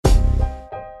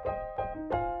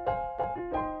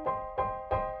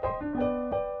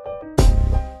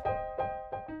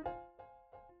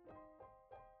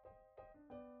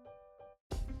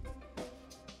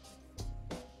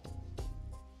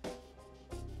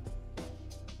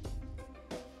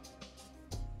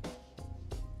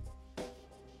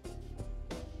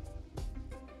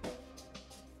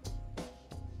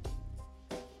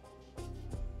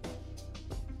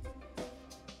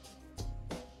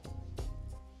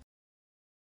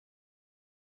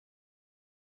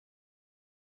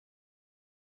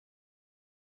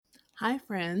Hi,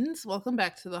 friends. Welcome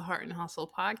back to the Heart and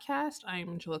Hustle podcast. I'm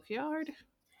Angela Piard.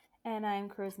 And I'm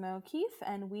Charisma O'Keefe,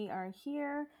 and we are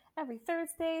here every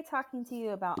Thursday talking to you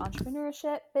about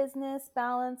entrepreneurship, business,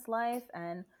 balance, life,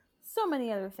 and so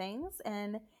many other things.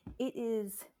 And it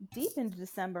is deep into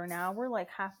December now. We're like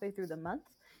halfway through the month.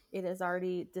 It is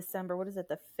already December. What is it,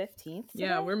 the 15th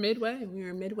Yeah, today? we're midway. We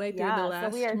are midway through the Yeah,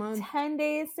 so we last are month. 10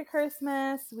 days to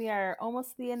Christmas. We are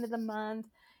almost the end of the month.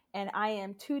 And I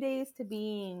am 2 days to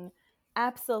being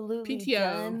absolutely PTO.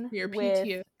 done We are with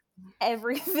PTO.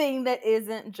 everything that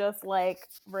isn't just like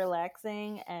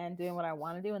relaxing and doing what I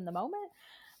want to do in the moment.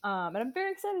 And I'm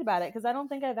very excited about it because I don't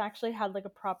think I've actually had like a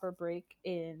proper break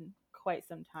in quite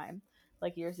some time,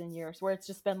 like years and years, where it's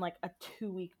just been like a 2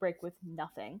 week break with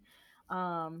nothing.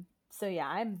 So yeah,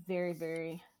 I'm very,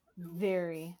 very,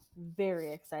 very,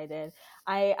 very excited.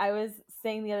 I was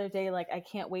saying the other day, like, I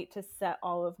can't wait to set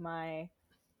all of my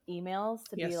emails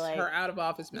to be Yes, her like, out of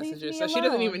office leave messages. me So she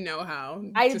doesn't alone. even know how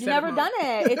to I've set them never up. done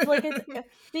it. It's like it's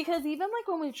because even like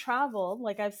when we traveled,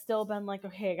 like I've still been like,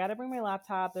 okay, I got to bring my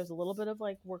laptop. There's a little bit of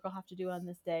like work I'll have to do on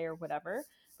this day or whatever.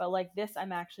 But like this,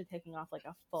 I'm actually taking off like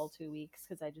a full 2 weeks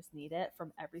because I just need it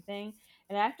from everything.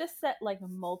 And I have to set like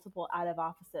multiple out of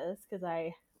offices because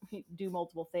I do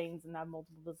multiple things and have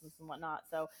multiple business and whatnot.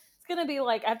 So it's gonna be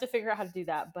like I have to figure out how to do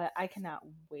that. But I cannot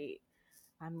wait.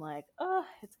 I'm like, oh,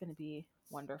 it's gonna be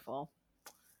wonderful.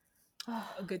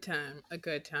 A good time. A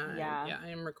good time. Yeah. Yeah, I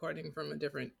am recording from a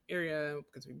different area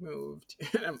because we moved.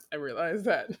 And I realized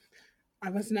that I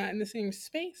was not in the same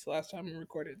space last time we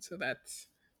recorded. So that's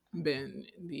been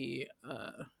the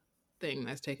thing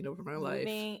that's taken over my life.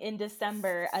 Moving in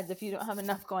December as if you don't have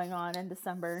enough going on in I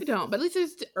December. don't, but at least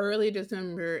it's early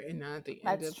December and not the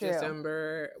end That's of true.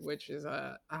 December, which is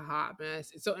a hot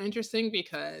mess. It's so interesting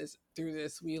because through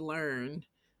this we learned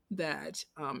that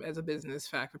as a business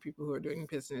fact for people who are doing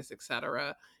business,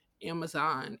 etc.,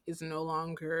 Amazon is no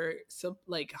longer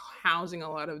like housing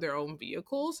a lot of their own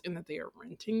vehicles and that they are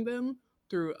renting them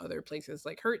through other places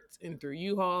like Hertz and through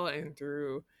U-Haul and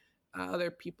through other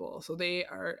people. So they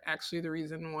are actually the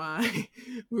reason why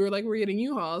we were like, we're getting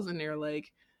U-Hauls, and they're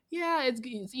like, yeah, it's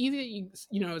easy.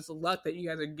 It's a luck that you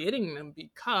guys are getting them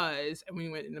because, and we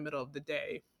went in the middle of the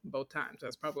day both times.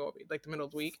 That's probably what we like the middle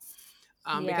of the week,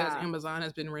 because Yeah. Amazon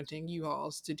has been renting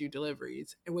U-Hauls to do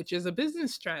deliveries, which is a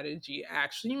business strategy.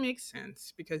 Actually makes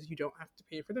sense because you don't have to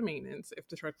pay for the maintenance. If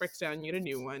the truck breaks down, you get a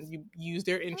new one. You use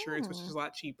their insurance, which is Mm. a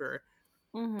lot cheaper.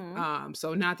 Mm-hmm.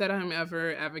 So not that I'm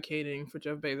ever advocating for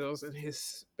Jeff Bezos and his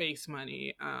space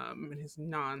money, and his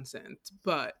nonsense,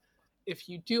 but if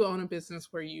you do own a business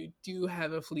where you do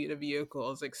have a fleet of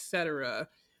vehicles, etc.,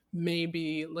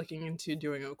 maybe looking into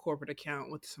doing a corporate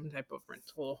account with some type of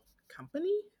rental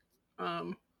company,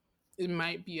 um, it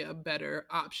might be a better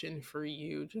option for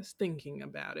you. Just thinking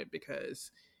about it because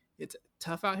it's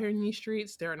tough out here in these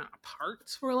streets. There are not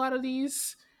parts for a lot of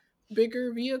these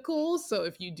bigger vehicles. So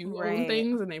if you do own Right.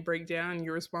 things and they break down,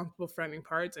 you're responsible for finding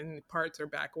parts, and parts are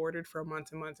back ordered for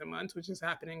months and months and months, which is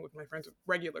happening with my friends with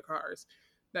regular cars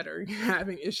that are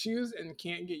having issues and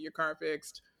can't get your car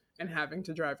fixed and having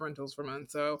to drive rentals for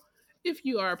months. So if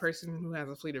you are a person who has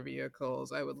a fleet of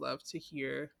vehicles, I would love to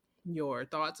hear your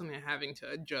thoughts on having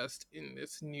to adjust in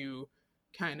this new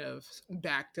kind of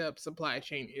backed up supply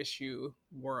chain issue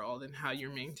world and how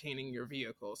you're maintaining your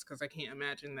vehicles, because I can't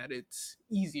imagine that it's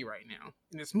easy right now,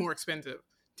 and it's more expensive,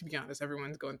 to be honest.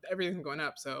 Everything's going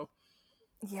up. So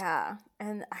Yeah.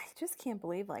 And I just can't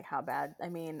believe like how bad. I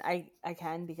mean, I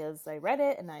can because I read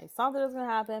it and I saw that it was going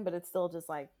to happen, but it's still just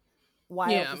like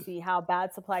wild yeah, to see how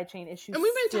bad supply chain issues and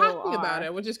we've been still talking about are.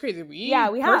 it, which is crazy. Yeah,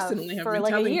 We we have personally have for been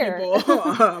like a telling year. people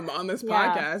on this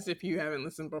Yeah. podcast, if you haven't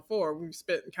listened before, we've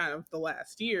spent kind of the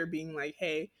last year being like,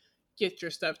 hey, get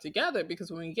your stuff together,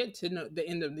 because when we get to the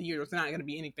end of the year, there's not going to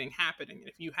be anything happening. And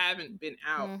if you haven't been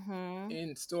out Mm-hmm.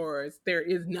 in stores, there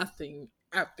is nothing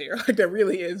out there. Like, there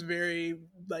really is very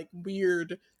like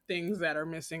weird things that are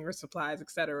missing or supplies,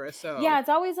 etc. So Yeah, it's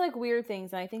always like weird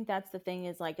things. And I think that's the thing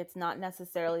is like it's not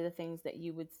necessarily the things that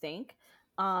you would think.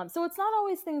 So it's not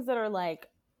always things that are like,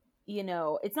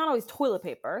 it's not always toilet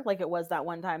paper like it was that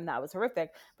one time that was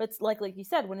horrific. But it's like you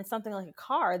said, when it's something like a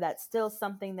car, that's still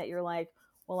something that you're like,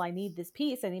 well, I need this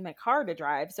piece. I need my car to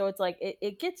drive. So it's like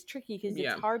it gets tricky because it's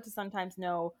yeah, hard to sometimes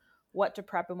know what to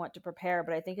prep and what to prepare.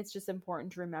 But I think it's just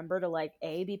important to remember to like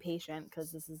A, be patient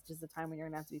because this is just a time when you're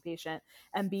gonna have to be patient,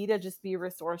 and B, to just be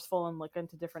resourceful and look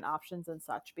into different options and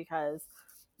such because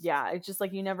yeah, it's just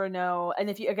like you never know. And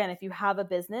if you have a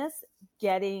business,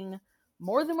 getting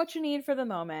more than what you need for the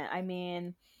moment. I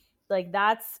mean, like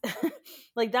that's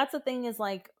like that's the thing is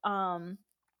like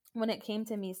when it came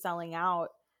to me selling out,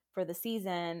 for the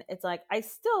season, it's like I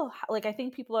still like, I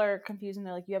think people are confused and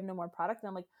they're like, you have no more product. And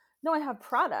I'm like, no, I have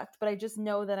product, but I just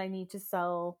know that I need to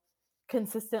sell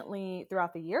consistently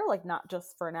throughout the year, like not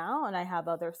just for now. And I have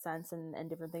other scents and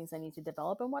different things I need to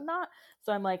develop and whatnot.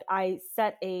 So I'm like, I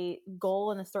set a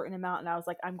goal in a certain amount and I was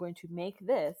like, I'm going to make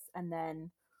this. And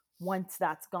then once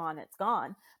that's gone, it's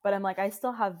gone. But I'm like, I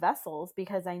still have vessels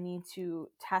because I need to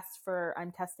test for,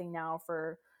 I'm testing now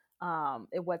for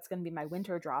what's going to be my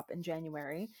winter drop in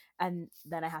January. And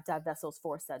then I have to have vessels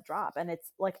for said drop. And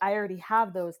it's like, I already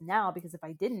have those now because if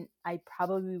I didn't, I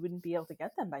probably wouldn't be able to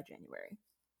get them by January.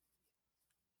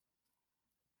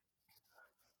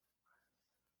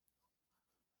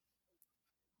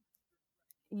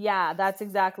 Yeah, that's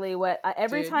exactly what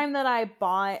every Did time that I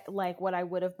bought like what I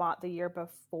would have bought the year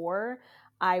before,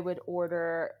 I would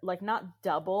order like not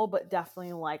double, but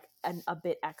definitely like a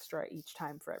bit extra each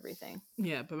time for everything.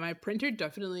 Yeah, but my printer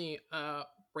definitely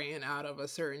ran out of a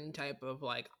certain type of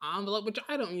like envelope, which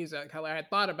I don't use that color. I had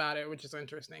thought about it, which is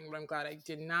interesting, but I'm glad I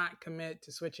did not commit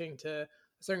to switching to a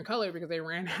certain color because they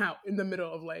ran out in the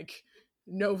middle of like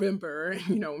November,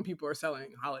 when people are selling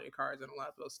holiday cards and a lot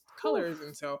of those Whew. colors.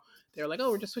 And so they're like,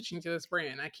 oh, we're just switching to this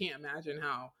brand. I can't imagine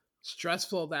how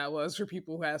stressful that was for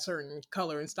people who had a certain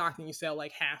color in stock and you sell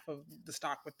like half of the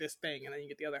stock with this thing and then you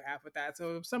get the other half with that.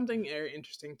 So it was something very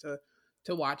interesting to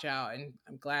watch out, and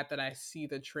I'm glad that I see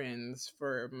the trends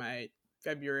for my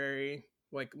February,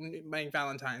 like my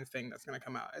Valentine's thing that's going to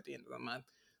come out at the end of the month.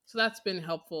 So that's been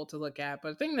helpful to look at. But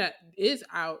the thing that is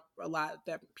out a lot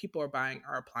that people are buying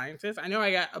are appliances. I know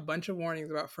I got a bunch of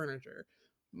warnings about furniture,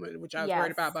 which I was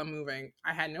worried Yes. about moving.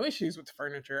 I had no issues with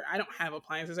furniture. I don't have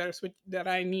appliances that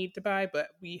I need to buy, but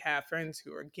we have friends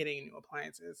who are getting new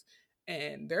appliances,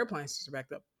 and their appliances are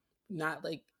backed up not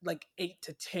like 8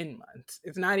 to 10 months.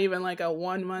 It's not even like a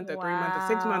 1 month, a 3 month, a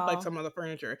 6 month like Wow. some of the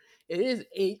furniture. It is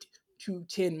 8 to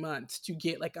 10 months to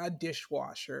get like a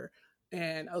dishwasher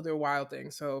and other wild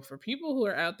things. So for people who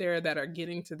are out there that are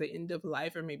getting to the end of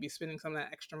life or maybe spending some of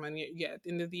that extra money at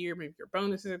the end of the year, maybe your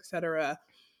bonuses, etc.,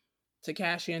 to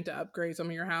cash in to upgrade some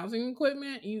of your housing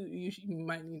equipment, you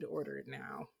might need to order it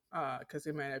now because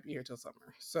it might not be here till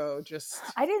summer. So just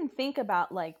I didn't think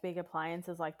about like big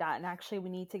appliances like that. And actually, we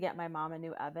need to get my mom a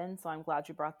new oven. So I'm glad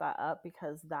you brought that up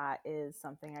because that is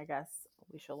something I guess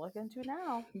we should look into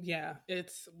now. yeah,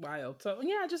 it's wild. So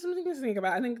yeah, just something to think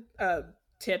about. I think a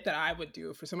tip that I would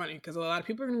do for somebody because a lot of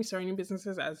people are going to be starting new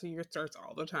businesses as the year starts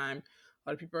all the time. A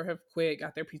lot of people have quit,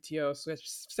 got their PTO, so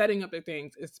it's setting up their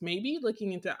things. It's maybe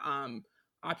looking into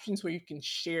options where you can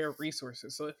share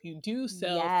resources. So if you do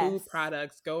sell food Yes.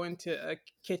 products, go into a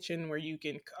kitchen where you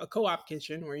can a co-op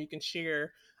kitchen where you can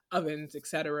share ovens,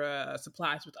 etc.,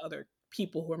 supplies with other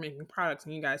people who are making products,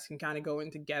 and you guys can kind of go in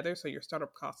together, so your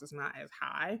startup cost is not as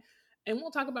high. And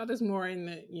we'll talk about this more in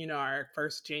the our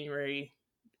first January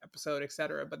episode,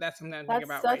 etc. But that's something I'm thinking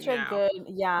That's about right such a now good,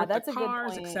 yeah, with the that's a good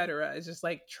cars, point. etc. It's just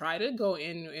like try to go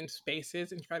in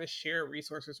spaces and try to share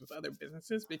resources with other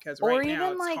businesses because Or right now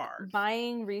even it's like hard.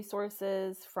 buying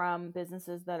resources from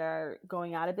businesses that are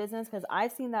going out of business because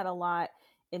I've seen that a lot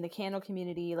in the candle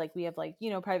community. Like we have like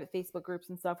private Facebook groups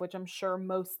and stuff, which I'm sure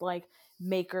most like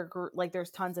maker group, like there's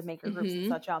tons of maker groups and Hmm.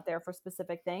 such out there for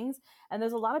specific things. And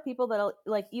there's a lot of people that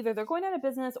like either they're going out of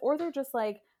business or they're just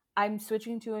like, I'm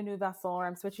switching to a new vessel or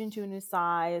I'm switching to a new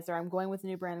size or I'm going with a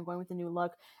new brand, I'm going with a new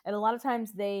look. And a lot of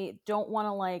times they don't want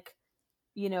to like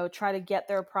try to get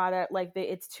their product like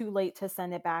it's too late to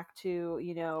send it back to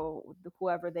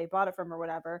whoever they bought it from or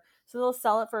whatever, so they'll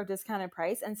sell it for a discounted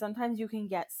price. And sometimes you can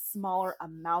get smaller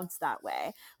amounts that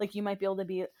way. Like you might be able to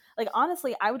be like,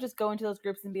 honestly, I would just go into those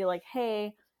groups and be like,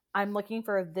 hey, I'm looking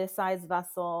for this size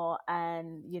vessel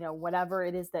and whatever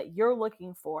it is that you're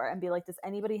looking for, and be like, does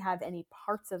anybody have any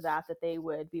parts of that that they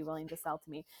would be willing to sell to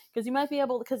me? Because you might be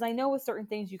able, because I know with certain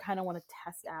things you kind of want to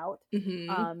test out.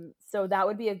 Hmm. So that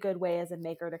would be a good way as a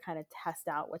maker to kind of test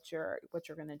out what you're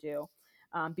going to do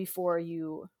before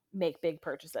you make big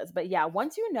purchases. But yeah,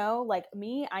 once like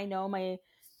me, I know my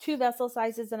two vessel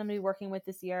sizes that I'm going to be working with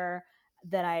this year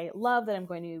that I love, that I'm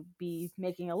going to be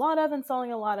making a lot of and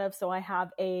selling a lot of. So I have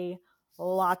a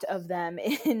lot of them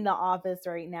in the office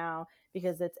right now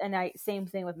because same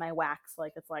thing with my wax.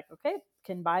 Like it's like, okay,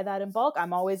 can buy that in bulk.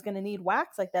 I'm always going to need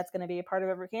wax. Like that's going to be a part of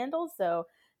every candle. So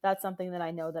that's something that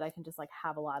I know that I can just like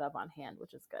have a lot of on hand,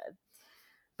 which is good.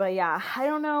 But yeah, I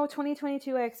don't know.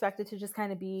 2022, I expect it to just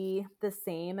kind of be the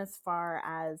same as far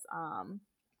as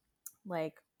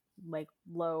like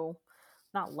low,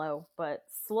 not low, but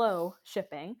slow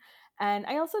shipping. And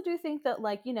I also do think that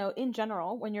like, in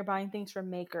general, when you're buying things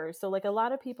from makers, so like a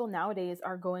lot of people nowadays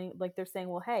are going like they're saying,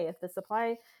 well, hey, if the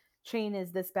supply chain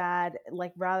is this bad,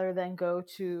 like rather than go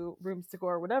to Rooms to Go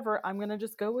or whatever, I'm gonna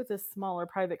just go with this smaller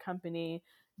private company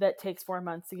that takes 4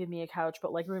 months to give me a couch,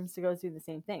 but like Rooms to Go is doing the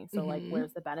same thing. So like, Mm-hmm.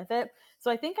 where's the benefit?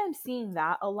 So I think I'm seeing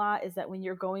that a lot, is that when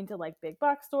you're going to like big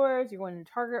box stores, you're going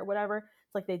to Target or whatever,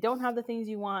 it's like they don't have the things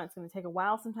you want. It's going to take a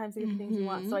while sometimes to get the things you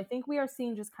want. So Mm-hmm. I think we are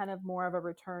seeing just kind of more of a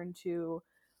return to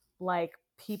like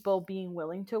people being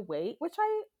willing to wait, which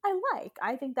I like.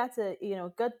 I think that's a, you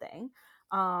know, good thing.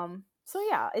 So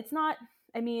yeah, it's not,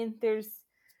 I mean, there's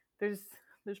there's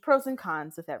pros and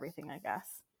cons with everything, I guess.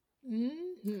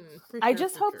 Mm-hmm. For I sure,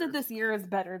 just for hope that sure. this year is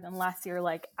better than last year,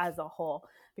 like as a whole,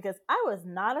 because I was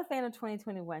not a fan of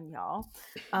 2021, y'all.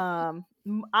 Um,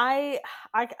 I,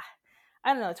 I,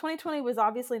 I don't know. 2020 was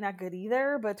obviously not good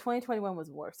either, but 2021 was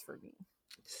worse for me.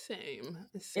 Same,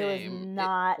 It was same. It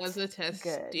not was a good.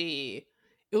 testy.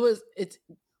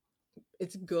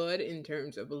 It's good in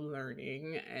terms of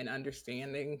learning and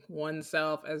understanding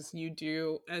oneself as you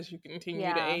do, as you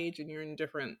continue to Yeah. age and you're in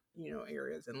different,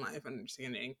 areas in life,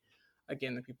 understanding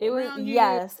again the people It was, around you.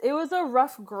 yes, it was a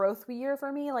rough growth year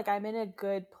for me. Like I'm in a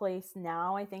good place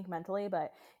now, I think mentally,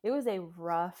 but it was a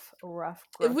rough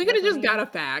If growth we could year have for just got me. a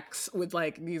fax with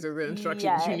like these are the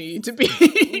instructions you Yes. need to be,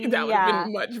 that would have Yeah.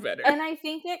 been much better. And I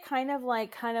think it kind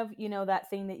of, you know, that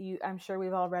thing that you, I'm sure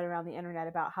we've all read around the internet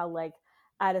about how like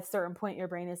at a certain point your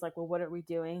brain is like, well, what are we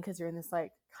doing? Because you're in this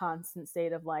like constant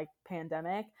state of like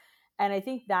pandemic. And I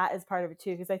think that is part of it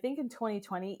too. Because I think in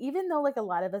 2020, even though like a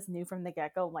lot of us knew from the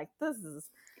get go, like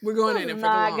We're going this in is it for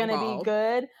the not long going to be haul.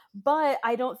 good. But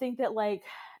I don't think that like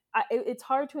it's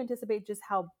hard to anticipate just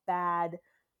how bad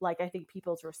like I think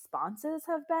people's responses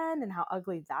have been and how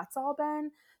ugly that's all been.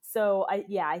 So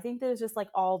I think there's just like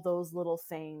all those little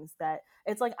things that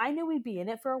it's like I knew we'd be in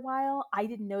it for a while. I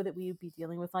didn't know that we would be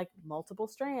dealing with like multiple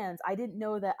strands. I didn't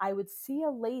know that I would see a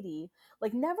lady,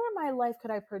 like never in my life could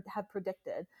I have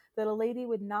predicted that a lady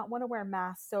would not want to wear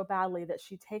masks so badly that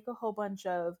she'd take a whole bunch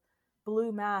of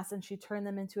blue masks and she'd turn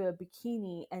them into a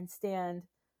bikini and stand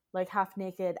like half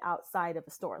naked outside of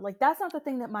a store. Like that's not the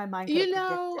thing that my mind could have You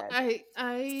know, predicted.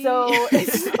 I So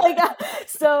it's like,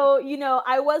 so you know,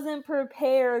 I wasn't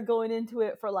prepared going into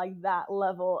it for like that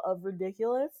level of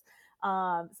ridiculous.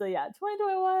 So yeah,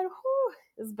 2021, whew,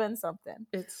 has been something.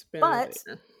 it's been But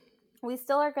there. we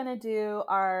still are going to do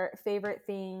our favorite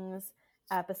things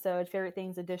episode, favorite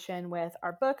things edition with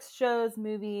our books, shows,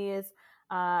 movies,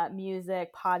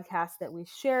 music, podcasts that we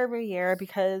share every year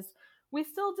because we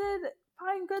still did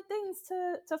find good things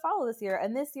to follow this year.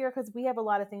 And this year, because we have a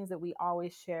lot of things that we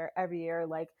always share every year,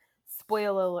 like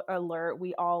spoiler alert,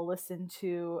 we all listen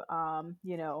to,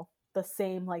 you know, the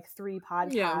same like three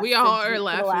Yeah, podcasts we all are for the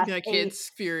laughing last at eight, kids'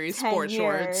 Fury 10 sports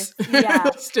years. shorts.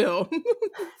 Yeah. Still.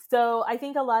 So I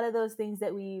think a lot of those things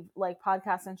that we've like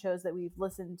podcasts and shows that we've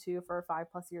listened to for 5+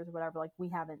 years or whatever, like we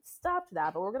haven't stopped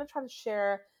that, but we're going to try to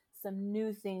share some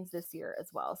new things this year as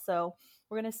well. So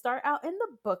we're going to start out in the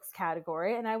books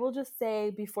category. And I will just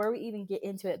say before we even get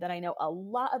into it that I know a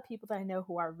lot of people that I know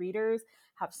who are readers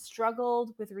have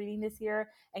struggled with reading this year.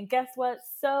 And guess what?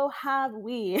 So have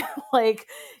we. Like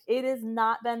it has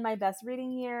not been my best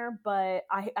reading year, but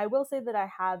I will say that I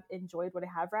have enjoyed what I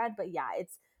have read. But yeah,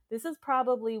 this is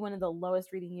probably one of the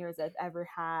lowest reading years I've ever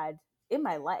had in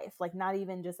my life. Like not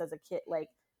even just as a kid, like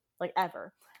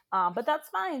ever. But that's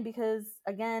fine because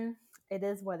again, it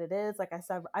is what it is. Like I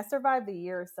said, I survived the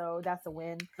year, so that's a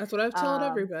win. That's what I've told Um,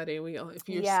 everybody. If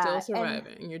you're still yeah, and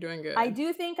surviving, you're doing I good.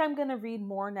 do think I'm gonna read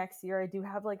more next year. I do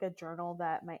have like a journal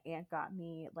that my aunt got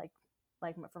me like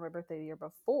for my birthday the year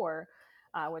before,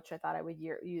 which I thought I would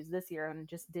use this year and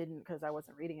just didn't because I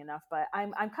wasn't reading enough. But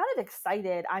I'm kind of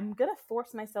excited. I'm gonna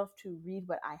force myself to read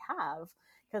what I have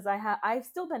because I've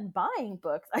still been buying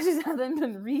books. I just haven't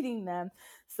been reading them.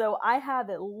 So I have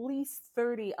at least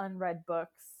 30 unread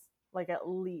books, like at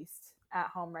least at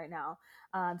home right now.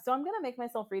 So I'm gonna make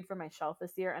myself read from my shelf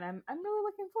this year, and I'm really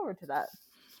looking forward to that.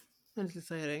 That's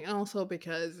exciting. Also,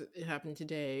 because it happened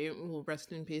today, we'll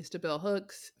rest in peace to Bell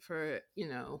Hooks.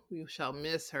 We shall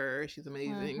miss her. She's an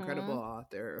amazing, incredible Mm-hmm.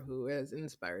 author who has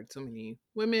inspired so many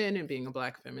women and being a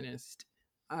Black feminist,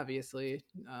 obviously.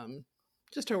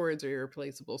 Just her words are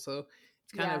irreplaceable. So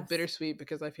it's kind of Yes. bittersweet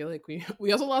because I feel like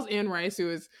we also lost Anne Rice, who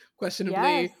is Yes.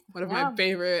 questionably one of my Yeah.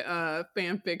 favorite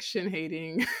fan fiction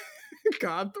hating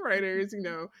goth writers,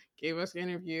 gave us an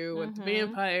interview with the Mm-hmm.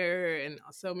 vampire and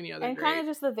so many other And kind great. of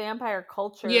just the vampire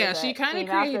culture Yeah, she that kind of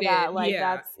came after that. created. Like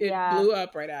Yeah, that's it yeah. blew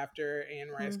up right after Anne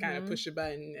Rice kind of Mm-hmm. pushed a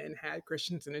button and had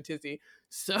Christians in a tizzy.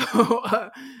 So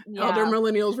elder Yeah.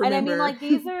 millennials And I mean, remember. like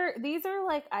these are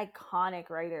like iconic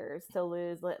writers to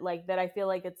lose. Like that, I feel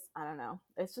like it's, I don't know,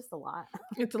 it's just a lot.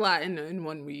 It's a lot in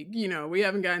 1 week. We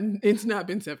haven't gotten. It's not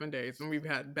been 7 days, and we've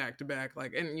had back to back.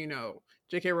 Like, and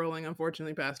J.K. Rowling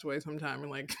unfortunately passed away sometime in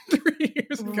like 3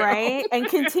 years ago. Right? And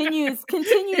continues to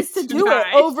She do it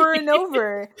died. over and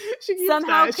over. She keeps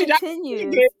Somehow dying. She died continues.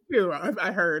 again too.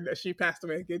 I heard that she passed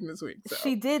away again this week. So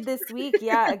She did this week.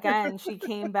 Yeah, again, she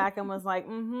came back and was like,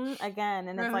 again.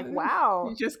 And it's like, wow.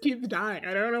 she just keeps dying.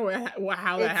 I don't know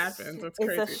how that happens. It's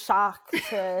It's a crazy. shock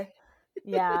to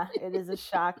yeah, it is a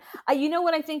shock. You know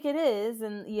what I think it is,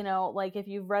 and like if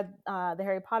you've read the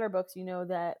Harry Potter books, you know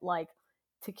that like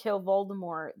to kill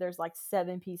Voldemort, there's like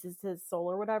 7 pieces to his soul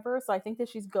or whatever. So I think that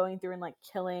she's going through and like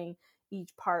killing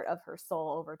each part of her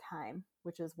soul over time,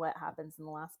 which is what happens in the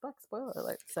last book. Spoiler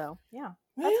alert. So yeah,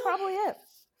 that's Well, probably it.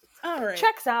 all right.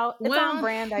 Checks out. It's on Well,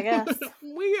 brand, I guess.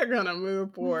 we are gonna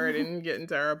move forward and get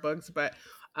into our books, but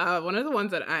one of the ones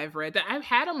that I've read that I've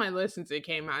had on my list since it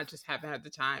came out, I just haven't had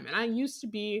the time. And I used to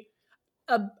be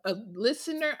a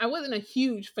listener. I wasn't a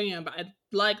huge fan, but I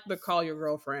liked the Call Your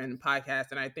Girlfriend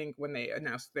podcast. And I think when they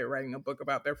announced they're writing a book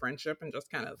about their friendship and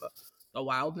just kind of the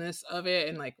wildness of it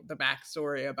and like the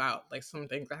backstory about like some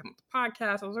things that happened with the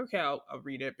podcast, I was like, okay, I'll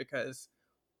read it because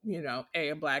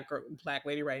a black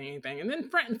lady writing anything, and then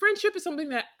friendship is something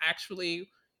that actually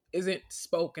isn't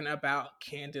spoken about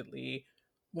candidly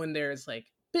when there's like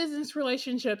business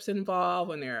relationships involved,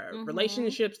 when there are Mm-hmm.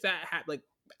 relationships that have like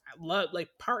love, like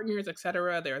partners,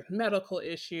 etc. There's medical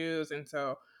issues, and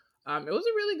so it was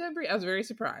a really good read. I was very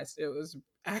surprised. It was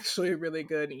actually really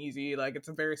good and easy. Like it's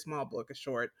a very small book, it's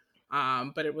short.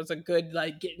 But it was a good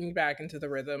like getting back into the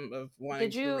rhythm of wanting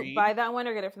Did to you read. buy that one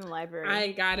or get it from the library?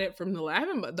 I got it from the lab.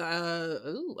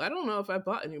 I don't know if I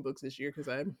bought any books this year because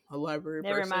I'm a library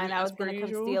Never person mind. I as was per gonna come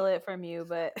usual. steal it from you,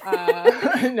 but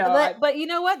No, but you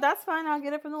know what? That's fine. I'll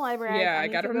get it from the library. yeah, I I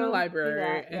need got it to from the go do library,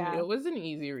 that. and Yeah. it was an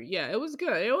easy read. Yeah, it was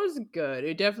good. It was good.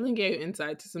 It definitely gave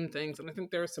insight to some things, and I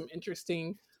think there were some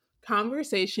interesting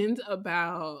conversations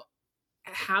about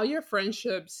how your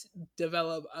friendships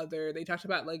develop they talked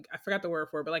about like I forgot the word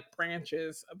for it, but like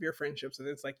branches of your friendships. So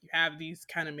it's like you have these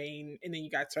kind of main and then you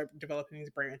guys start developing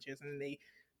these branches and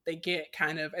they get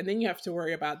kind of and then you have to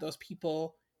worry about those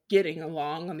people getting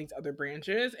along on these other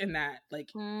branches and that like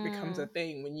becomes a Mm,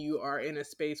 thing when you are in a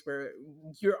space where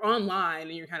you're online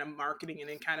and you're kind of marketing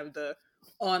and in kind of the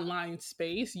online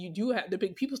space you do have the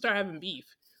big people start having beef.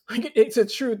 Like it's a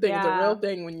true thing, it's a real yeah.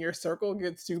 thing. When your circle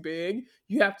gets too big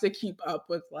you have to keep up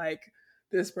with like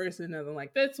this person doesn't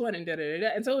like this one and da da da.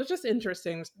 And so it's just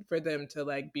interesting for them to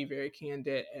like be very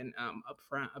candid and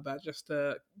upfront about just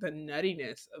the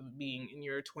nuttiness of being in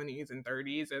your 20s and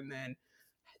 30s and then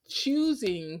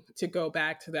choosing to go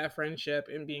back to that friendship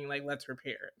and being like let's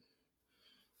repair it.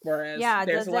 Whereas Yeah.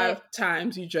 there's Does a lot it? of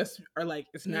times you just are like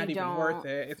it's You not even worth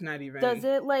don't. it. It's not Does even.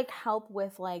 it like help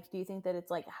with like? Do you think that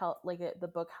it's like help? Like the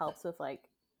book helps with like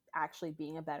actually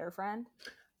being a better friend?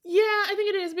 Yeah, I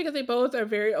think it is because they both are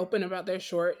very open about their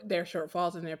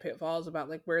shortfalls and their pitfalls about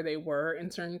like where they were in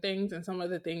certain things and some of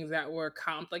the things that were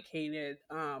complicated.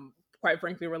 Quite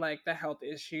frankly, were like the health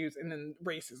issues and then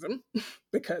racism,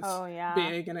 because Oh yeah.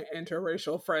 being in an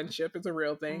interracial friendship is a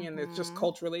real thing, and it's just Mm-hmm.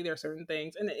 culturally there are certain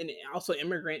things, and also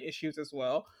immigrant issues as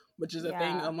well, which is a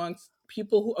thing Yeah. amongst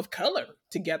people of color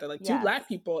together, like two Yes. black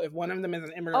people. If one of them is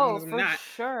an immigrant, one Oh, of them for not, it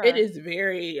sure. is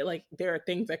very like there are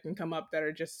things that can come up that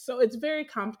are just so it's very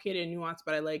complicated and nuanced,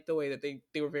 but I like the way that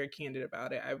they were very candid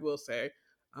about it, I will say.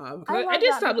 I Because I love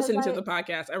did that stop because listening to the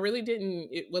podcast. I really didn't.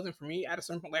 It wasn't for me at a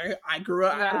certain point. Like, I grew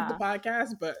up out of the yeah.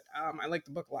 podcast, but I like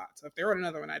the book a lot. So if there were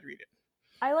another one, I'd read it.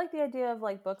 I like the idea of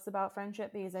like books about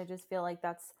friendship because I just feel like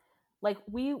that's like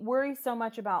we worry so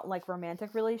much about like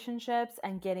romantic relationships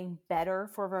and getting better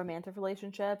for romantic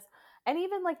relationships. And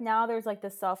even like now there's like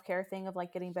this self-care thing of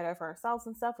like getting better for ourselves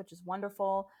and stuff, which is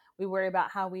wonderful. We worry about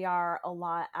how we are a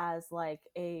lot as like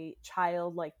a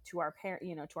child, like to our parent,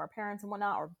 to our parents and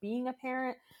whatnot, or being a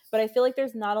parent. But I feel like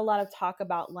there's not a lot of talk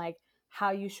about like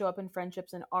how you show up in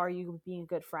friendships and are you being a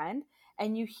good friend.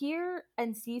 And you hear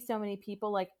and see so many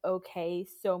people like okay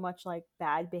so much like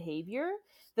bad behavior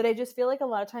that I just feel like a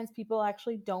lot of times people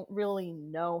actually don't really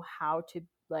know how to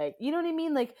like, you know what I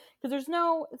mean, like because there's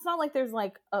no, it's not like there's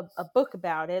like a book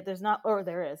about it, there's not, or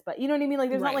there is, but you know what I mean, like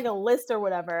there's not like Right. a list or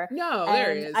whatever. No,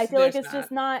 there And I is. feel like There's it's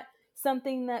just not. not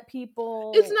something that It's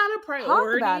people not a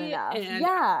talk about priority, enough. and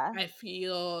Yeah. I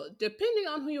feel depending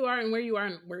on who you are and where you are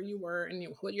and where you were and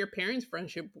what your parents'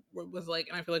 friendship was like,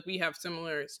 and I feel like we have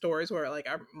similar stories where like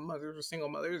our mothers were single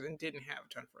mothers and didn't have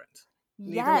a ton of friends.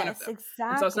 Neither one of Yes, them.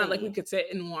 And so it's not like we exactly. could sit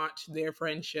and watch their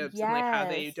friendships and like how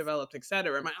they Yes. developed,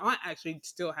 etc. My aunt actually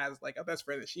still has like a best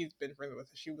friend that she's been friends with.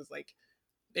 She was like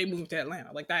they moved to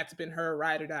Atlanta. Like that's been her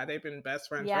ride or die. They've been best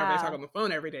friends forever. They talk Yeah. on the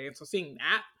phone every day. And so seeing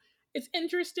that, it's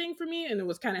interesting for me. And it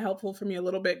was kind of helpful for me a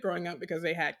little bit growing up because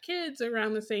they had kids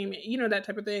around the same, that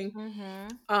type of thing.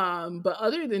 Mhm. But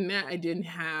other than that, I didn't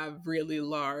have really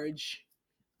large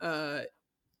uh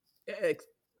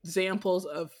examples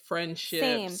of Same.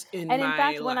 friendships in And in my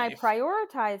fact, when I life.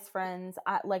 prioritize friends,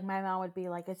 like my mom would be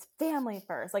like, "It's family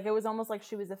first." Like it was almost like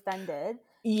she was offended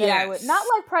that I would not Yes.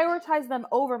 like prioritize them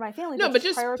over my family, No, but but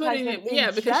just just prioritize putting them it, in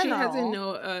yeah, because she has general.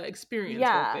 no experience with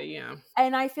Yeah. it. Yeah.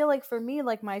 And I feel like for me,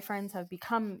 like my friends have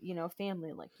become,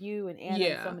 family, like you and Anna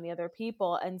and so Yeah. many other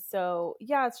people. And so,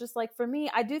 yeah, it's just like for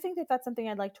me, I do think that that's something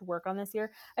I'd like to work on this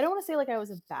year. I don't want to say like I was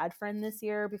a bad friend this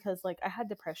year because like I had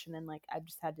depression and like I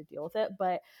just had to deal with it.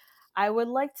 But I would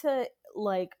like to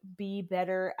like be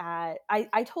better at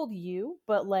I told you,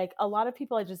 but like a lot of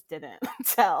people I just didn't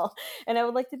tell. And I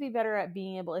would like to be better at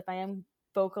being able if I am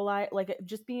vocalize like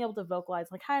just being able to vocalize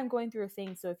like hi, I'm going through a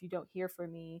thing, so if you don't hear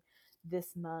from me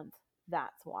this month,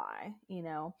 that's why.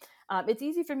 It's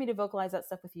easy for me to vocalize that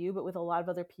stuff with you, but with a lot of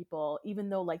other people, even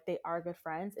though like they are good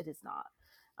friends, it is not.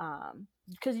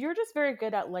 Because you're just very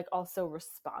good at like also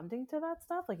responding to that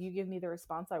stuff, like you give me the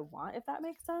response I want, if that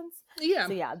makes sense. Yeah.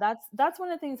 So yeah, that's one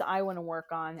of the things I want to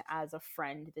work on as a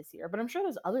friend this year, but I'm sure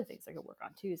there's other things I could work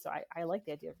on too, so I like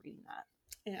the idea of reading that.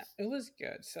 Yeah, it was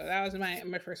good. So that was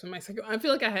my first one. My second, I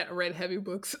feel like I had read heavy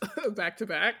books back to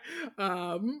back,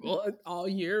 well, all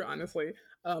year honestly.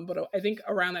 But I think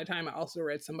around that time I also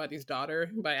read Somebody's Daughter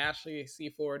by Ashley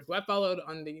C. Ford, who I followed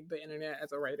on the internet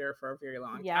as a writer for a very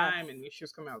long Yes. time, and she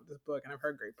was coming out with this book, and I've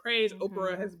heard great praise.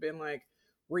 Oprah Hmm. has been like,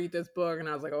 read this book, and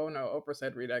I was like, oh no, Oprah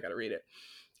said read it, I got to read it.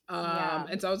 Yeah.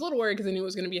 And so I was a little worried because I knew it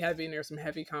was going to be heavy and there's some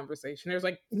heavy conversation. There's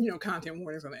like, content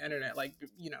warnings on the internet, like,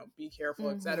 be careful,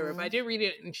 etc. But I Hmm. did read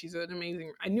it and she's an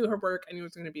amazing, I knew her work. I knew I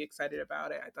was going to be excited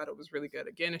about it. I thought it was really good.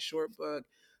 Again, a short book.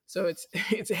 So it's,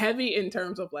 it's heavy in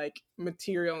terms of like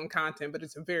material and content, but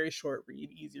it's a very short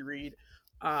read, easy read.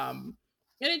 And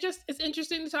it's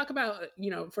interesting to talk about,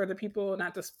 for the people,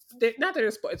 not that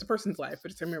it's a person's life,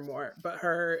 but it's a memoir, but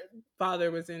her father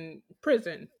was in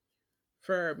prison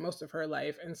for most of her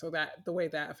life, and so that the way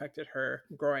that affected her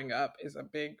growing up is a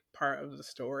big part of the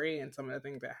story, and some of the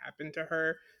things that happened to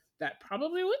her that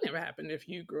probably wouldn't have happened if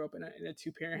you grew up in a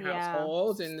two-parent Yeah.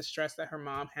 household, and the stress that her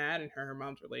mom had and her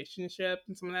mom's relationship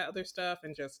and some of that other stuff,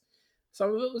 and just some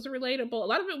of it was relatable, a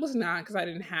lot of it was not, because I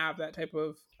didn't have that type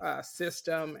of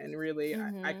system, and really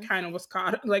I Hmm. kind of was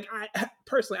caught, like I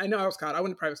personally, I know I was caught, I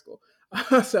went to private school.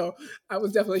 So I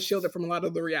was definitely shielded from a lot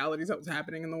of the realities that was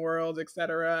happening in the world,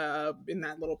 etc. In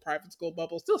that little private school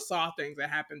bubble, still saw things that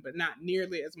happened, but not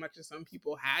nearly as much as some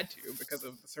people had to because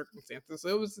of the circumstances. So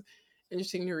it was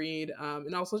interesting to read,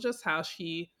 and also just how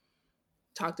she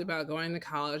talked about going to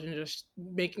college and just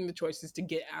making the choices to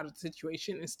get out of the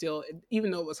situation, and still, even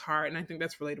though it was hard, and I think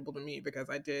that's relatable to me because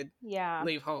I did Yeah.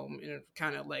 leave home and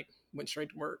kind of like went straight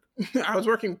to work. I was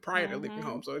working prior to leaving Hmm.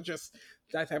 home, so it's just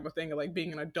that type of thing of like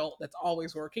being an adult that's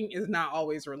always working is not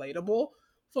always relatable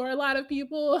for a lot of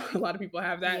people. A lot of people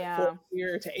have that Yeah. 4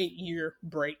 year to 8 year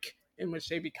break in which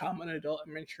they become an adult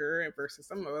and mature, versus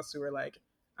some of us who are like,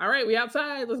 all right, we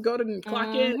outside, let's go to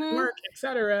clock in, Hmm. work,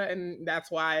 etc. And that's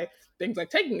why things like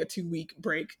taking a 2 week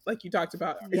break, like you talked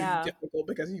about, is Yeah. difficult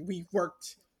because we've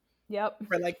worked Yep.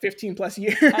 for like 15 plus And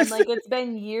years. like it's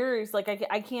been years. Like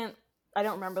I can't. I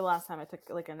don't remember the last time I took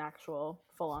like an actual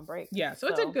full on break. Yeah, so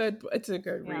So it's a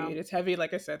good yeah. read. It's heavy,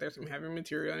 like I said. There's some heavy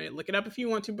material in it. Look it up if you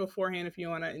want to beforehand, if you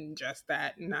want to ingest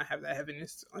that and not have that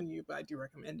heaviness on you. But I do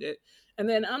recommend it. And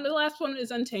then the last one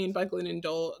is Untamed by Glennon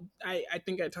Doyle. I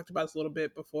think I talked about this a little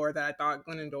bit before, that I thought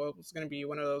Glennon Doyle was going to be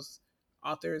one of those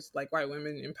authors like white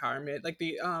women empowerment, like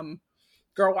the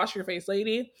Girl Wash Your Face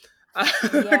Lady.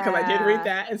 Because I did read Yeah.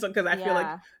 that, and so because I feel like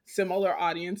Yeah. similar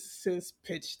audiences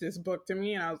pitched this book to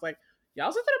me, and I was like,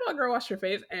 y'all said that about Girl Wash Your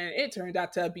Face, and it turned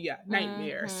out to be a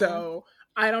nightmare. Hmm. So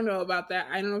I don't know about that.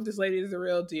 I don't know if this lady is the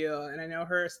real deal, and I know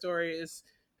her story is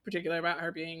particular about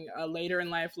her being a later in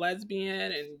life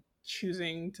lesbian and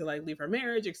choosing to like leave her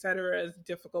marriage, etc. is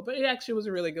difficult. But it actually was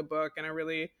a really good book, and I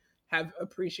really have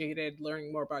appreciated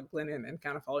learning more about Glennon and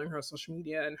kind of following her social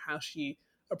media and how she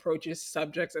approaches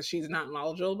subjects that she's not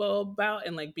knowledgeable about,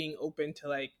 and like being open to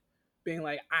like being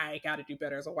like, I gotta do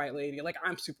better as a white lady. Like,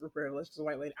 I'm super privileged as a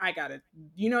white lady. I gotta,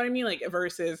 you know what I mean? Like,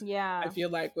 versus I Yeah. feel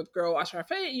like with Girl Wash Your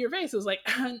Face, it was like,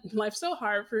 life's so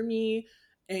hard for me.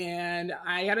 And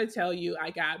I gotta tell you,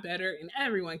 I got better, and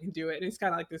everyone can do it. And it's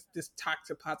kind of like this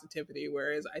toxic positivity.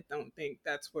 Whereas I don't think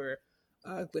that's where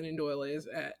Glennon Doyle is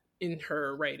at in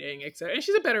her writing, etc. And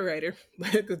she's a better writer.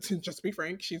 To just be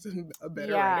frank, she's a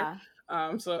better writer.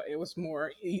 Yeah. So it was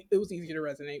it was easy to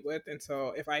resonate with. And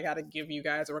so if I got to give you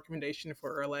guys a recommendation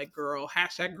for like girl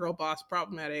boss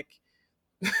problematic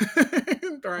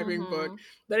thriving book Mm-hmm.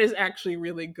 that is actually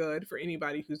really good for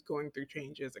anybody who's going through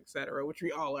changes, etc., which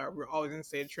we all are. We're always in a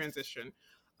state of transition.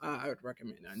 I would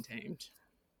recommend Untamed.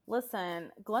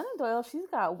 Listen, Glennon Doyle, she's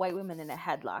got white women in a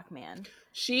headlock, man.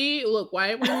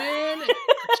 White women.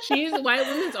 She's white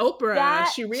women's Oprah.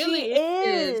 That She she really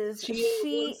is. is. She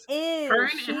She is. Her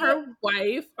is. and She her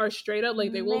wife are straight up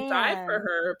like they will die for man.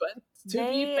 her. But to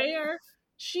be They fair,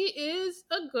 she is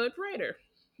a good writer.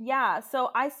 Yeah,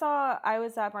 so I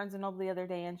was at Barnes and Noble the other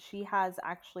day and she has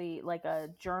actually like a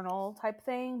journal type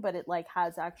thing, but it like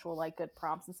has actual like good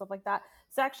prompts and stuff like that.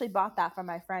 So I actually bought that from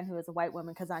my friend who is a white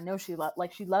woman because I know she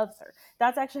loves her.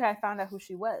 That's actually how I found out who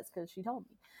she was because she told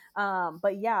me.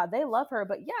 But yeah, they love her.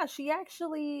 But yeah, she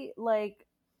actually like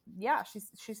yeah,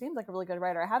 she seems like a really good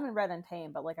writer. I haven't read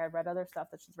Untamed, but like I read other stuff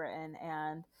that she's written,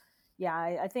 and yeah,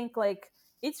 I think like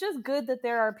it's just good that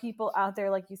there are people out there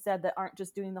like you said that aren't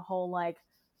just doing the whole like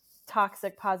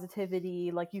toxic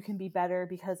positivity, like you can be better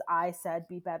because I said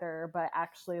be better, but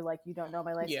actually like you don't know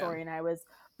my life Yeah. story and I was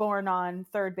born on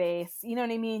third base, you know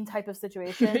what I mean, type of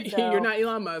situation. You're So not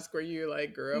Elon Musk where you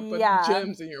like grew up with yeah,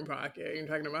 gems in your pocket. You're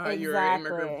talking about how you were an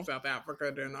immigrant from exactly. South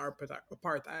Africa during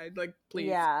apartheid. Like, please,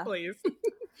 Yeah. please.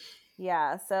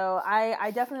 Yeah, so I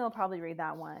definitely will probably read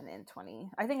that one in 20.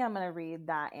 I think I'm going to read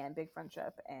that and Big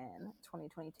Friendship in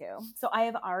 2022. So I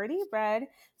have already read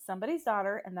Somebody's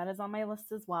Daughter, and that is on my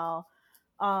list as well.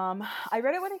 I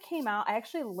read it when it came out. I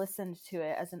actually listened to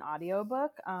it as an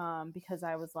audiobook because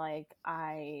I was like,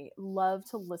 I love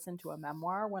to listen to a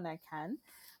memoir when I can.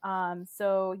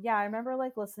 So yeah, I remember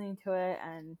like listening to it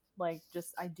and like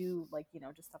just I do like, you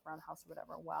know, just stuff around the house or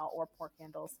whatever while or pour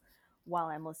candles while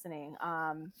I'm listening.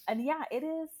 And yeah, it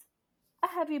is a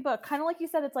heavy book. Kind of like you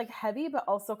said, it's like heavy, but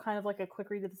also kind of like a quick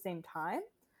read at the same time.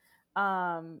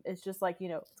 It's just like, you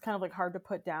know, it's kind of like hard to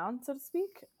put down, so to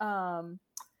speak.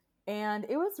 And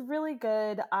it was really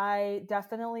good. I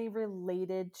definitely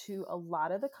related to a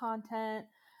lot of the content.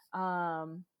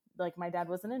 Like my dad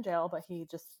wasn't in jail, but he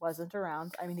just wasn't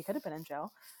around. I mean, he could have been in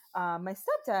jail. My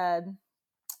stepdad,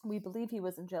 we believe he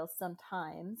was in jail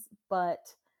sometimes, but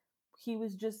he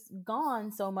was just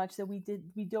gone so much that we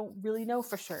don't really know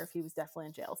for sure if he was definitely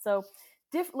in jail. So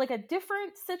like a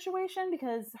different situation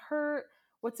because her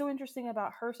what's so interesting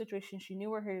about her situation, she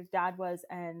knew where her dad was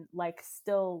and like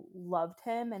still loved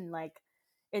him, and like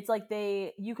it's like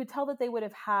you could tell that they would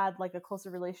have had like a closer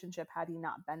relationship had he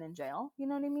not been in jail, you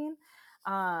know what I mean?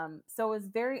 So it was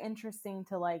very interesting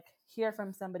to like hear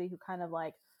from somebody who kind of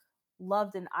like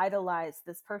loved and idolized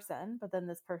this person, but then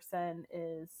this person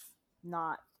is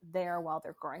not there while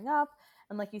they're growing up.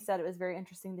 And like you said, it was very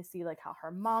interesting to see like how her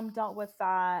mom dealt with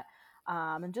that.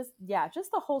 And just yeah,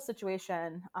 just the whole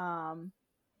situation.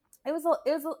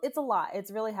 It's a lot.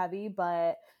 It's really heavy,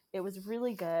 but it was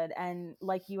really good. And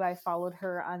like you, I followed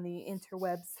her on the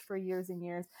interwebs for years and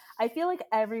years. I feel like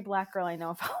every black girl I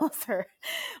know follows her.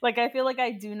 Like I feel like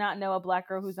I do not know a black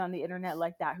girl who's on the internet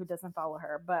like that who doesn't follow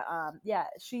her. But yeah,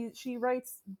 she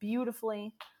writes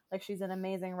beautifully. Like she's an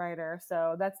amazing writer.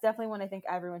 So that's definitely one I think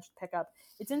everyone should pick up.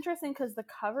 It's interesting because the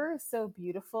cover is so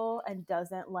beautiful and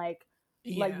doesn't like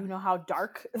Yeah. you know how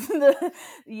dark the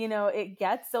it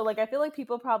gets, so like I feel like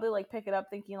people probably like pick it up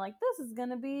thinking like this is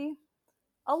gonna be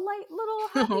a light little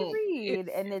happy Oh, read,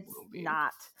 and it it's will be.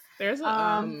 not. There's a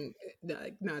um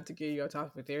not to get you off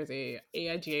topic, but there's a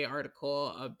AIGA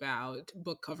article about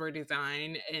book cover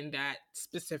design and that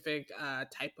specific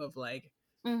type of like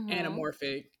mhm.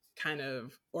 anamorphic kind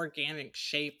of organic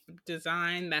shape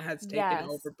design that has taken Yes.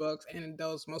 over books, and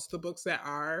those most of the books that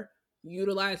are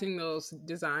utilizing those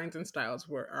designs and styles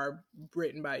are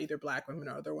written by either black women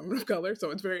or other women of color. So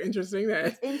it's very interesting that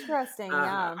It's interesting,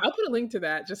 yeah. I'll put a link to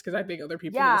that just because I think other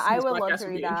people who Yeah, listen I to this would love podcast to would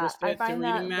read be that. I interested to find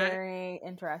reading that that. very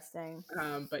interesting.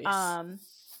 But yes. um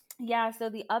Yeah, so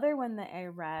the other one that I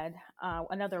read,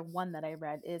 another one that I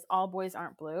read is All Boys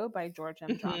Aren't Blue by George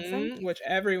M. Johnson. Which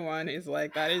everyone is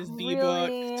like, that is the book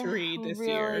Really, to read this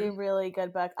really, year. really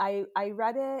good book. I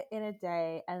read it in a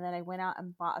day, and then I went out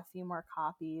and bought a few more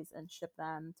copies and shipped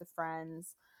them to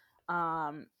friends.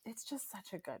 It's just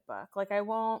such a good book. Like I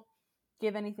won't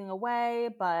give anything away,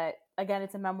 but again,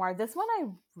 it's a memoir. This one I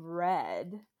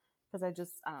read because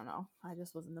I don't know, I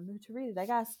just was in the mood to read it, I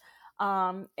guess.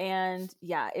 And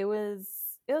yeah, it was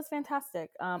fantastic.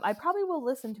 I probably will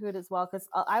listen to it as well because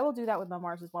I will do that with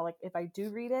memoirs as well. Like if I do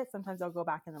read it, sometimes I'll go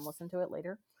back and then listen to it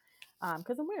later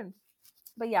because I'm weird.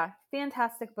 But yeah,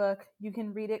 fantastic book. You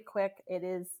can read it quick.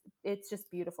 It's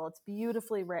just beautiful. It's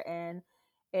beautifully written.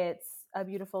 It's a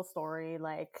beautiful story.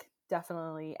 Like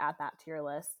definitely add that to your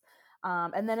list.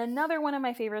 And then another one of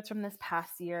my favorites from this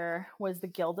past year was The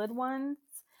Gilded Ones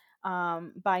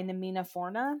by Namina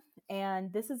Forna.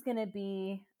 And this is going to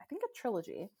be, I think, a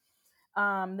trilogy.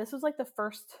 This was like the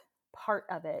first part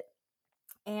of it.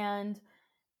 And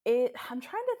I'm trying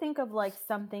to think of like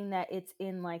something that it's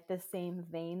in like the same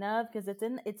vein of, because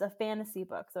it's a fantasy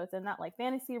book, so it's in that like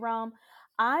fantasy realm.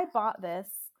 I bought this.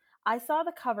 I saw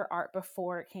the cover art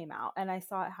before it came out, and I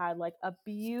saw it had like a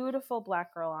beautiful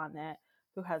black girl on it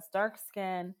who has dark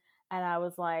skin, and I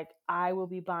was like, I will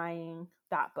be buying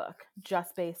that book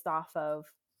just based off of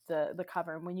the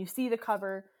cover. And when you see the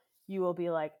cover, you will be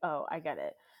like, oh, I get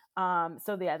it.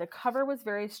 So yeah, the cover was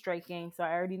very striking, so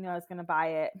I already knew I was going to buy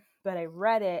it, but I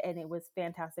read it and it was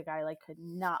fantastic. I like could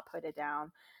not put it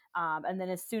down. And then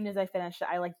as soon as I finished it,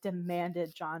 I like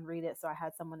demanded John read it, so I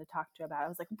had someone to talk to about it. I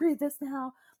was like, read this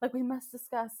now, like we must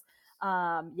discuss.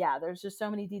 Yeah, there's just so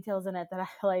many details in it that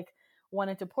I like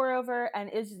wanted to pour over, and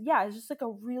it's just like a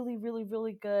really, really,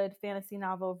 really good fantasy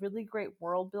novel. Really great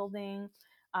world building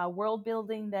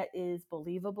that is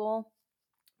believable,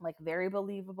 like very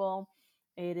believable.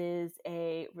 It is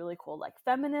a really cool like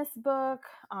feminist book.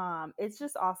 It's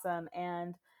just awesome,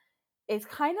 and it's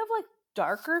kind of like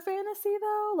darker fantasy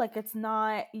though. Like it's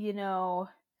not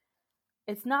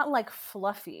like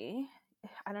fluffy.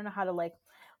 I don't know how to like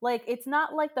it's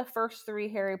not like the first 3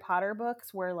 Harry Potter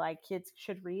books where like kids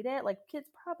should read it. Like kids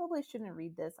probably shouldn't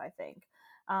read this, I think.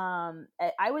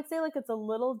 I would say like it's a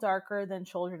little darker than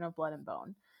Children of Blood and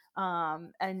Bone.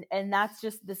 And that's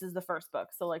just, this is the first book,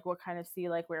 so like we'll kind of see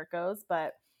like where it goes,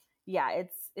 but yeah,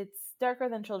 it's darker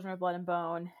than Children of Blood and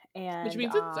Bone. Which And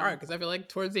means it's dark because I feel like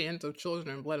towards the end of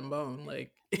Children of Blood and Bone,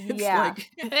 like it's yeah, like,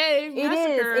 hey, it is.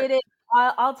 massacre. It is.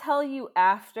 I'll tell you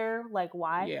after, like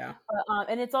why. Yeah.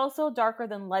 And it's also darker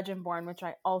than Legendborn, which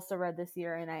I also read this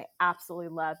year and I absolutely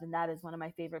loved, and that is one of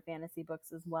my favorite fantasy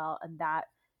books as well. And that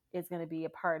is going to be a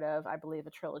part of, I believe,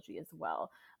 a trilogy as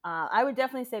well. I would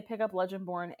definitely say pick up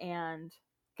Legendborn and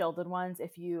Gilded Ones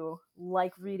if you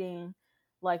like reading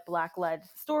like black led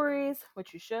stories,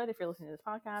 which you should if you're listening to this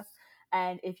podcast,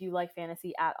 and if you like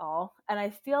fantasy at all. And I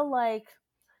feel like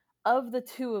of the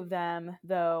two of them,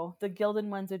 though, the Gilded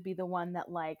Ones would be the one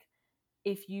that, like,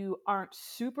 if you aren't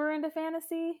super into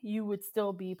fantasy, you would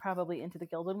still be probably into the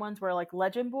Gilded Ones, where, like,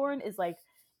 Legendborn is, like,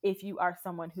 if you are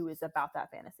someone who is about that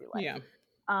fantasy life. Yeah.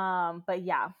 But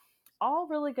yeah, all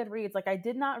really good reads. Like, I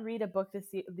did not read a book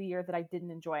the year that I didn't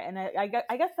enjoy. And I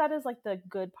guess that is, like, the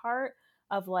good part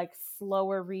of, like,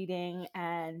 slower reading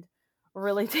and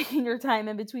really taking your time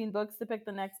in between books to pick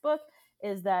the next book,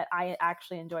 is that I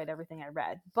actually enjoyed everything I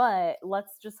read. But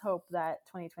let's just hope that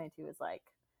 2022 is like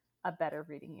a better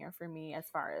reading year for me as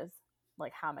far as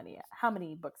like how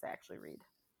many books I actually read.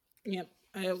 Yep.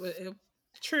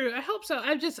 True. I hope so.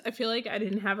 I feel like I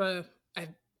didn't have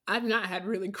I've not had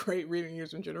really great reading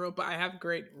years in general, but I have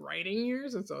great writing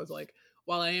years. And so it's like,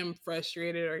 while I am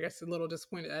frustrated or I guess a little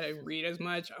disappointed that I didn't read as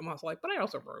much, I'm also like, but I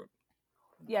also wrote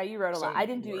Yeah, you wrote a lot. so I many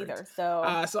didn't do words. either,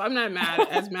 so So I'm not mad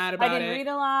I about didn't it. read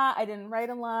a lot. I didn't write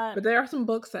a lot, But there are some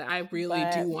books that I really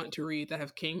but do want to read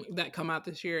that come out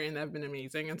this year and that have been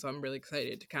amazing. And so I'm really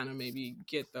excited to kind of maybe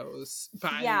get those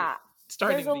by yeah, there's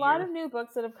starting a the lot of year. new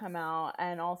books that have come out,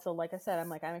 and also, like I said,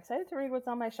 I'm excited to read what's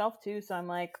on my shelf too. So I'm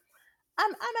like,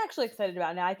 I'm actually excited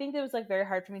about it now. I think it was like very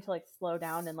hard for me to like slow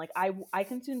down, and like I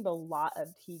consumed a lot of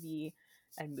TV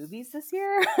and movies this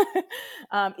year.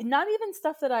 Not even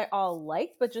stuff that I all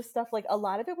liked, but just stuff like a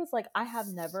lot of it was like I have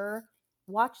never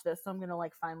watched this, so I'm gonna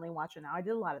like finally watch it now. I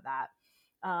did a lot of that.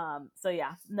 So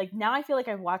yeah, like now I feel like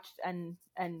I've watched and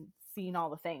seen all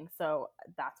the things, so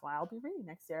that's why I'll be reading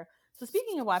next year. So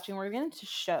speaking of watching, we're getting into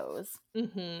shows,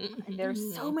 and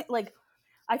there's so Mm-hmm. many like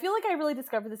I feel like I really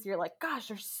discovered this year, like, gosh,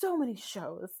 there's so many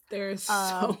shows. There's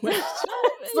so much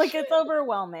It's like television. it's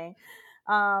overwhelming.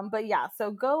 But yeah,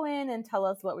 so go in and tell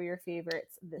us what were your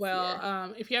favorites this Well,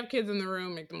 year. if you have kids in the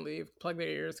room, make them leave, plug their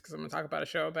ears, because I'm gonna talk about a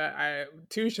show that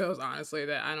two shows honestly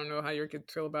that I don't know how your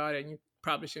kids feel about it, and you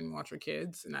probably shouldn't watch with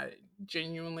kids. And I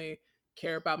genuinely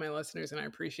care about my listeners, and I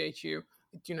appreciate you.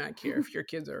 I do not care if your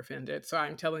kids are offended, so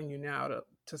I'm telling you now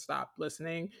to stop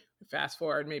listening. Fast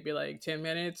forward maybe like 10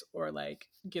 minutes, or like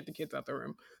get the kids out the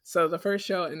room. So the first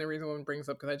show, and the reason one brings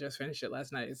up because I just finished it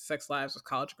last night, is Sex Lives with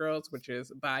College Girls, which is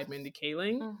by Mindy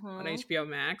Kaling on Mm-hmm. HBO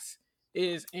Max.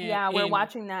 is an Yeah, we're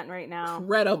watching that right now.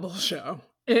 incredible show.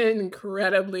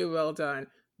 Incredibly well done.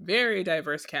 Very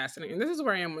diverse casting. And this is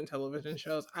where I am with television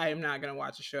shows. I am not going to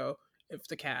watch a show if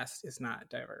the cast is not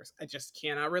diverse. I just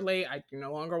cannot relate. I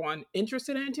no longer want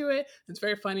interested into it. It's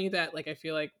very funny that like I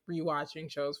feel like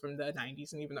rewatching shows from the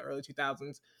 90s and even the early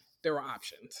 2000s, there were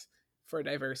options for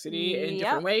diversity in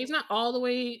different Yep. ways. Not all the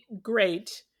way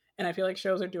great. And I feel like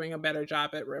shows are doing a better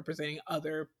job at representing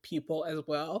other people as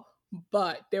well.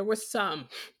 But there was some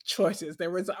choices. There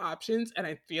was options, and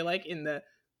I feel like in the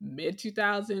mid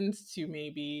 2000s to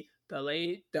maybe the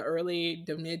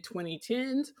mid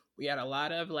 2010s, we had a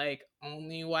lot of like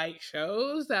only white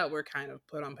shows that were kind of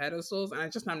put on pedestals, and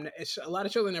it's a lot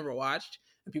of shows I never watched.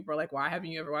 And people are like, "Why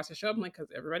haven't you ever watched the show?" I'm like,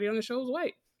 "Because everybody on the show is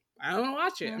white. I don't want to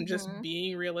watch it. I'm just Mm-hmm.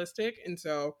 being realistic." And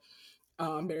so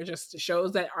they're just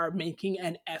shows that are making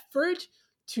an effort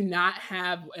to not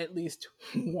have at least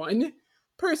one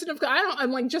person of color.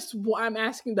 I'm like just I'm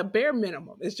asking the bare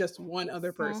minimum is just one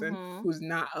other person Mm-hmm. who's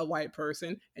not a white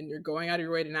person, and you're going out of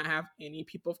your way to not have any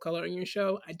people of color in your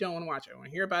show. I don't want to watch it. I want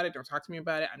to hear about it. Don't talk to me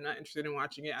about it. I'm not interested in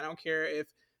watching it. I don't care if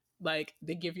like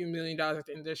they give you $1 million at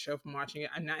the end of this show from watching it.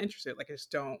 I'm not interested. Like I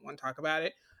just don't want to talk about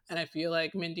it. And I feel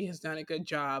like Mindy has done a good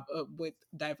job with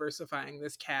diversifying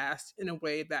this cast in a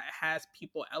way that has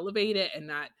people elevated and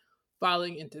not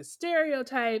falling into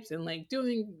stereotypes and like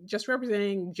doing just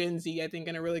representing Gen Z, I think,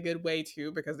 in a really good way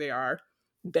too, because they are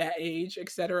that age,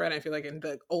 etc. And I feel like in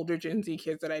the older Gen Z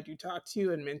kids that I do talk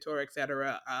to and mentor,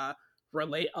 etc.,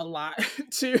 relate a lot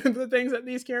to the things that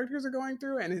these characters are going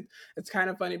through. And it's kind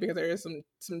of funny because there is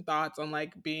some thoughts on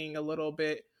like being a little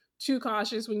bit too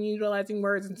cautious when utilizing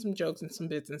words and some jokes and some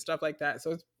bits and stuff like that.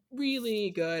 So it's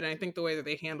really good. And I think the way that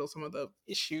they handle some of the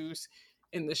issues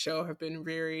in the show have been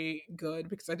very good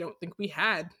because I don't think we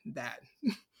had that.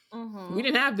 We Mm-hmm.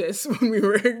 didn't have this when we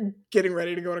were getting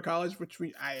ready to go to college, which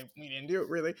we didn't do it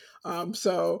really.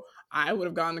 So I would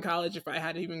have gone to college if I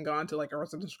had even gone to like a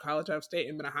residential college out of state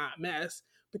and been a hot mess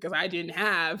because I didn't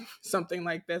have something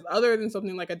like this other than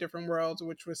something like A Different World,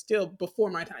 which was still before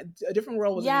my time. A Different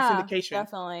World was in Yeah, syndication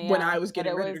definitely. when Yeah, I was but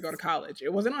getting it ready was. to go to college.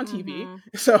 It wasn't on TV,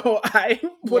 Mm-hmm. so I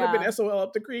would have been Yeah. SOL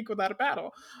up the creek without a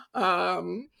paddle.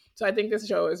 So I think this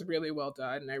show is really well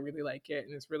done, and I really like it,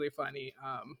 and it's really funny.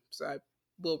 So I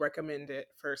will recommend it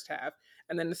first half.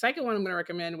 And then the second one I'm going to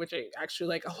recommend, which I actually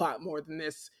like a lot more than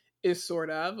this, is Sort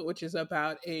of, which is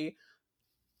about a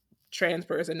trans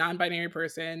person, non-binary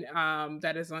person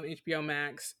that is on HBO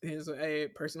Max. Is a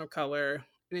person of color,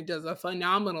 and it does a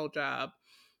phenomenal job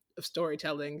of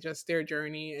storytelling, just their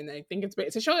journey. And I think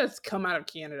it's a show that's come out of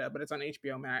Canada, but it's on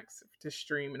HBO Max to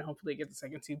stream, and hopefully get the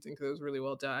second season because it was really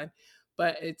well done.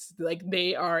 But it's like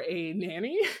they are a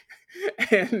nanny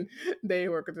and they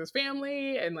work with this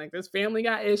family, and like this family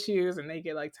got issues, and they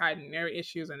get like tied in their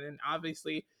issues. And then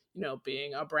obviously,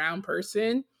 being a brown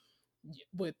person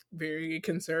with very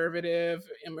conservative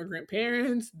immigrant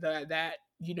parents, that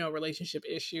relationship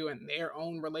issue and their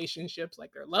own relationships,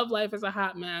 like their love life is a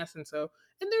hot mess. And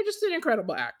they're just an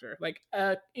incredible actor, like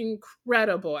an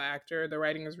incredible actor. The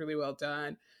writing is really well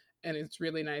done, and it's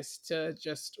really nice to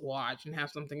just watch and have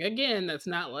something again that's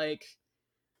not like,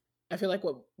 I feel like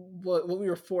what we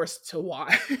were forced to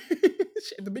watch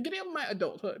at the beginning of my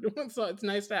adulthood. So it's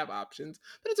nice to have options,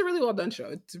 but it's a really well done show.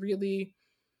 It's really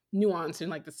nuance in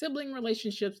like the sibling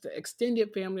relationships, the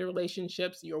extended family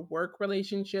relationships, your work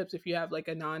relationships if you have like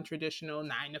a non-traditional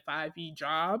 9 to 5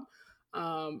 job.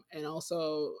 And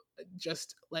also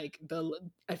just like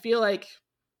I feel like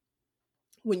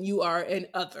when you are an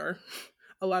other,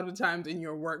 a lot of the times in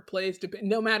your workplace,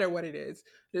 no matter what it is,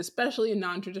 especially in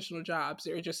non-traditional jobs,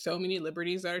 there are just so many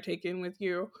liberties that are taken with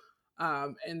you.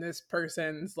 And this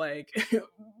person's like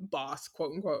boss,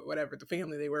 quote unquote, whatever the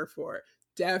family they work for,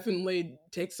 definitely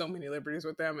takes so many liberties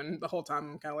with them. And the whole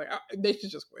time I'm kind of like, oh, they should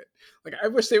just quit. Like I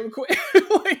wish they would quit.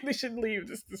 Like they should leave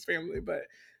this family. But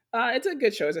it's a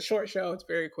good show. It's a short show. It's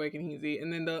very quick and easy.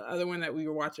 And then the other one that we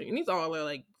were watching, and these all are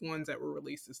like ones that were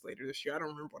released later this year. I don't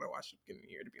remember what I watched at the beginning of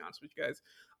the year, to be honest with you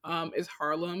guys. Is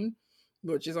Harlem,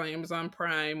 which is on Amazon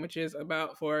Prime, which is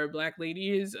about for Black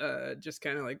ladies, just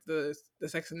kind of like the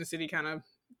Sex and the City kind of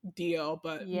deal,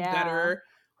 but Yeah. better,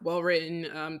 well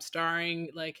written, starring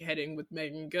like heading with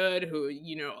Megan Good, who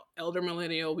elder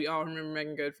millennial. We all remember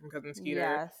Megan Good from Cousin Skeeter,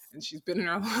 Yes. and she's been in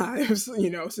our lives,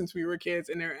 since we were kids.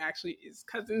 And there actually is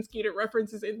Cousin Skeeter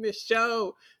references in this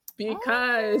show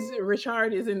because Okay.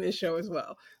 Richard is in this show as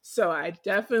well. So I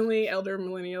definitely, elder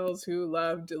millennials who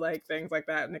loved like things like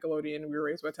that, Nickelodeon, we were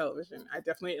raised by television, I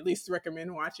definitely at least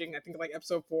recommend watching, I think, like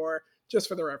episode 4 just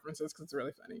for the references because it's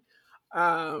really funny.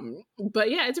 But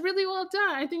yeah, it's really well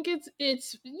done. I think it's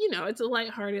it's a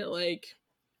lighthearted, like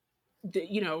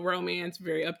romance,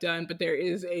 very updone, but there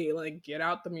is a like Get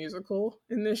Out the musical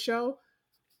in this show.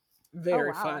 Oh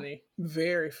Very wow. funny,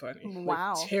 very funny, like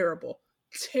Wow. terrible,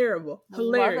 Love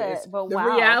hilarious. it. But The wow.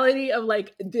 reality of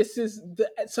like this is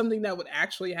something that would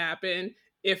actually happen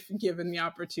if given the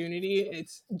opportunity.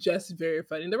 It's just very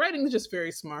funny. The writing is just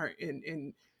very smart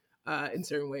in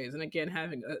certain ways. And again,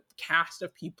 having a cast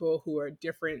of people who are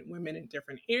different women in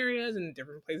different areas and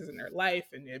different places in their life,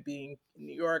 and it being in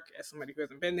New York as somebody who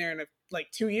hasn't been there in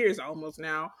like 2 years almost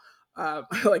now.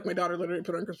 Like my daughter literally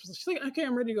put on Christmas. She's like, "Okay,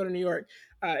 I'm ready to go to New York."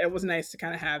 It was nice to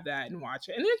kind of have that and watch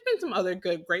it. And there's been some other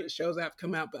great shows that have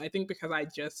come out, but I think because I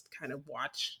just kind of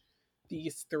watched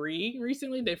these three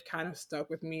recently, they've kind of stuck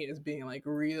with me as being like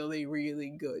really, really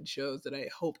good shows that I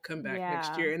hope come back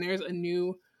next Yeah. year. And there's a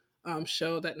new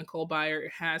show that Nicole Byer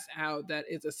has out that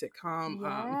is a sitcom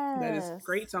that is Yes.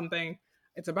 great something.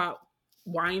 It's about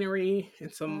winery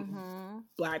and some Mm-hmm.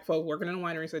 black folk working in a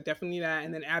winery, so definitely that.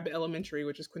 And then Abbott Elementary,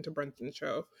 which is Quinta Brunson's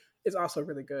show, is also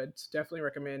really good. So definitely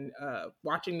recommend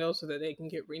watching those so that they can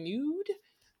get renewed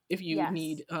if you Yes.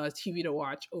 need TV to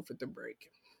watch over the break.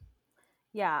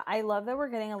 Yeah, I love that we're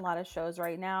getting a lot of shows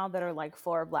right now that are like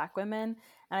for Black women.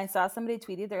 And I saw somebody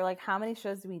tweeted, they're like, how many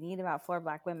shows do we need about for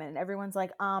Black women? And everyone's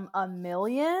like,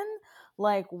 1,000,000?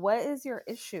 Like, what is your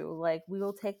issue? Like, we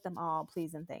will take them all,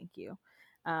 please and thank you.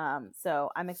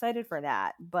 So I'm excited for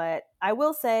that. But I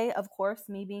will say, of course,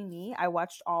 me being me, I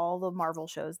watched all the Marvel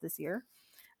shows this year.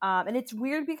 And it's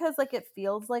weird because like it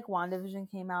feels like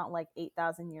WandaVision came out like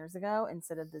 8,000 years ago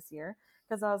instead of this year.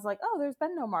 Because I was like, oh, there's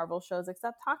been no Marvel shows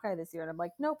except Hawkeye this year, and I'm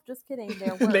like, nope, just kidding.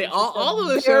 There were. It They was just a all of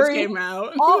the shows very came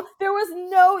out. all. There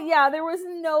was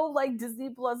no like Disney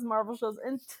Plus Marvel shows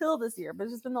until this year, but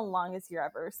it's just been the longest year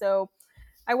ever. So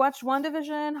I watched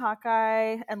WandaVision,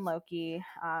 Hawkeye, and Loki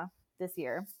this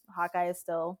year. Hawkeye is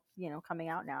still coming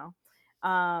out now.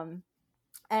 Um,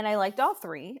 and I liked all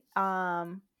three.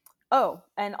 Oh,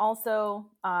 and also,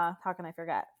 how can I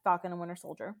forget Falcon and Winter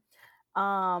Soldier?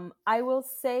 I will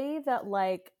say that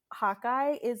like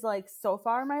Hawkeye is like so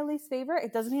far my least favorite.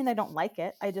 It doesn't mean I don't like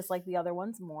it. I just like the other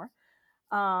ones more.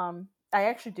 I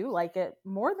actually do like it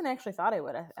more than I actually thought I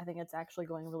would. I think it's actually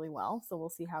going really well. So we'll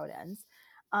see how it ends.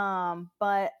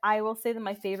 But I will say that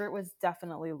my favorite was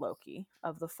definitely Loki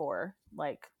of the four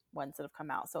like ones that have come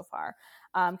out so far.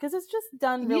 Because it's just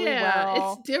done really Yeah, it's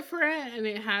well. different and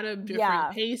it had a different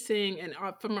Yeah. pacing. And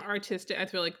from an artistic, I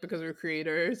feel like because we're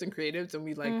creators and creatives and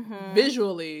we like Mm-hmm.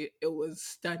 visually, it was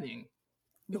stunning.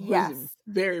 It was Yes.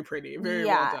 very pretty, very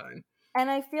well Yeah. done. And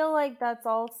I feel like that's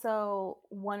also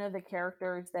one of the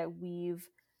characters that we've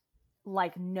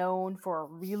like known for a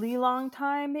really long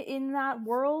time in that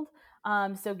world.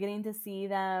 So getting to see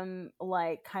them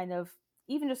like kind of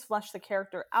even just flesh the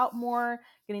character out more,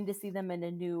 getting to see them in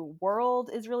a new world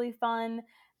is really fun.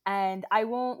 And I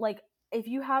won't like if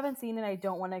you haven't seen it, I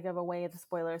don't want to give away the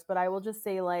spoilers, but I will just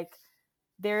say like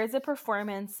there is a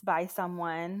performance by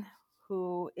someone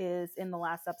who is in the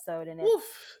last episode and it's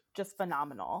Oof. just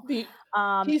phenomenal. The He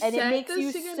And it set makes the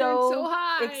you standard so so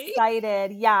high.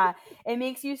 excited. Yeah, it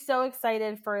makes you so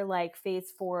excited for like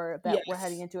phase 4 that we're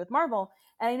heading Yes. into with Marvel.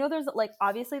 And I know there's like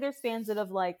obviously there's fans that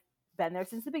have like been there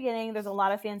since the beginning. There's a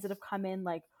lot of fans that have come in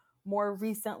like more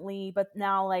recently, but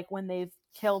now like when they've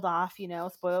killed off,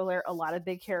 spoiler alert, a lot of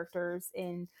big characters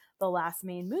in the last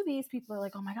main movies, people are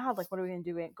like, oh my god, like what are we gonna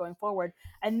do going forward?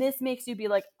 And this makes you be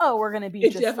like, oh, we're gonna be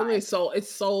It just definitely fine.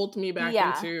 sold me back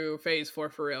Yeah. into phase 4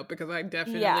 for real because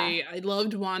Yeah. I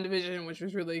loved WandaVision, which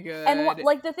was really And good.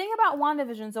 like the thing about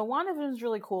WandaVision, so WandaVision is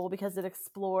really cool because it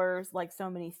explores like so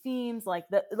many themes.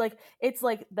 It's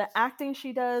like the acting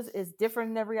she does is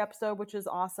different in every episode, which is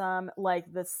awesome.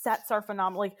 Like the sets are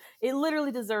phenomenal. Like it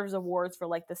literally deserves awards for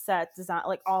like the set design,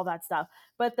 like all that stuff.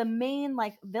 But the main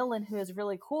like villain who is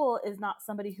really cool is not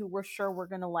somebody who we're sure we're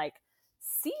gonna like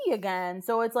see again.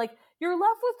 So it's like you're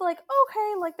left with like,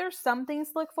 okay, like there's some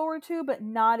things to look forward to, but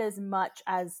not as much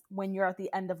as when you're at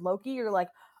the end of Loki. You're like,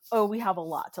 oh, we have a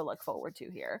lot to look forward to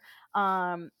here.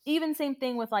 Even same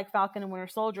thing with like Falcon and Winter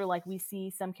Soldier. Like we see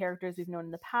some characters we've known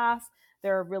in the past.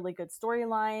 There are really good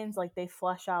storylines. Like they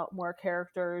flesh out more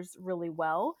characters really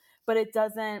well, but it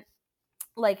doesn't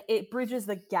like it bridges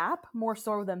the gap more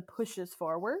so than pushes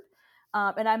forward.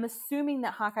 And I'm assuming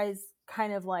that Hawkeye's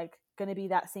kind of like going to be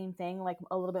that same thing, like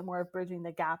a little bit more of bridging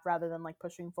the gap rather than like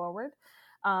pushing forward.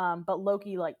 But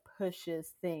Loki like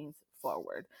pushes things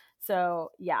forward.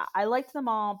 So yeah, I liked them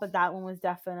all, but that one was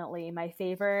definitely my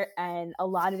favorite, and a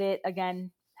lot of it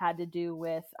again had to do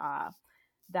with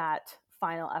that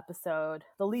final episode,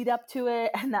 the lead up to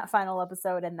it, and that final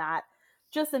episode, and that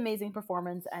just amazing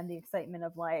performance and the excitement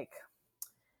of like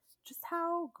just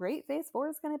how great Phase 4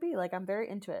 is going to be. Like, I'm very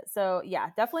into it. So yeah,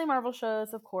 definitely Marvel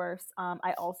shows, of course.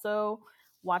 I also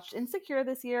watched Insecure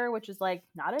this year, which is like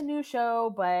not a new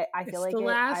show, but I feel It's the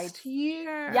like I last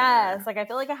year. yes, like I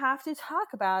feel like I have to talk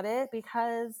about it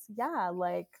because yeah,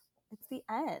 like it's the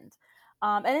end.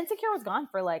 And Insecure was gone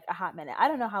for like a hot minute. I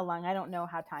don't know how long. I don't know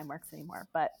how time works anymore,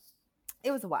 but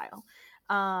it was a while.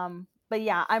 But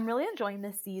yeah, I'm really enjoying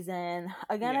this season.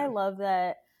 Again, I Yeah. love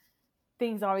that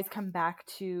things always come back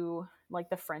to like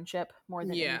the friendship more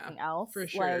than Yeah, anything else. for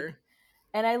Like, sure.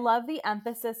 and I love the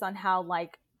emphasis on how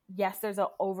like yes, there's an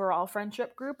overall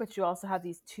friendship group, but you also have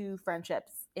these two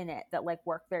friendships in it that like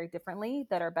work very differently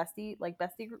that are bestie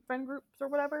friend groups or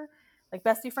whatever. Like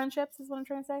bestie friendships is what I'm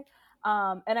trying to say.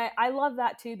 And I love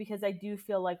that too because I do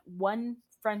feel like one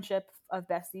friendship of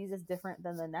besties is different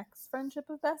than the next friendship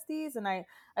of besties. And I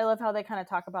love how they kind of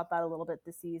talk about that a little bit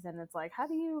this season. It's like, how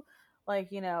do you like,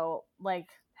 like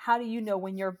how do you know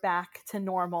when you're back to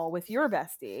normal with your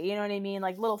bestie? You know what I mean?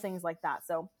 Like little things like that.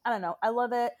 So I don't know. I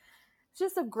love it. It's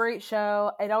just a great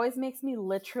show. It always makes me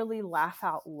literally laugh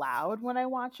out loud when I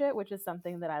watch it, which is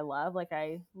something that I love. Like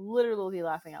I literally will be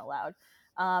laughing out loud.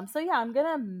 So yeah, I'm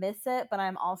gonna miss it, but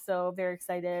I'm also very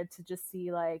excited to just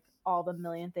see like all the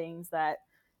million things that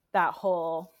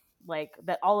whole like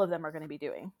that all of them are going to be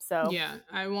doing. So Yeah,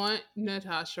 I want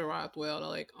Natasha Rothwell to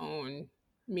like own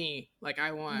me. Like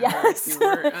I want her yes, to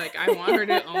work. Like I want her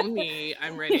to own me.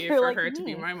 I'm ready you're for like her to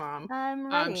be me. my mom. I'm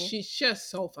ready. She's just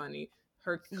so funny.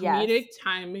 Her Yes. comedic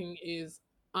timing is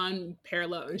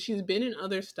unparalleled, and she's been in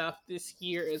other stuff this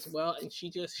year as well, and she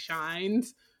just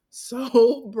shines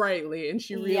so brightly. And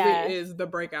she really Yes. is the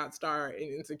breakout star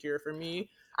in Insecure for me.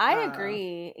 I Uh,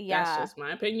 agree. that's Yeah. just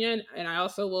my opinion. And I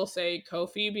also will say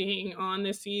Kofi being on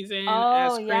this season Oh,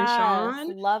 as yes. Crenshaw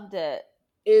Loved it.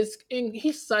 is, and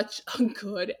he's such a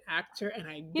good actor. And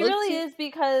I He looked really to, is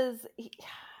because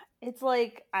it's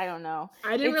like, I don't know.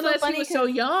 I didn't It's so realize he funny was so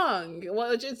because, young.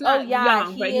 Well, it's oh, not yeah,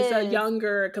 young, but he he's a is.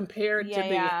 younger compared to Yeah,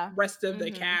 the yeah. rest of the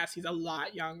Mm-hmm. cast. He's a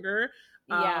lot younger.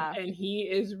 Yeah. And he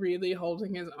is really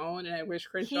holding his own. And I wish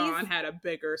He's, Crenshaw had a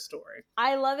bigger story.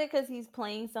 I love it because he's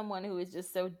playing someone who is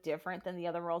just so different than the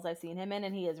other roles I've seen him in,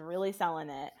 and he is really selling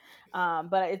it.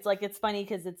 But it's like, it's funny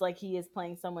because it's like he is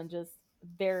playing someone just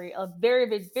very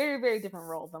different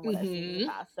role than what I've seen in the Hmm.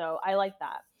 past. So I like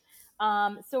that.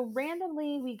 So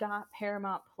randomly we got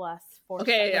Paramount Plus for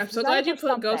Okay, like I'm we so got it glad for you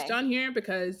put Ghost something. on here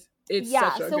because it's Yeah,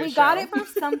 such a so good we got show. it for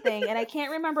something, and I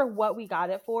can't remember what we got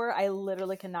it for. I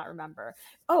literally cannot remember.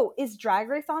 Oh, is Drag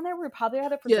Race on there? We probably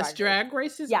had it for Yes, Drag Race. Drag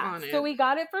Race is Yeah, on so it. we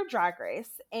got it for Drag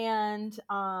Race, and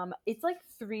it's like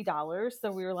 $3.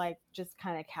 So we were like, just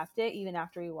kind of kept it even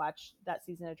after we watched that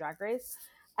season of Drag Race,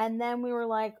 and then we were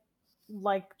like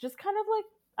just kind of like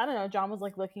I don't know. John was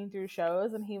like looking through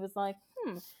shows, and he was like,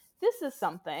 this is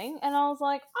something, and I was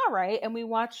like, all right, and we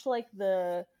watched like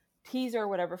the teaser or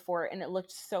whatever for it, and it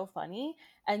looked so funny.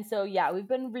 And so yeah, we've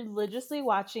been religiously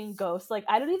watching Ghost. Like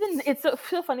I don't even it's so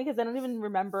funny because I don't even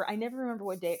remember. I never remember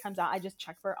what day it comes out. I just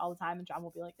check for it all the time, and John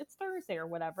will be like, it's Thursday or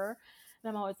whatever. And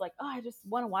I'm always like, oh, I just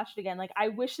want to watch it again. Like I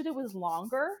wish that it was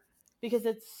longer because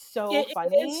it's so It is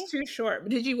funny. too short.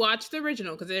 But did you watch the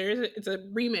original? Because it's a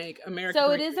remake, American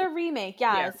So it is remake. a remake.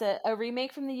 Yeah, Yeah, it's a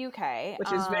remake from the UK.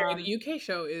 which is very, the UK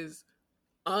show is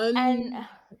And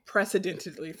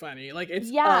unprecedentedly funny. Like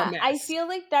it's a yeah, I mess. feel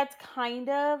like that's kind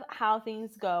of how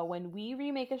things go when we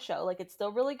remake a show. Like it's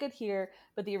still really good here,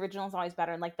 but the original is always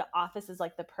better. And like The Office is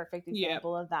like the perfect Yeah.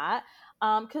 example of that.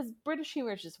 Because British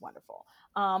humor is just wonderful.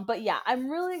 But yeah, I'm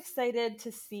really excited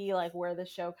to see like where the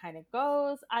show kind of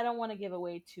goes. I don't want to give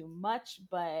away too much,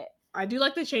 but I do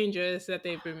like the changes that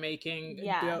they've been making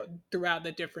yeah. throughout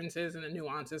the differences and the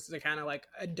nuances to kind of like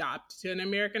adopt to an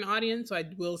American audience. So I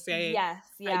will say Yes,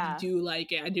 I yeah. do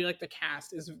like it. I do like the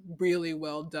cast is really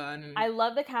well done. And I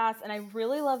love the cast and I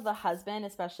really love the husband,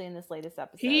 especially in this latest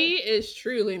episode. he is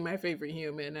truly my favorite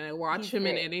human, and I watch He's him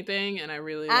in great. anything, and I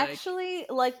really like. Actually,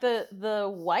 like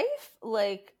the wife,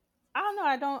 like I don't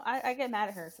know, I get mad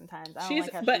at her sometimes. I don't She's,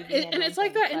 like how but she's been and handling it's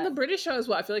like things, that in the but British show as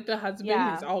well. I feel like the husband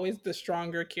is yeah, always the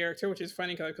stronger character, which is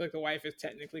funny because I feel like the wife is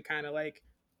technically kind of like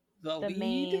the the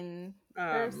lead. main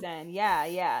Um, person. Yeah,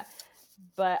 yeah.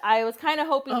 But I was kind of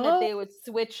hoping that oh, they would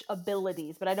switch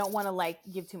abilities, but I don't want to like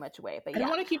give too much away. But I don't yeah.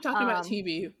 want to keep talking about Um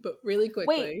TV, but really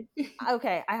wait. quickly.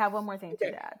 Okay, I have one more thing to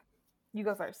Okay. add. You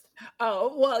go first.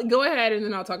 Oh well, go ahead, and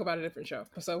then I'll talk about a different show.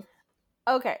 So,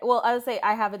 Okay. Well, I would say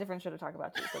I have a different show to talk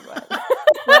about too, so go ahead.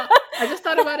 well, I just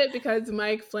thought about it because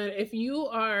Mike Flynn. If you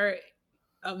are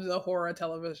of the horror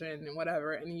television and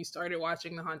whatever, and you started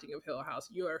watching The Haunting of Hill House,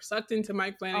 you are sucked into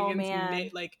Mike Oh Flanagan's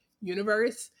man. like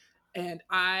universe. and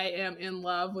I am in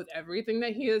love with everything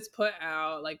that he has put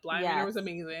out. Like Blind Manor Yes. was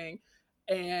amazing,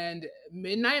 and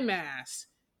Midnight Mass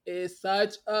is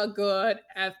such a good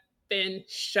effing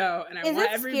show, and I Is want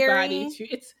it everybody scary?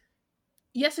 to. It's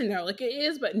yes and no, like it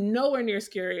is, but nowhere near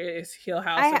scary as Hill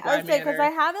House or I would Blind say because I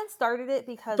Manor. haven't started it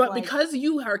because But like because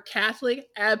you are Catholic,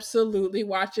 absolutely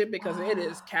watch it because it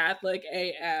is Catholic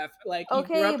AF. Like you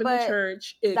grew okay, up in the but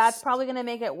church. that's It's probably gonna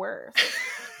make it worse.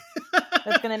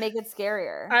 That's gonna make it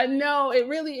scarier. I know it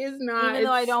really is not. Even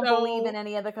though I don't believe in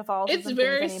any of the It's Catholicism things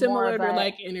very anymore, similar to but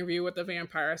like Interview with the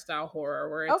Vampire style horror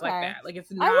where it's like okay. that. Like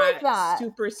it's I like not that.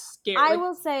 super scary. I Like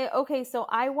will say, okay, so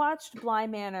I watched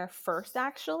Blind Manor first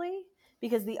actually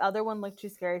because the other one looked too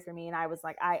scary for me and I was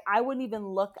like I wouldn't even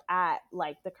look at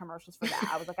like the commercials for that.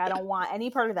 I was like I don't want any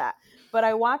part of that. But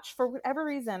I watched for whatever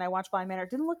reason I watched Blind Manor. It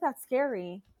didn't look that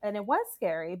scary and it was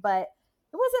scary, but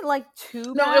it wasn't like too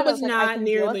no, it bad. I was was like I not can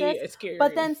deal with nearly this. as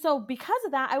But scary. then so because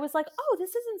of that I was like, "Oh,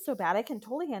 this isn't so bad. I can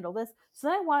totally handle this." So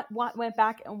then I went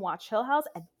back and watched Hill House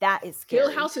and that is Hill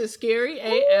scary. House is scary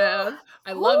Who AF.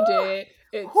 I who loved it.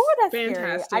 who It's that's scary. I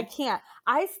fantastic. can't.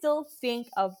 I still think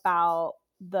about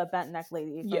the bent neck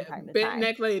lady from Yeah, time to Bent time.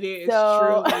 Neck Lady is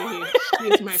So truly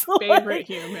she is my it's favorite like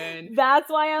human.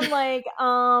 that's why I'm like,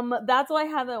 that's why I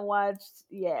haven't watched.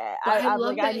 Yeah, But I I'm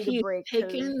like, love I that need a he's break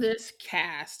because taken this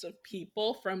cast of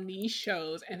people from these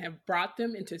shows and have brought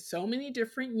them into so many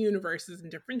different universes and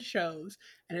different shows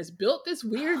and has built this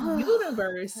weird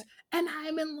universe. And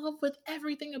I'm in love with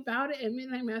everything about it. And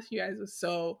Midnight Mass, you guys, was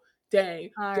so dang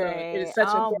all good. It is right, such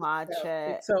a I'll good watch show. it.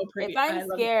 It's so If pretty. I'm I love it.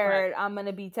 But, scared, I'm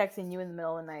gonna be texting you in the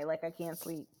middle of the night, like I can't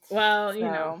sleep. well,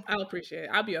 So I'll appreciate it.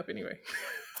 I'll be up anyway.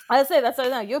 I say that's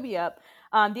no, you'll be up.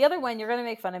 The other one, you're gonna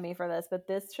make fun of me for this, but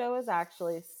this show is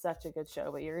actually such a good show.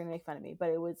 But you're gonna make fun of me. But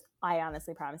it was, I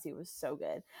honestly promise you, it was so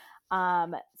good.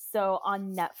 So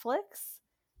on Netflix,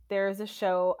 there's a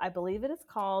show. I believe it is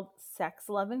called Sex,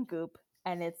 Love, and Goop,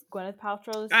 and it's Gwyneth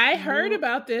Paltrow's I heard new.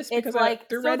 about this It's because like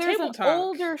through so. Red There's Table an Talk.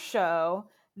 older show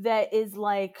that is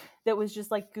like that was just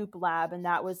like Goop Lab, and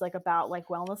that was like about like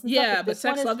wellness and stuff. Yeah, But but this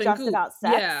one Sex, is Love, and just Goop. about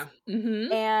sex Yeah.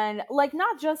 Mm-hmm. and like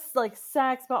not just like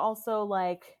sex but also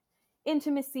like Yep.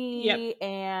 intimacy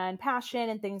and passion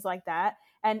and things like that,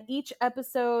 and each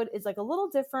episode is like a little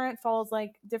different, follows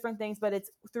like different things, but it's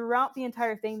throughout the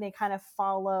entire thing they kind of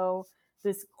follow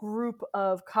this group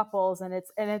of couples, and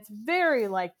it's very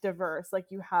like diverse. Like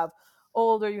you have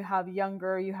older, you have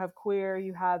younger, you have queer,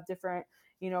 you have different,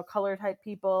 color type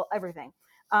people, everything.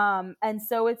 And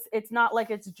so it's not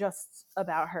like it's just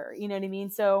about her, you know what I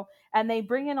mean? So and they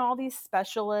bring in all these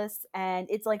specialists, and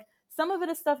it's like some of it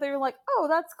is stuff that you're like, oh,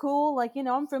 that's cool, like,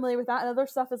 I'm familiar with that, and other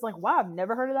stuff is like, wow, I've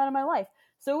never heard of that in my life.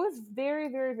 So it was very,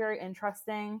 very, very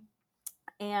interesting.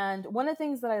 And one of the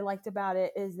things that I liked about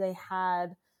it is they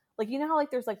had, like, how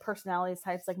like there's like personalities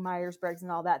types like Myers-Briggs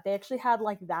and all that. They actually had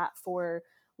like that for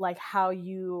like how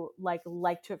you like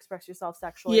to express yourself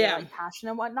sexually, Yeah. like passion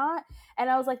and whatnot. And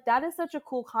I was like, that is such a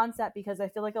cool concept because I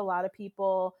feel like a lot of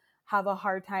people have a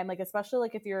hard time, like especially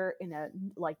like if you're in a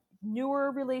like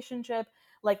newer relationship,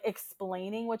 like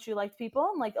explaining what you like to people,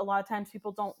 and like a lot of times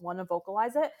people don't want to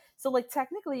vocalize it. So like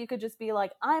technically you could just be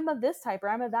like, I'm of this type or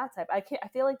I'm of that type. I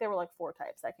feel like there were like four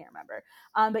types. I can't remember.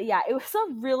 But yeah, it was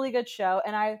a really good show.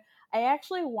 And I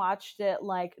actually watched it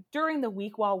like during the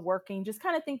week while working, just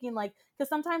kind of thinking like, because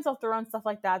sometimes I'll throw in stuff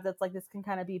like that that's like this can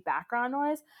kind of be background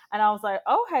noise. And I was like,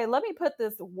 oh hey, let me put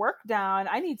this work down.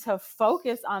 I need to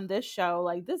focus on this show.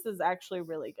 Like this is actually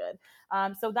really good.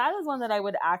 So that is one that I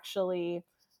would actually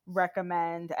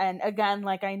recommend. And again,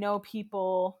 like I know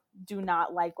people do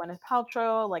not like Gwyneth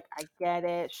Paltrow. Like I get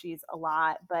it, she's a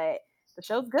lot, but the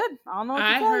show's good. I don't know what to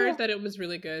I tell you. heard that it was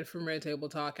really good from Red Table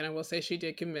Talk, and I will say she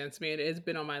did convince me. It has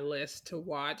been on my list to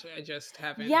watch. I just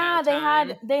haven't Yeah, had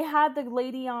time. they had the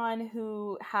lady on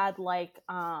who had like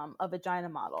a vagina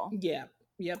model. Yeah.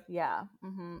 Yep. Yeah,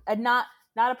 and not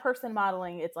a person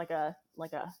modeling. It's like a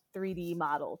 3D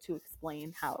model to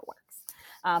explain how it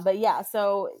works. But yeah,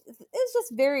 so it's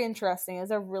just very interesting.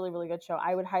 It's a really, really good show.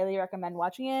 I would highly recommend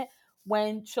watching it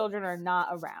when children are not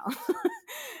around,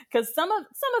 because some of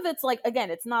it's like,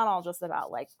 again, it's not all just about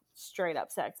like straight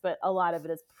up sex, but a lot of it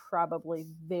is probably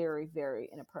very, very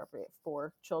inappropriate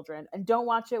for children. And don't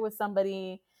watch it with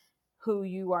somebody who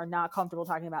you are not comfortable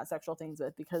talking about sexual things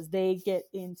with, because they get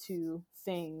into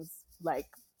things like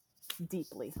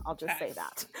deeply. I'll just say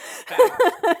Facts. that.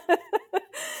 Facts.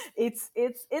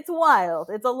 It's wild.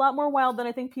 It's a lot more wild than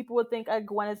I think people would think a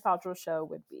Gwyneth Paltrow show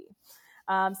would be.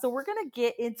 So we're gonna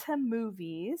get into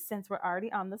movies since we're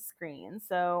already on the screen.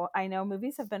 So I know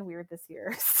movies have been weird this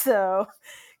year. So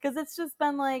because it's just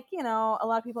been like, a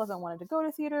lot of people haven't wanted to go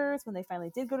to theaters. When they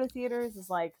finally did go to theaters, it's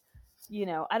like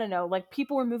I don't know, like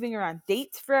people were moving around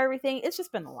dates for everything. It's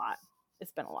just been a lot.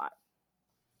 It's been a lot.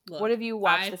 What Look, have you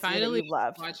watched I this year that finally you've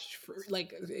loved? watched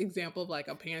like example of like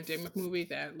a pandemic movie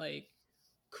that like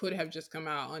could have just come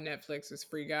out on Netflix is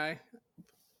Free Guy.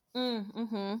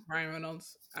 Mm-hmm. Ryan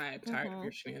Reynolds. I'm tired of Mm-hmm.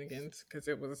 your shenanigans because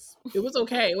it was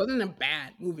okay. It wasn't a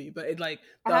bad movie, but it like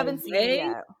I the haven't seen it way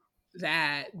yet.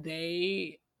 that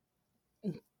they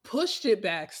pushed it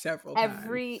back several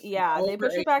times Yeah, they over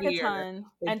pushed a it back a year. ton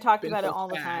It's and talked been about it pushed all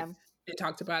the back time. and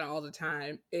talked about it all the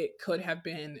time. It could have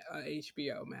been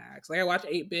HBO Max. Like I watched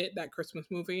 8-Bit, that Christmas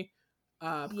movie,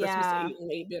 Christmas Yeah. 8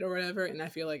 and 8-Bit or whatever, and I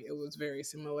feel like it was very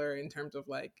similar in terms of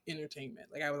like entertainment.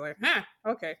 Like I was like, huh,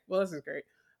 okay, well this is great.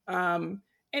 Um,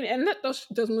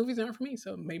 those movies aren't for me,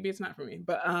 so maybe it's not for me.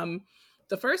 But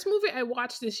the first movie I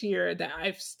watched this year that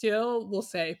I still will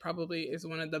say probably is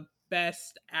one of the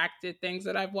best acted things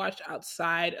that I've watched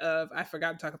outside of, I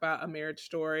forgot to talk about, A Marriage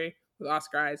Story with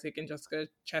Oscar Isaac and Jessica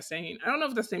Chastain. I don't know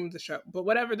if that's the name of the show, but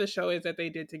whatever the show is that they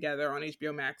did together on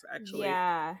HBO Max, actually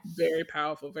Yeah. very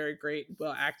powerful, very great,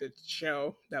 well acted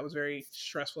show that was very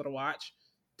stressful to watch.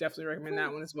 Definitely recommend that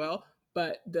Hmm. one as well.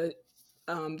 But the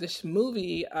this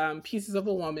movie, Pieces of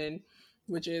a Woman,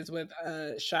 which is with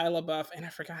Shia LaBeouf, and I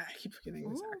keep forgetting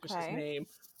this actress's Okay. name.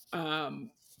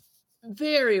 Um,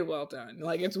 very well done.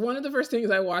 Like it's one of the first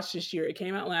things I watched this year. It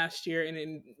came out last year, and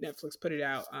then Netflix put it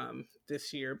out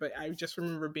this year. But I just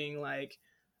remember being like,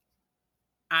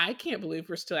 I can't believe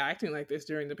we're still acting like this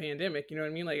during the pandemic. You know what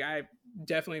I mean? Like I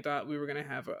definitely thought we were gonna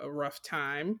have a rough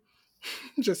time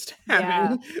just Yeah.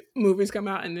 having movies come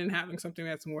out and then having something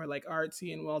that's more like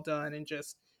artsy and well done and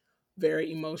just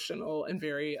very emotional and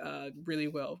very really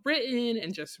well written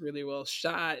and just really well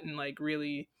shot and like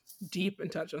really deep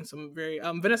and touch on some very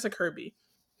Vanessa Kirby,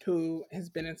 who has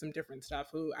been in some different stuff,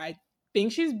 who I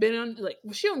think she's been on, like,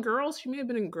 was she on Girls? She may have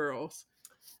been in Girls.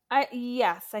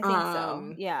 Yes, I think so.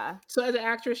 um Yeah. so as an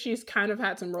actress, she's kind of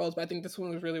had some roles, but I think this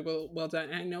one was really well done.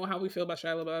 And I know how we feel about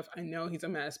Shia LaBeouf. I know he's a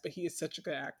mess, but he is such a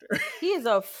good actor. He is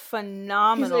a He's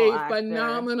phenomenal a actor.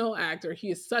 phenomenal actor.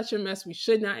 He is such a mess. We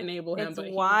should not enable him, It's but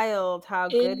he wild how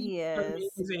good is he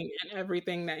is. amazing in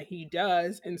everything that he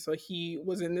does. And so he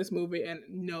was in this movie and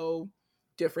no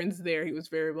difference there. He was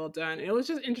very well done. And it was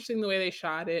just interesting the way they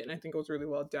shot it. And I think it was really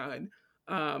well done.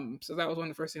 So that was one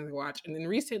of the first things I watched. And then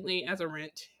recently, as a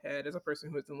Rent head, as a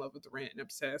person who is in love with the Rent and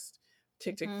obsessed,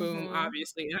 Tick Tick Boom, Mm-hmm.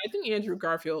 obviously. And I think Andrew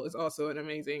Garfield is also an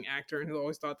amazing actor and who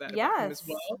always thought that about him as Yes.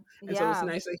 well. And so it's Yeah.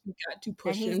 nice that he got to And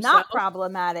push he's himself. not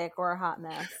problematic or a hot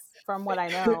mess, from what I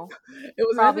know. It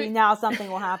was nice Probably that now something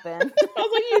will happen. I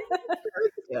was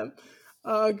like, yeah.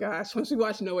 Oh gosh, once we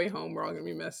watch No Way Home, we're all gonna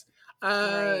be missed.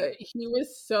 Right. He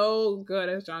was so good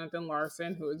as Jonathan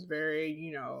Larson, who was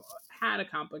very, had a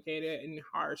complicated and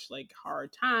harsh, like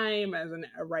hard time as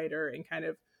a writer and kind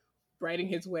of writing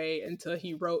his way until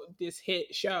he wrote this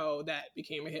hit show that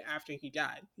became a hit after he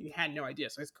died. He had no idea.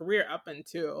 So his career up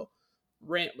until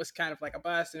Rent was kind of like a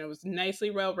bust, and it was nicely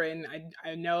well written.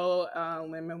 I know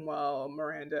Lin Manuel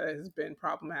Miranda has been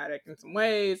problematic in some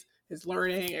ways. His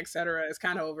learning, etc., is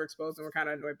kind of overexposed, and we're kind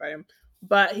of annoyed by him.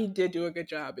 But he did do a good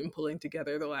job in pulling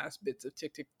together the last bits of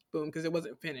Tick Tick Boom because it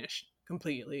wasn't finished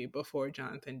completely before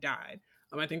Jonathan died.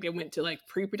 I think they went to like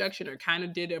pre-production or kind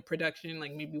of did a production,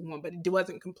 like maybe one, but it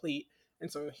wasn't complete. And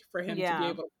so for him to be Yeah.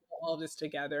 able to put all this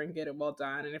together and get it well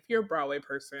done, and if you're a Broadway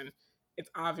person, it's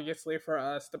obviously for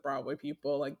us, the Broadway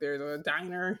people, like there's a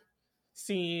diner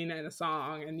scene and a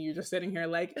song, and you're just sitting here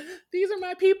like, these are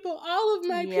my people, all of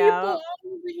my people, Yeah. all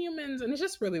of the humans, and it's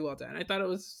just really well done. I thought it It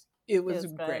was was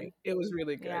good. great. It was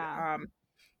really good. Yeah.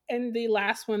 And the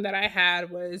last one that I had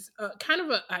was kind of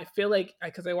a, I feel like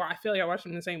because I feel like I watched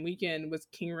them the same weekend, was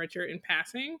King Richard in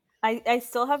Passing. I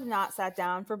still have not sat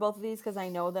down for both of these because I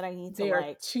know that I need to They are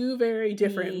like two very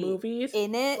different be movies,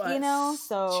 in it, but two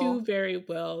So very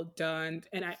well done.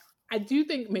 And I do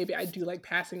think maybe I do like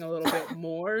Passing a little bit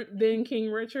more than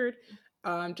King Richard,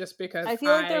 just because I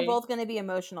feel like they're I both going to be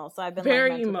emotional. So I've been like very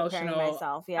mentally preparing emotional.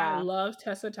 myself. I Yeah. love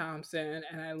Tessa Thompson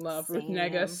and I love Ruth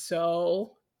Negga Same.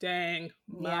 so dang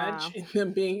much. Yeah. And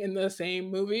them being in the same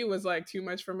movie was like too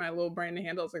much for my little brain to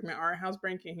handle. It's like my art house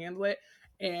brain can handle it.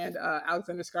 And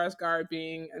Alexander Skarsgård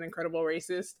being an incredible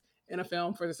racist in a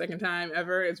film for the second time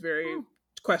ever is very Hmm.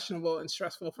 questionable and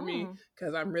stressful for me Hmm.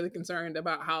 because I'm really concerned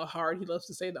about how hard he loves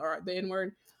to say the N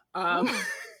word. Um, Hmm.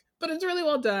 but it's really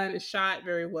well done. It's shot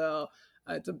very well.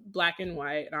 It's a black and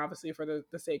white, and obviously for the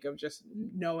sake of just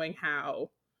knowing how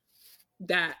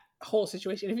that whole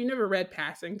situation. If you never read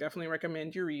Passing, definitely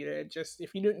recommend you read it. Just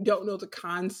if you don't know the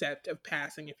concept of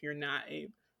passing, if you're not a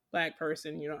black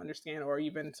person, you don't understand, or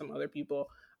even some other people.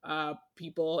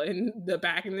 People in the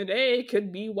back in the day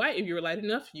could be white. If you were light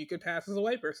enough, you could pass as a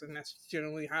white person. That's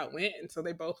generally how it went. And so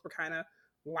they both were kind of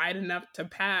light enough to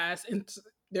pass. And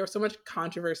there was so much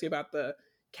controversy about the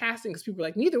casting because people were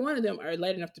like, neither one of them are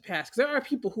light enough to pass. Because there are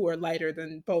people who are lighter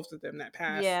than both of them that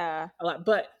pass Yeah. a lot.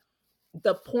 But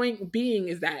the point being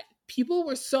is that people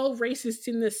were so racist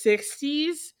in the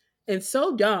 60s and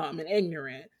so dumb and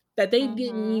ignorant that they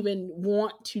didn't Mm-hmm. even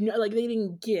want to know, like they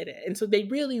didn't get it. And so they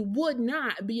really would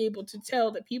not be able to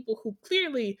tell that people who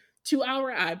clearly to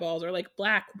our eyeballs are like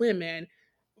black women,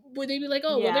 would they be like,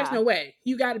 oh, well, there's Yeah. no way.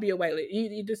 You got to be a white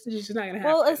lady. This is just not going to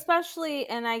Well, happen. especially,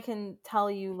 and I can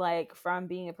tell you, like, from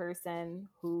being a person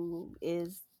who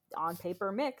is on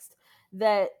paper mixed,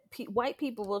 that white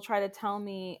people will try to tell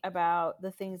me about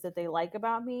the things that they like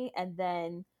about me and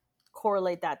then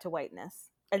correlate that to whiteness.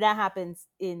 And that happens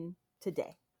in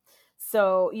today.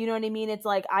 So, you know what I mean? It's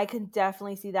like I can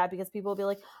definitely see that because people will be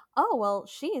like, "Oh, well,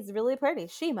 she is really pretty.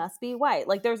 She must be white."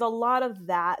 Like there's a lot of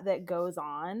that goes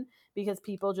on because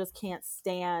people just can't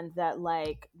stand that,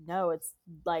 like, no, it's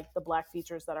like the black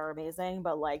features that are amazing,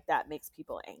 but like that makes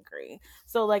people angry.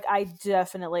 So like I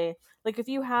definitely, like, if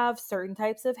you have certain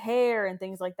types of hair and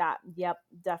things like that, yep,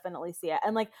 definitely see it.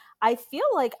 And like I feel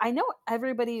like I know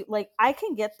everybody, like I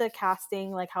can get the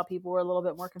casting, like how people were a little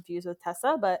bit more confused with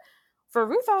Tessa, but for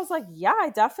Ruth, I was like, yeah, I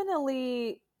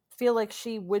definitely feel like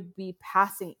she would be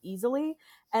passing easily.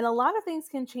 And a lot of things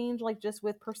can change, like just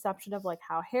with perception of like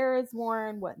how hair is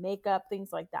worn, what makeup,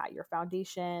 things like that, your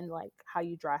foundation, like how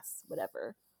you dress,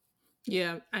 whatever.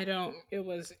 Yeah, I don't.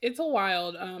 It's a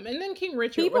wild. And then King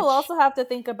Richard, People which also have to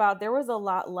think about there was a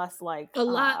lot less like a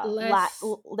lot less.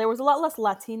 there was a lot less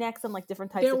Latinx and like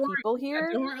different types There of weren't, people yeah, here.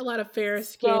 there weren't a lot of fair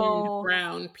skinned So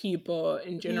brown people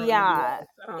in general in the yeah,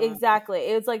 U.S. exactly.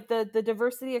 It was like the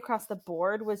diversity across the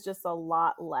board was just a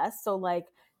lot less. So like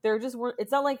there just were,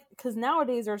 it's not like, because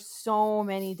nowadays there's so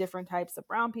many different types of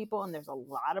brown people and there's a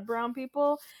lot of brown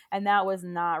people, and that was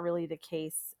not really the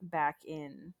case back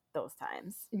in those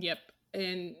times. Yep.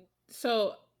 And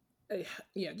so, uh,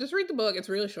 yeah, just read the book. It's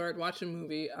really short. Watch the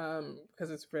movie because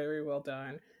it's very well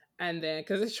done. And then,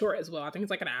 because it's short as well, I think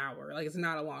it's like an hour. Like, it's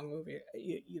not a long movie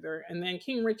either. And then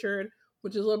King Richard,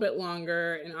 which is a little bit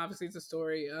longer. And obviously, it's a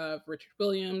story of Richard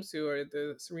Williams, who are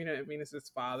the Serena and Venus's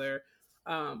father.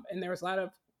 And there was a lot of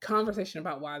conversation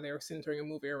about why they were centering a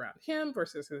movie around him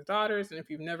versus his daughters. And if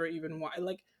you've never even watched,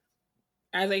 like,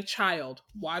 as a child,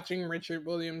 watching Richard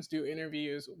Williams do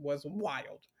interviews was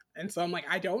wild. And so I'm like,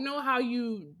 I don't know how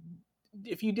you,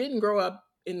 if you didn't grow up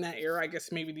in that era, I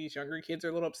guess maybe these younger kids are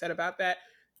a little upset about that.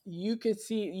 You could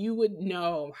see, you would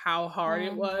know how hard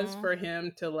it was Mm-hmm. for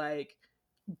him to like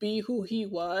be who he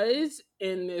was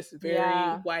in this very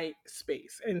Yeah. white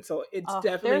space. And so it's Oh,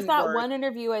 there's definitely that worth. one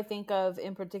interview I think of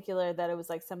in particular that it was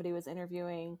like somebody was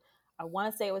interviewing, I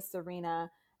want to say it was Serena,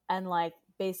 and like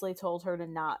basically told her to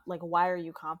not, like, why are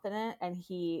you confident? And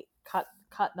he cut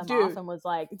them off Dude, and was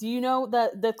like, do you know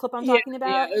the clip I'm yeah, talking yeah,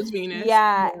 about? it was Venus.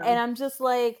 Yeah, Yeah. and I'm just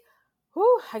like,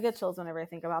 whew, I get chills whenever I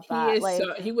think about that. Like,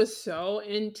 He was so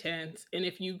intense. And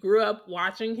if you grew up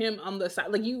watching him on the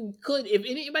side, like you could, if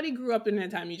anybody grew up in that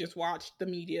time, you just watched the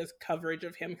media's coverage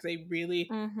of him because they really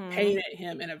mm-hmm. painted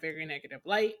him in a very negative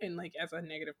light and like as a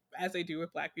negative, as they do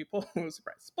with black people.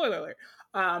 Surprise, spoiler alert.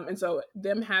 And so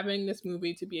them having this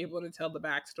movie to be able to tell the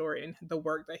backstory and the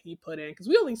work that he put in, because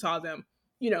we only saw them,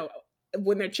 you know,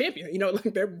 when they're champions, you know,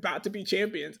 like they're about to be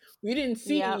champions. We didn't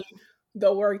see Yep.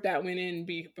 the work that went in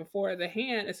before the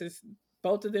hand. It's just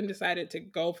both of them decided to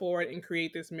go forward and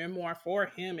create this memoir for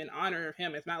him in honor of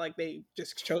him. It's not like they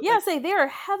just chose, Yeah, like say they're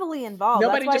heavily involved. That's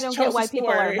nobody why I just don't get chose a why people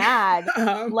are story. mad.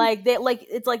 um, Like they, like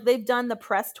it's like they've done the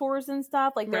press tours and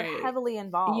stuff. Like they're right. heavily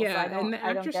involved. So Yeah, and the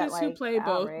I don't get actresses who like play the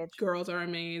both outrage. girls are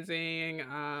amazing.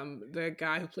 The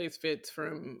guy who plays Fitz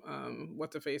from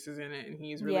What's the Face is in it, and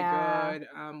he's really Yeah. good.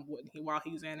 While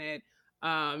he's in it,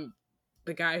 um,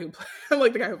 the guy who I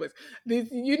like the guy who plays these.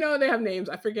 You know, they have names.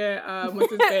 I forget. What's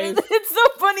his face? It's so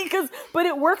funny because, but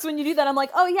it works when you do that. I'm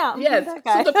like, oh yeah, Yes. that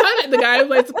So guy. the guy who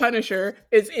plays the Punisher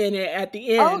is in it at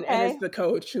the end, and it's Okay. the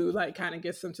coach who like kind of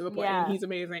gets them to the point, and Yeah. he's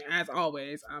amazing as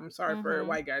always. I'm sorry for Mm-hmm.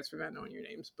 white guys for not knowing your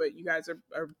names, but you guys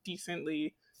are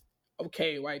decently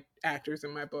okay white actors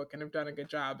in my book and have done a good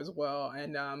job as well.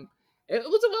 And it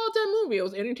was a well done movie. It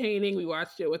was entertaining. We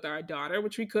watched it with our daughter,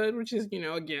 which we could, which is, you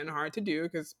know, again hard to do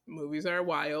because movies are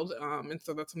wild. And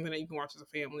so that's something that you can watch as a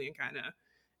family and kind of.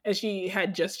 And she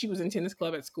was in tennis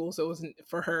club at school, so it wasn't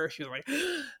for her. She was like,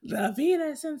 the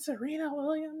Venus and Serena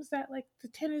Williams that like the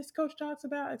tennis coach talks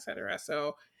about, etc.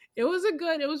 So it was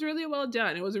really well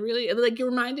done. It was really like it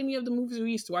reminded me of the movies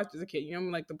we used to watch as a kid. You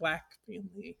know, like the Black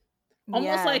Family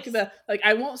Almost like Yes.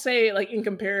 I won't say like in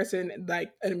comparison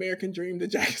like an American Dream, the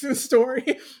Jackson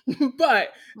story, but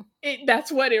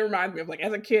that's what it reminded me of. Like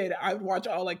as a kid, I would watch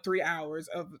all like 3 hours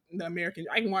of the American.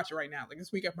 I can watch it right now. Like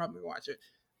this week, I probably watch it,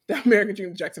 the American Dream,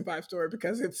 the Jackson 5 story,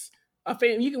 because it's a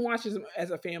fan. You can watch it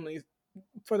as a family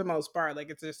for the most part. Like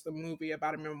it's just a movie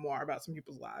about a memoir about some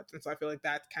people's lives, and so I feel like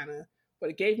that's kind of what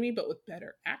it gave me, but with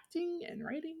better acting and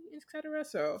writing, etc.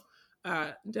 So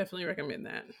definitely recommend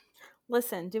that.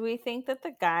 Listen, do we think that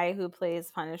the guy who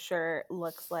plays Punisher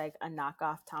looks like a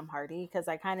knockoff Tom Hardy? Because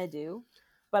I kind of do,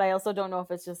 but I also don't know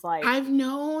if it's just like I've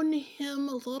known him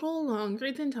a little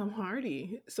longer than Tom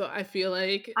Hardy, so I feel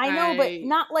like I know, but I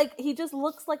not like he just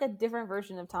looks like a different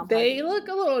version of Tom Hardy they to look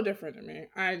me. a little different to me.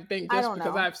 I think I just don't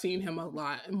because know. I've seen him a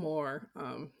lot more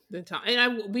than Tom, and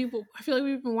I feel like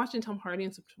we've been watching Tom Hardy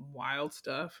and some wild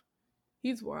stuff.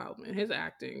 He's wild, man. His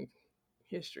acting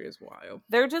history is wild.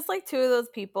 They're just like two of those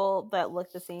people that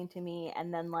look the same to me,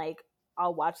 and then like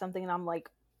I'll watch something and I'm like,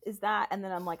 is that? And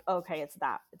then I'm like, okay, it's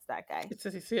that guy. It's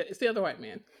the other white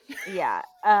man. Yeah.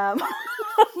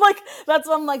 Like that's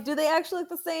what I'm like, do they actually look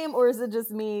the same or is it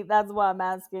just me? That's what I'm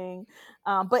asking.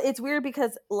 But it's weird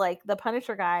because like the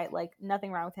Punisher guy, like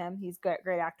nothing wrong with him. He's great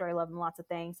actor. I love him lots of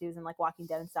things. He was in like Walking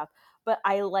Dead and stuff. But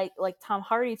I like Tom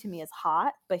Hardy to me is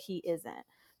hot, but he isn't.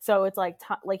 So it's like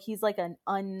like he's like an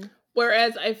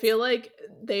Whereas I feel like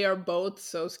they are both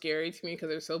so scary to me because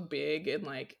they're so big and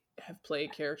like have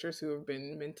played characters who have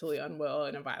been mentally unwell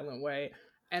in a violent way.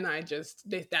 And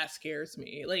that scares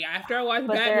me. Like after I watched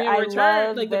but there Batman I Return,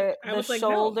 love like I the was like, no.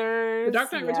 The shoulders.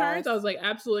 Dark Knight Returns, Yes. I was like,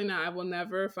 absolutely not. I will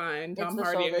never find It's Tom the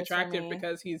Hardy shoulders for attractive me.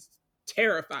 because he's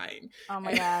terrifying. Oh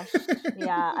my gosh.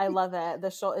 Yeah, I love it.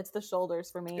 It's the shoulders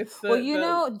for me. It's Well,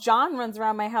 the John runs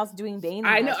around my house doing Bane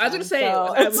I know. I was gonna impressions. say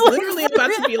So I it's was literally about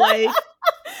to like be like,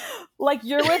 like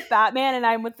you're with Batman and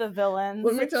I'm with the villains.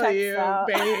 let me It tell checks you, out.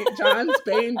 John's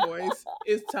Bane voice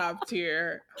is top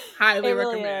tier. Highly It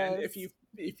really recommend is.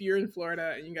 if you're in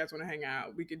Florida and you guys want to hang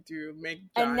out, we could make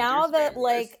And John do Bane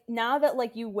voice. now that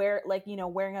like you wear like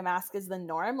wearing a mask is the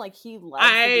norm, like he loves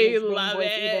to do I his Bane love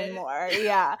voice even it. more.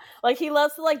 Yeah. Like he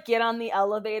loves to like get on the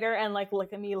elevator and like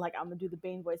look at me like I'm gonna do the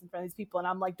Bane voice in front of these people and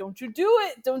I'm like, don't you do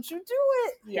it, don't you do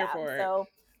it. Here Yeah. for it. So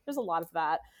there's a lot of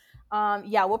that.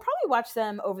 Yeah, we'll probably watch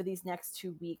them over these next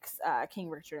 2 weeks, King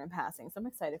Richard and Passing. So I'm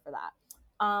excited for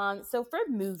that. So for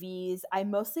movies, I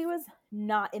mostly was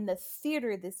not in the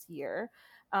theater this year.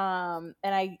 And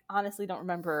I honestly don't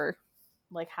remember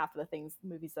like half of the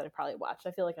movies that I probably watched.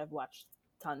 I feel like I've watched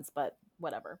tons, but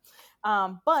whatever.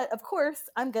 But of course,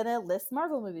 I'm gonna list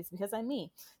Marvel movies because I'm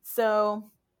me.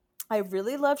 So I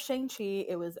really love Shang-Chi.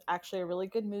 It was actually a really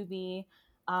good movie.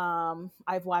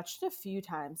 I've watched it a few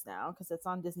times now because it's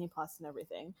on Disney Plus and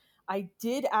everything. I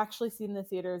did actually see it in the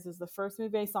theaters. It was the first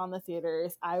movie I saw in the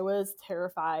theaters. I was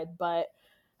terrified, but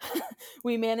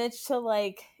we managed to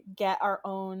like get our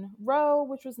own row,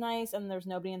 which was nice, and there's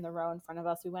nobody in the row in front of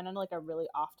us. We went on like a really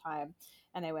off time,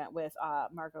 and I went with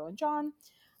Margot and John.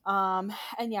 And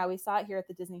yeah, we saw it here at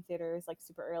the Disney theaters like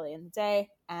super early in the day,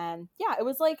 and yeah, it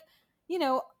was like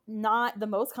not the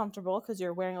most comfortable because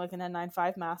you're wearing like an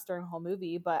N95 mask during the whole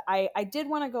movie, but I did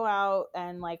want to go out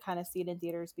and like kind of see it in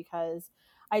theaters because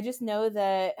I just know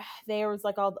that there was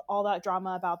like all that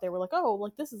drama about they were like, oh,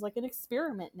 like this is like an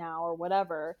experiment now or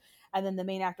whatever. And then the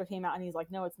main actor came out and he's like,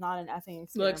 no, it's not an effing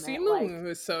Look, experiment. Like, Simu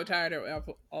is so tired of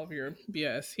all of your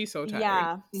BS. He's so tired.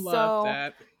 yeah. Love So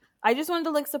that. I just wanted to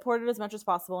like support it as much as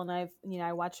possible, and I've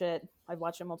watched it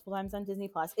multiple times on Disney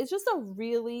Plus. It's just a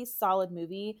really solid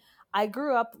movie. I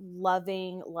grew up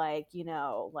loving like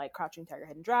like Crouching Tiger,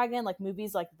 Hidden Dragon, like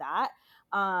movies like that.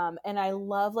 And I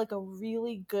love like a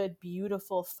really good,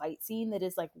 beautiful fight scene that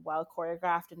is like well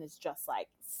choreographed and is just like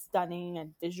stunning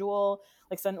and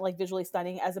like visually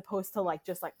stunning, as opposed to like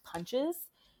just like punches.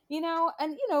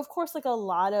 And of course, like a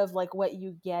lot of like what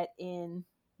you get in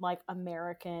like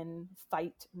American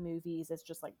fight movies is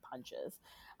just like punches.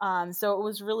 So it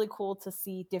was really cool to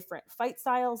see different fight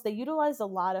styles. They utilized a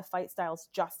lot of fight styles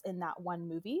just in that one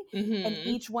movie, and Mm-hmm.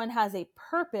 each one has a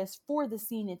purpose for the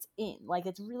scene it's in. Like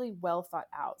it's really well thought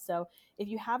out. So if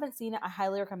you haven't seen it, I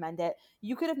highly recommend it.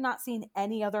 You could have not seen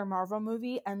any other Marvel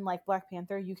movie, and like Black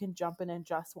Panther, you can jump in and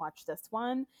just watch this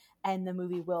one, and the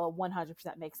movie will 100%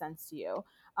 make sense to you.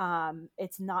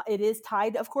 It is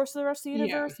tied of course to the rest of the Yeah.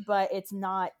 universe, but it's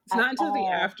not It's at not until the all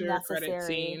after credit necessary.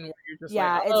 scene where you're just like,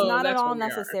 Yeah, it's oh, not at that's all where we are.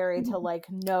 necessary to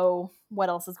like know what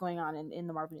else is going on in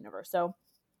the Marvel universe. So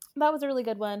that was a really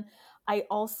good one. I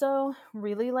also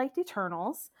really liked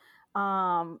Eternals.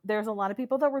 There's a lot of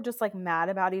people that were just like mad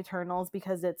about Eternals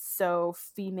because it's so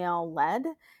female led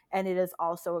and it is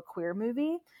also a queer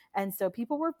movie. And so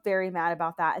people were very mad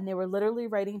about that. And they were literally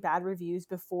writing bad reviews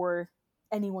before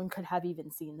anyone could have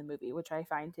even seen the movie, which I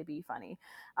find to be funny.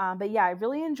 But yeah, I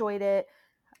really enjoyed it.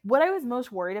 What I was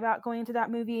most worried about going into that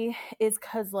movie is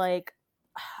because, like,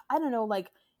 I don't know,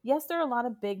 like, yes, there are a lot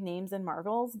of big names in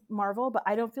Marvel, but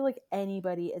I don't feel like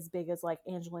anybody as big as like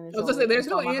Angelina I was gonna say, Jolie and there's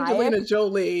no Selma Hayek. Angelina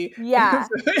Jolie. Yeah.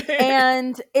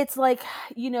 And it's like,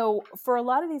 for a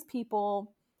lot of these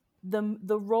people,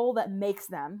 the role that makes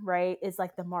them, right, is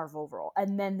like the Marvel role.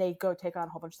 And then they go take on a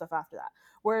whole bunch of stuff after that.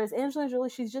 Whereas Angelina Jolie,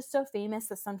 she's just so famous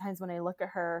that sometimes when I look at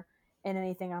her in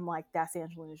anything, I'm like, that's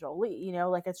Angelina Jolie,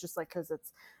 like it's just like, because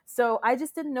it's so I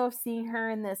just didn't know if seeing her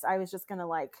in this, I was just gonna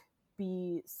like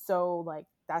be so like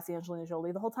that's Angelina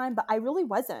Jolie the whole time. But I really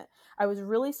wasn't. I was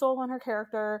really sold on her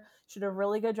character. She did a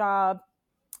really good job.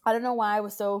 I don't know why I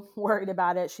was so worried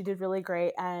about it. She did really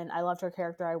great, and I loved her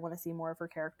character. I want to see more of her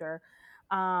character.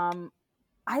 Um,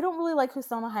 I don't really like who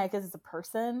Selma Hayek is as a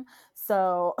person,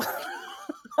 so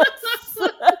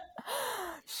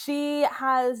she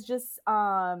has just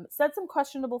said some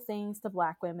questionable things to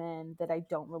Black women that I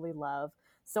don't really love.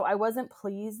 So I wasn't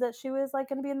pleased that she was like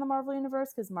going to be in the Marvel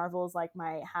universe, because Marvel is like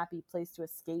my happy place to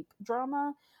escape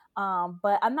drama.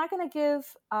 But I'm not going to give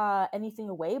anything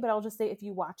away. But I'll just say, if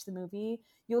you watch the movie,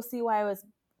 you'll see why I was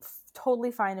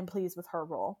totally fine and pleased with her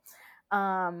role.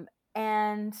 And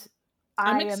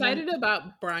I'm I am in, excited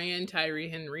about Brian Tyree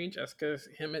Henry just because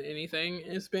him in anything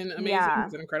has been amazing. yeah,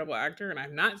 He's an incredible actor, and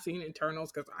I've not seen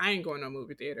Eternals because I ain't going to a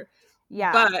movie theater.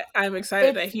 yeah. But I'm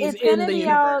excited that he's It's in gonna the be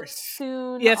out universe.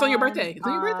 soon Yeah, it's on your on birthday. It's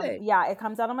on your birthday. yeah, it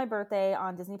comes out on my birthday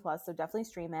on Disney Plus, so definitely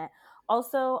stream it.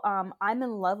 Also, I'm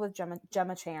in love with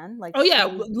Gemma Chan. Like, Oh yeah,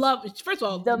 she's love. First of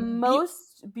all, the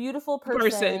most beautiful person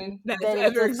person that's that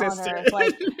ever exists on existed. earth.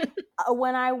 Like,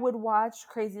 when I would watch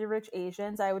Crazy Rich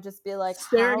Asians, I would just be like,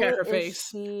 Staring at how her is face.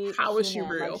 she How is she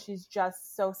human? Like, real? she's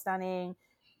just so stunning.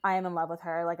 I am in love with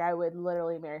her. Like, I would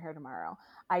literally marry her tomorrow.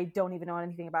 I don't even know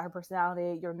anything about her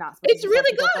personality. You're not supposed to It's just judge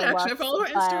really people good, for actually. I looks, follow her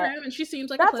but Instagram, and she seems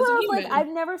like a that's what pleasant I was like. human.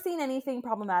 I've never seen anything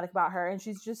problematic about her, and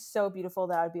she's just so beautiful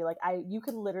that I'd be like, you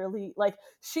could literally like,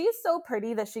 she's so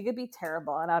pretty that she could be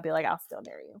terrible, and I'd be like, I'll still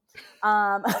marry you.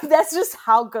 That's just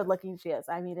how good looking she is.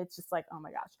 I mean, it's just like, oh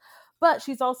my gosh. But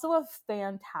she's also a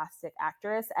fantastic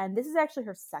actress, and this is actually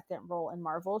her second role in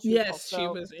Marvel. She was Yes, she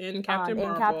also was in Captain in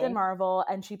Captain Marvel. Marvel,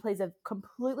 and she plays a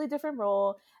completely different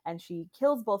role, and she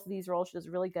kills both of these roles. She does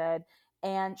really good.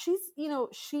 And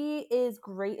she is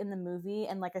great in the movie.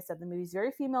 And like I said, the movie's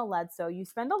very female led. So you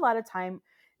spend a lot of time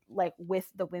like with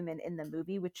the women in the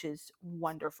movie, which is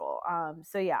wonderful.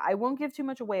 So yeah, I won't give too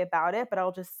much away about it, but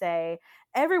I'll just say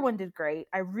everyone did great.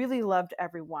 I really loved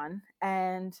everyone.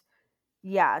 And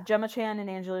yeah, Gemma Chan and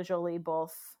Angela Jolie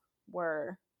both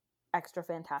were extra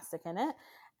fantastic in it.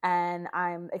 And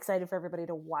I'm excited for everybody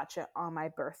to watch it on my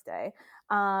birthday.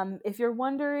 If you're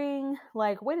wondering,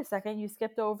 like, wait a second, you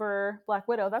skipped over Black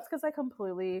Widow, that's because I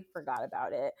completely forgot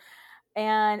about it.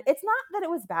 And it's not that it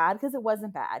was bad, because it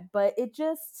wasn't bad, but it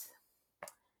just.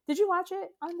 Did you watch it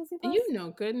on Disney Plus? You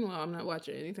know good and well I'm not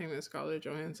watching anything that Scarlett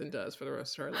Johansson does for the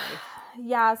rest of her life.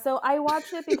 Yeah, so I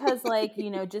watched it because, like,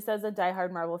 just as a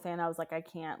diehard Marvel fan, I was like, I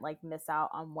can't like miss out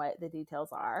on what the details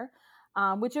are,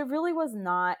 which it really was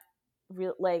not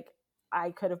real. Like,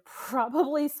 I could have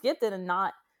probably skipped it and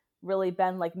not really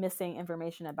been like missing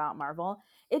information about Marvel.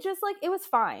 It just like it was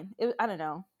fine. I don't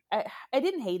know. I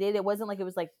didn't hate it. It wasn't like it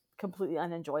was like completely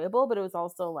unenjoyable, but it was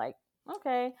also like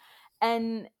okay.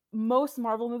 And most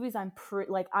Marvel movies,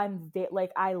 like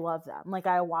I love them. Like,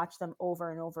 I watch them over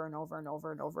and over and over and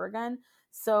over and over again.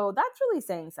 So that's really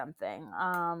saying something.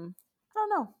 I don't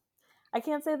know. I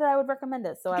can't say that I would recommend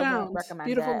it, so I won't Gowns, recommend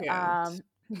beautiful it. gowns.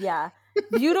 Yeah,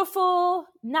 beautiful.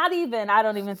 Not even. I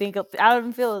don't even think. I don't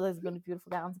even feel there's been beautiful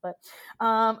gowns, but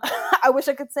I wish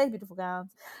I could say beautiful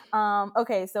gowns.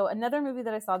 Okay, so another movie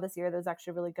that I saw this year that was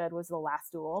actually really good was The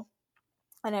Last Duel.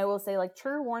 And I will say, like,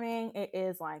 trigger warning, it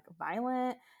is like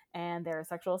violent and there's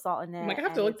sexual assault in I'm like, it, I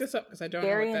have to and look it's this up because I don't know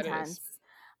what very that is. intense.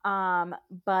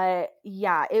 But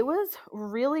yeah, it was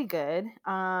really good.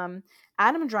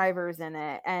 Adam Driver's in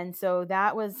it, and so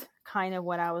that was kind of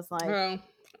what I was like. Oh,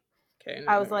 okay,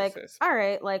 now I I was know what this like, is. all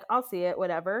right, like I'll see it,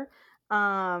 whatever.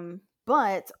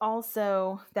 But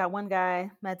also that one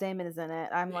guy, Matt Damon, is in it.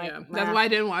 I'm like, Yeah, that's meh. why I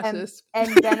didn't watch and this.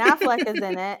 and Ben Affleck is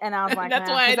in it, and I was like, That's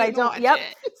meh, why I because I didn't don't. watch Yep,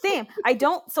 it. same. I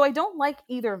don't like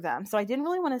either of them, so I didn't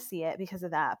really want to see it because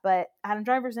of that. But Adam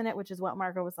Driver's in it, which is what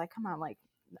Margot was like, come on, like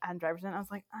Adam Driver's in it. I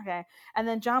was like, okay. And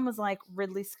then John was like,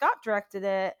 Ridley Scott directed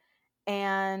it,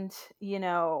 and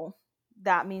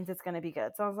that means it's going to be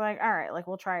good. So I was like, all right, like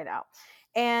we'll try it out.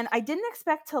 And I didn't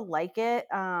expect to like it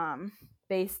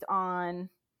based on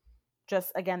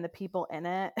just, again, the people in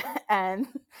it and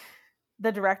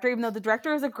the director, even though the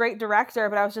director is a great director,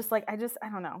 but I was just like, I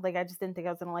don't know. Like, I just didn't think I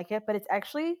was going to like it, but it's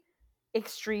actually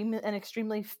an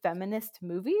extremely feminist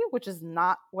movie, which is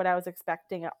not what I was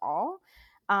expecting at all.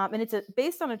 And it's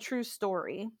based on a true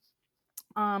story.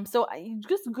 So you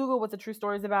just Google what the true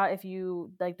story is about if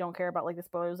you like don't care about like the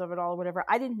spoilers of it all or whatever.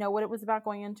 I didn't know what it was about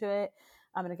going into it.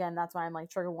 And again, that's why I'm like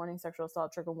trigger warning, sexual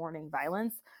assault, trigger warning,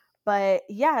 violence. But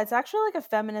yeah, it's actually like a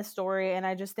feminist story, and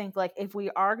I just think like if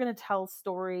we are gonna tell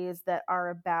stories that are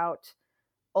about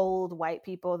old white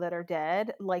people that are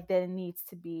dead, like that it needs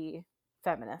to be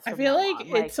feminist I from feel now like on.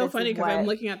 it's Like so this is funny because I'm what.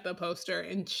 looking at the poster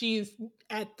and she's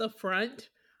at the front.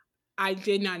 I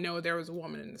did not know there was a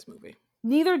woman in this movie.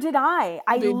 Neither did I.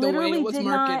 I The way it literally was did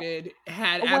not. marketed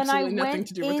had When I absolutely nothing went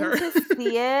to do with in her. to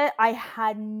see it, I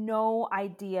had no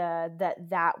idea that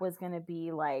that was going to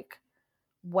be like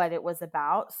what it was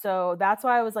about. So that's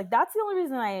why I was like, that's the only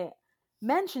reason I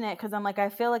mention it, because I'm like, I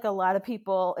feel like a lot of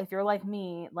people, if you're like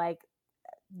me, like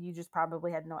you just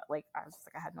probably had no, like I was just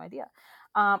like, I had no idea.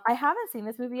 I haven't seen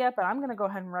this movie yet, but I'm gonna go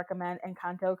ahead and recommend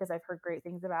Encanto because I've heard great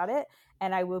things about it,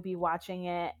 and I will be watching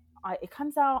it. It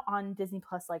comes out on Disney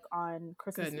Plus like on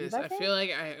Christmas Eve, Goodness, I I think. feel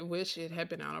like I wish it had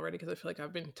been out already because I feel like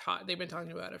they've been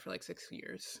talking about it for like 6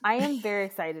 years. I am very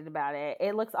excited about it.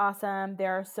 It looks awesome.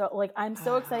 There are so like I'm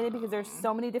so excited because there's Oh,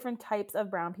 so many different types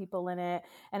of brown people in it,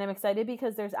 and I'm excited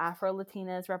because there's Afro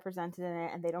Latinas represented in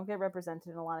it, and they don't get represented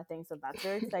in a lot of things, so that's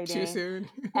very too exciting. soon.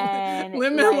 And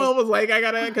Lin like Manuel was like, I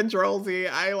gotta control Z.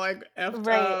 I like effed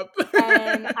right. up.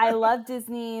 And I love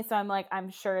Disney, so I'm like,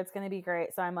 I'm sure it's going to be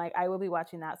great. So I'm like, I will be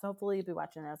watching that. So hopefully you'll be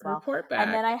watching it as well. Report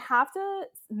And then back. I have to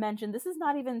mention, this is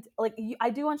not even like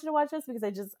I do want you to watch this because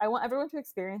I want everyone to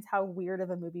experience how weird of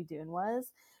a movie Dune was,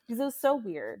 because it was so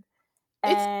weird.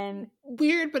 It's And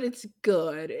weird, but it's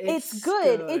good. it's It's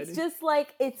good. It's good. just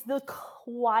like it's the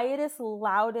quietest,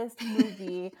 loudest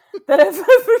movie that I've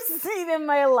ever seen in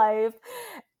my life.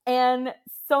 And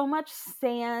so much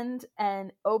sand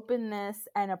and openness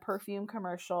and a perfume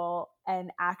commercial and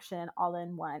action all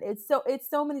in one. It's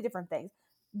so many different things.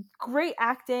 Great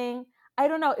acting. I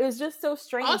don't know. It was just so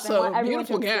strange. And I want Also, everyone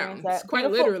to beautiful experience gowns. it. Quite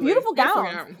Beautiful, literally, beautiful beautiful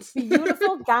gowns. gowns.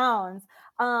 Beautiful gowns.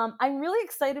 I'm really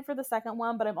excited for the second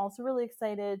one, but I'm also really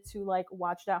excited to like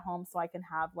watch it at home so I can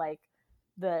have like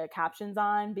the captions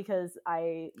on, because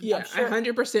I'm Yeah, I sure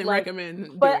 100% like,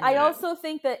 recommend but doing I that. also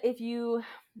think that if you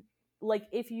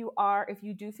if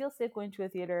you do feel safe going to a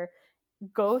theater,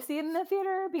 go see it in the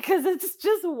theater, because it's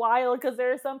just wild, because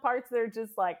there are some parts that are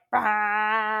just like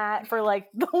for like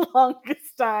the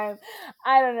longest time.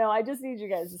 I don't know, I just need you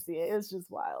guys to see it. It's just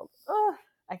wild. Ugh,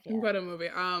 I can't. What a movie.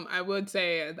 I would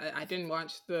say that I didn't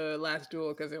watch The Last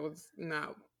Duel because it was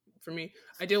not for me.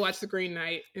 I did watch The Green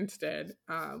Knight instead.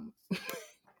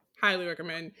 Highly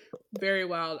recommend. Very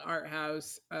wild art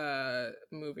house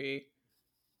movie.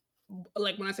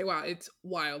 Like when I say wow, it's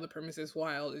wild. The premise is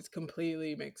wild. It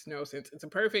completely makes no sense. It's a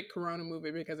perfect Corona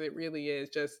movie because it really is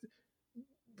just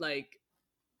like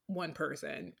one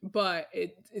person, but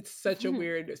it's such a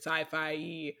weird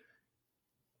sci-fi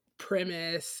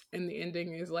premise, and the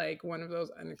ending is like one of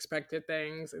those unexpected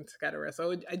things, etc.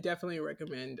 So I definitely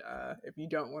recommend if you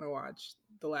don't want to watch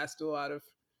The Last Duel out of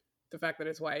the fact that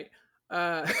it's white,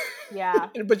 uh, Yeah,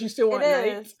 but you still it want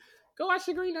is. knights, go watch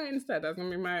The Green Knight instead. That's gonna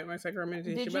be my second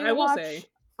recommendation. Did But I you will watch say,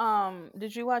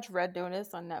 did you watch Red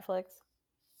Notice on Netflix?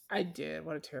 I did.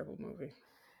 What a terrible movie.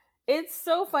 It's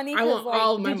so funny I because want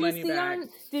all of like my money back.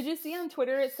 did you see on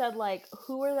Twitter it said like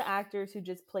who are the actors who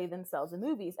just play themselves in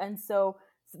movies? And so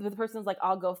the person was like,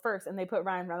 I'll go first, and they put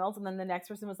Ryan Reynolds, and then the next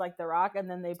person was like The Rock, and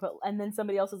then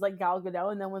somebody else was like Gal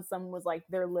Gadot, and then when someone was like,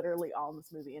 they're literally all in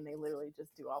this movie, and they literally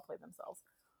just do all play themselves.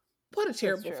 What a It's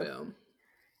terrible true. film.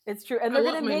 It's true, and I they're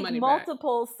gonna want my make money back.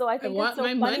 multiples. So I I think it's want so my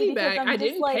funny money because back. I I'm just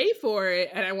didn't like, pay for it,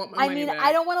 and I want my I money mean, I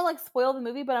back. don't want to like spoil the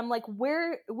movie, but I'm like,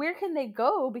 where can they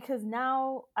go? Because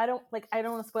now I don't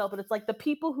want to spoil, but it's like the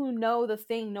people who know the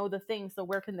thing. So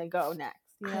where can they go next?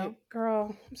 You know?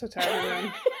 Girl, I'm so tired of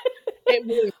them. It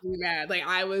really made me mad. Like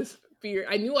I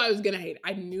knew I was gonna hate it.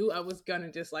 I knew I was gonna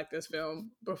dislike this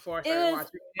film before I It started was.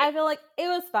 watching it. I feel like it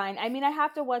was fine. I mean, I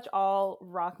have to watch all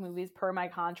rock movies per my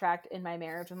contract in my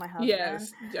marriage with my husband.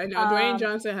 Yes, I know Dwayne Um,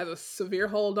 Johnson has a severe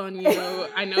hold on you.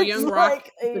 I know it's Young Rock.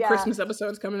 like, The yeah. Christmas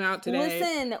episode's coming out today.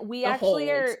 Listen, we The actually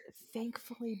hold. are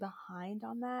thankfully behind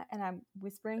on that, and I'm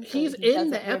whispering so He's that he in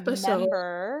the doesn't episode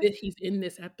remember. that he's in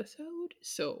this episode.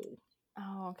 So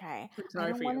Oh, okay. I'm I sorry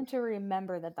don't for want you. him to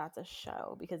remember that that's a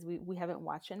show because we haven't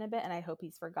watched it in a bit, and I hope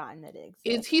he's forgotten that it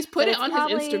It's exists. he's put But it it's on his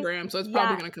probably, Instagram, so it's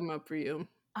probably yeah. gonna come up for you.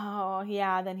 Oh,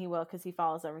 yeah, then he will because he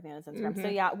follows everything on his Instagram. So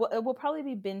Hmm. yeah, we'll probably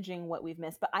be binging what we've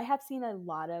missed. But I have seen a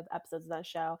lot of episodes of that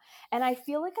show, and I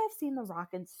feel like I've seen The Rock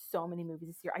in so many movies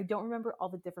this year. I don't remember all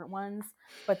the different ones,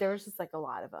 but there was just like a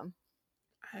lot of them.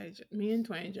 Me and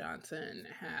Dwayne Johnson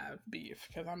have beef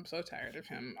because I'm so tired of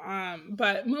him.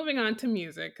 But moving on to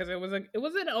music because it was an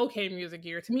okay music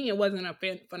year. To me, it wasn't a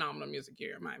phenomenal music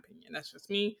year in my opinion. That's just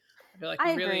me. I feel like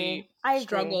I we agree. really I agree.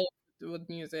 struggle with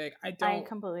music. I I don't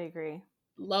completely agree.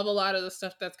 love a lot of the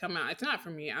stuff that's come out. It's not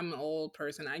for me. I'm an old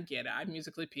person. I get it. I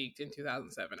musically peaked in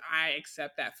 2007. I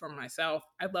accept that for myself.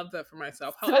 I love that for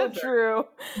myself. So However, true.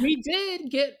 we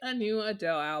did get a new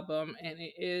Adele album, and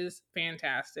it is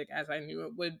fantastic, as I knew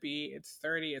it would be. It's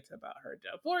 30, it's about her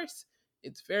divorce.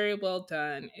 It's very well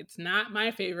done. It's not my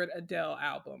favorite Adele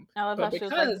album, I love how but she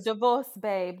was like, because "Divorce,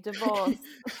 babe, divorce."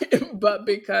 but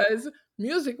because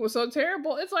music was so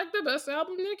terrible, it's like the best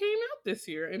album that came out this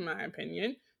year, in my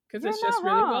opinion, because You're it's just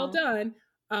not really well wrong.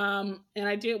 done. And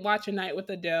I did watch A Night with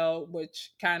Adele,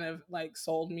 which kind of like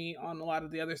sold me on a lot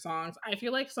of the other songs. I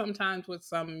feel like sometimes with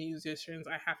some musicians,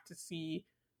 I have to see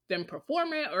them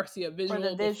perform it or see a Or the visual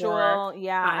before visual.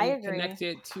 Yeah, I I'm agree.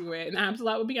 connected to it. And that happens a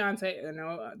lot with Beyonce. I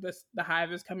know the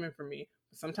hive is coming for me.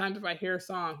 Sometimes if I hear a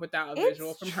song without a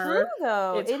visual It's from true her,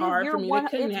 though. it's It is hard for you're me to one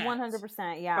it's connect.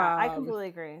 100%. Yeah, I Um, completely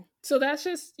agree. so that's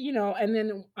just, and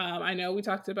then I know we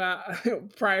talked about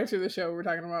prior to the show, we were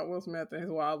talking about Will Smith and his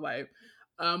wildlife.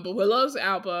 But Willow's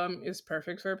album is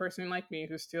perfect for a person like me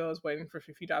who still is waiting for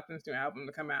Fifi Dopton's new album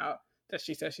to come out that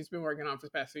she says she's been working on for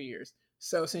the past few years.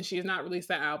 So since she has not released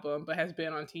that album but has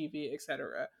been on TV,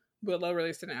 etc., Willow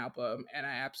released an album and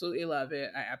I absolutely love it.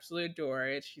 I absolutely adore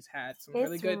it. She's had some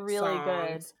really It's good really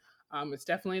good. songs. It's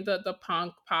definitely the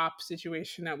punk pop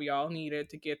situation that we all needed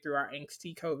to get through our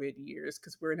angsty COVID years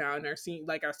because we're now in our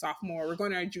like our sophomore, we're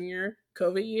going to our junior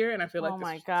COVID year, and I feel Oh like this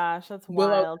my gosh, that's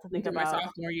Willow wild to think through my about.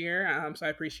 sophomore year. So I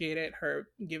appreciated her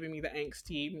giving me the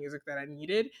angsty music that I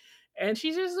needed, and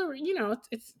she's just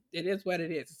it is what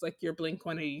it is. It's like your Blink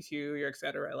 182, your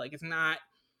etc. Like it's not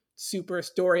super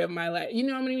story of my life. You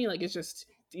know what I mean? Like it's just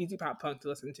easy pop punk to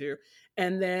listen to.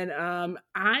 And then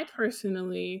I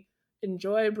personally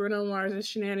enjoy Bruno Mars'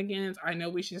 shenanigans. I know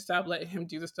we should stop letting him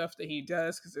do the stuff that he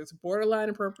does because it's borderline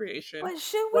appropriation. But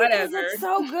should we? Because Whatever. it's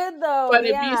so good though. But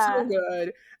it be so Yeah.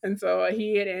 good. And so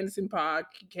he and Anderson Paak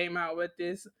came out with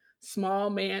this small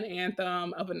man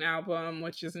anthem of an album,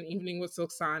 which is An Evening with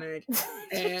Silk Sonic.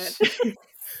 And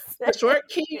the Short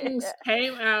Kings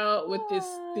came out with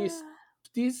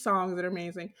these songs that are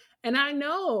amazing. And I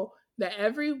know that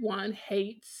everyone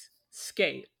hates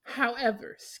Skate.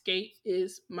 However, Skate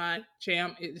is my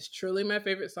jam. It is truly my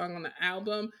favorite song on the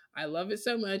album. I love it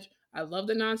so much. I love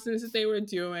the nonsense that they were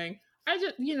doing. I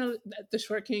just, the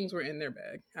Short Kings were in their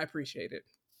bag. I appreciate it.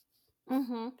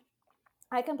 Mm-hmm.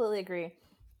 I completely agree.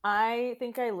 I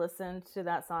think I listened to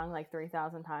that song like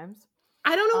 3,000 times.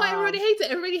 I don't know why everybody Um, hates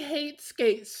it. Everybody hates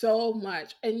Skate so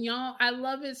much. And y'all, I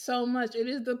love it so much. It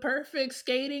is the perfect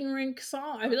skating rink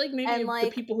song. I feel like maybe and if the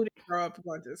like people who didn't grow up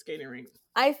going to the skating rink.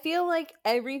 I feel like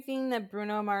everything that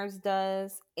Bruno Mars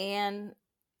does and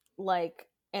like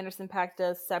Anderson Paak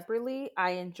does separately,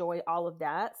 I enjoy all of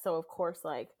that. So of course,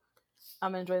 like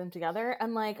I'm gonna enjoy them together.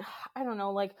 And like I don't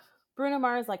know, like Bruno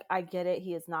Mars, like I get it.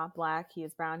 He is not black. He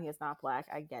is brown. He is not black.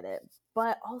 I get it.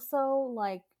 But also,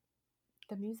 like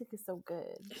the music is so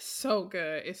good, It's so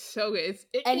good. It's so good.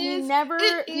 It and he is it never,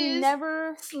 he is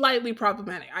never, slightly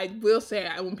problematic. I will say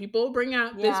when people bring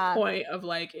out this yeah. point of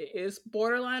like it is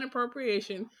borderline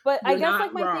appropriation, But I you're guess not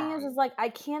like my thing wrong. is like I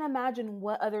can't imagine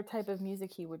what other type of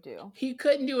music he would do. He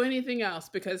couldn't do anything else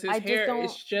because his I just hair is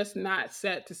don't. just not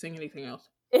set to sing anything else.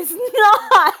 It's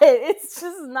not. It's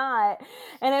just not.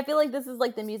 And I feel like this is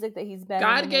like the music that he's been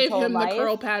God in his gave whole him the life.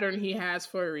 curl pattern he has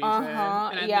for a Uh reason, huh.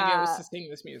 and I think it was Yeah. to sing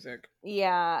this music.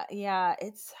 Yeah. Yeah.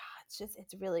 It's just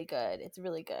it's really good. It's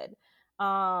really good.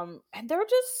 And they're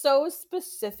just so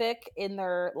specific in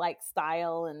their like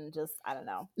style and just I don't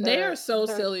know. They are so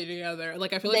They're silly together.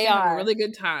 Like I feel like they they have a are. really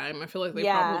good time. I feel like they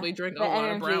Yeah. probably drink a The lot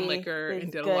of brown energy liquor and is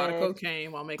did a lot of good.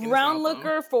 cocaine while making this Brown album.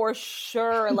 liquor for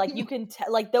sure. Like you can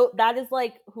tell like that is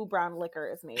like who brown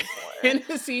liquor is made for.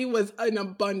 Hennessy was in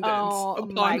abundance Oh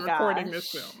upon my recording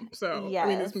this gosh. film. So, I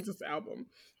mean, Yes. this album.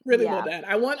 Really well Yeah. done.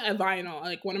 I want a vinyl.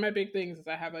 Like, one of my big things is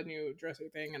I have a new dresser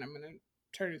thing and I'm going to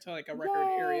turn it into like a record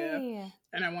area. Yay.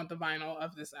 And I want the vinyl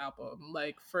of this album.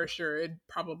 Like, for sure, it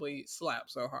probably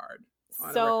slaps so hard on a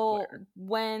record So player.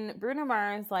 when Bruno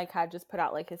Mars like had just put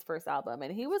out like his first album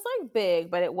and he was like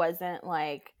big, but it wasn't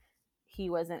like he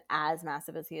wasn't as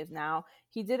massive as he is now.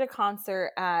 He did a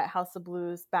concert at House of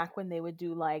Blues back when they would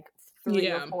do like 3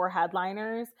 or 4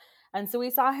 headliners. And so we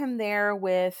saw him there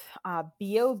with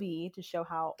B.O.B. to show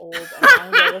how old and long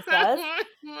ago this was.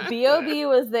 B.O.B.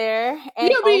 was there. And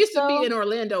B.O.B. used to be also, in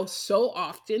Orlando so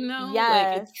often, though.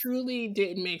 Like, it yes. truly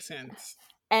didn't make sense.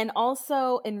 And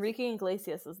also Enrique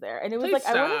Iglesias was there. And it was Please like,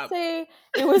 I want to stop. say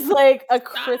it was like a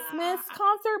Christmas Stop.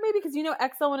 concert, maybe, because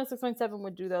XL 106.7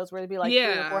 would do those where it'd be like 3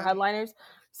 or 4 Yeah. headliners.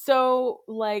 So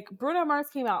like Bruno Mars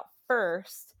came out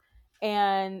first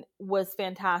and was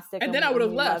fantastic, And and then I would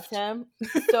have we loved left. him.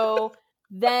 So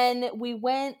then we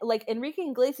went, like Enrique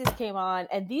Iglesias came on,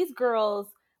 and these girls,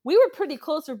 we were pretty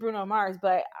close with Bruno Mars,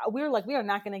 but we were like, we are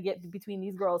not going to get between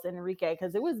these girls and Enrique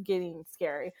because it was getting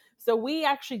scary. So we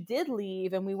actually did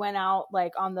leave, and we went out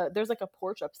like there's like a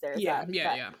porch upstairs. Yeah.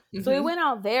 So we went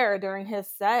out there during his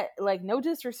set, like no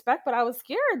disrespect, but I was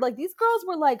scared. Like these girls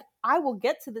were like, I will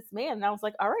get to this man. And I was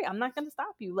like, all right, I'm not going to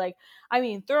stop you. Like, I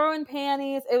mean, throwing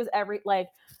panties. It was like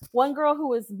one girl who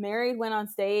was married went on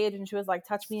stage and she was like,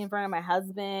 touch me in front of my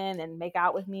husband and make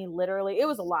out with me. Literally, it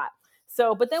was a lot.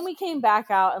 So, but then we came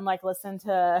back out and like listened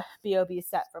to B.O.B.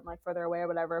 set from like further away or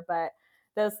whatever. But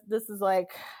this is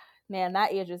like, man,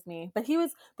 that ages me. But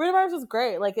Bruno Mars was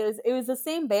great. Like it was the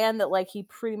same band that like he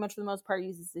pretty much for the most part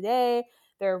uses today.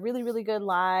 They're really, really good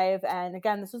live. And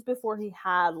again, this was before he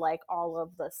had like all of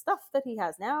the stuff that he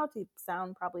has now to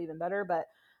sound probably even better. But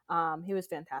he was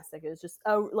fantastic. It was just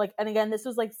like, and again, this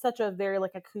was like such a very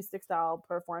like acoustic style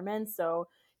performance. So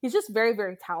he's just very,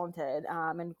 very talented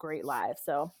and great live.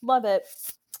 So love it.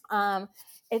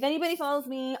 If anybody follows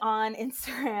me on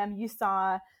Instagram, you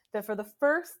saw that for the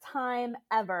first time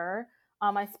ever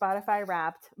on my Spotify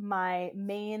Wrapped, my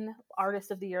main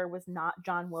artist of the year was not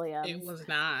John Williams. It was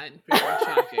not very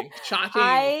shocking. Shocking.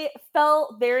 I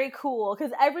felt very cool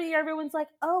because every year everyone's like,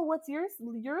 "Oh, what's your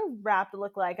Wrapped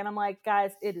look like?" And I'm like,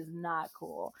 guys, it is not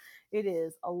cool. It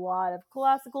is a lot of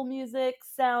classical music,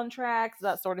 soundtracks,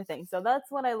 that sort of thing. So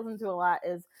that's what I listen to a lot,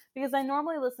 is because I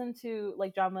normally listen to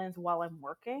like John Williams while I'm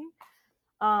working.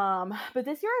 But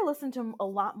this year I listened to a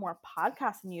lot more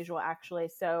podcasts than usual, actually.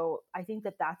 So I think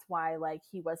that that's why like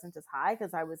he wasn't as high,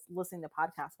 because I was listening to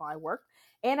podcasts while I worked,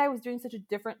 and I was doing such a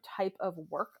different type of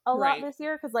work a lot this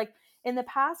year. Because like in the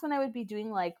past, when I would be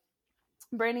doing like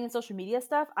branding and social media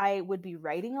stuff, I would be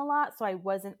writing a lot, so I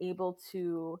wasn't able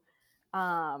to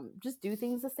just do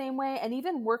things the same way. And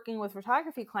even working with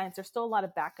photography clients, there's still a lot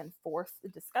of back and forth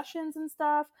discussions and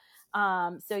stuff.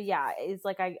 So yeah, it's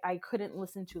like I couldn't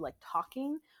listen to like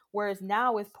talking, whereas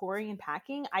now with pouring and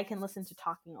packing, I can listen to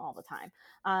talking all the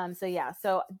time. So yeah,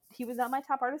 so he was not my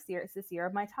top artist this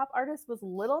year. My top artist was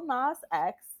Lil Nas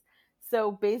X. So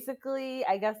basically,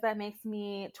 I guess that makes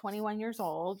me 21 years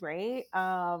old, right?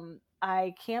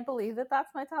 I can't believe that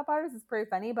that's my top artist. It's pretty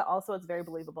funny, but also it's very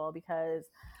believable because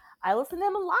I listen to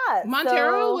him a lot.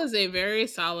 Montero was a very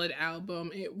solid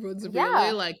album. It was really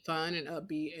Yeah. like fun and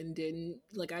upbeat, and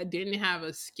I didn't have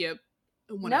a skip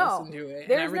when I No, listened to it.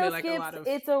 And I there's really no like a skips. lot of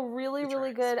It's a really, the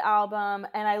really tracks. good album.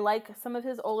 And I like some of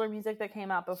his older music that came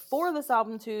out before this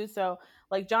album, too. So,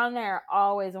 like, John and I are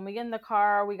always, when we get in the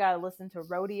car, we got to listen to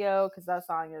Rodeo because that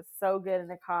song is so good in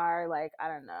the car. Like, I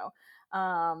don't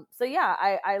know. So, yeah,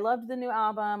 I loved the new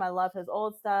album. I love his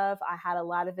old stuff. I had a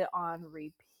lot of it on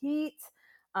repeat.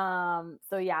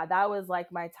 So, yeah, that was like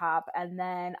my top. And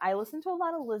then I listened to a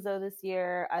lot of Lizzo this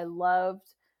year. I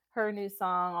loved her new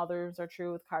song All the Rumors Are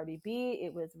True with Cardi B.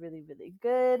 It was really, really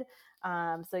good.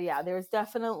 So yeah, there's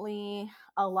definitely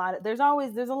there's a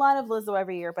lot of Lizzo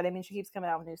every year, but I mean she keeps coming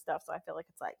out with new stuff, so I feel like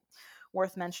it's like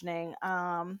worth mentioning.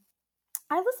 I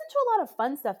listened to a lot of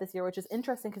fun stuff this year, which is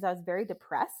interesting because I was very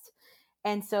depressed.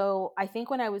 And so I think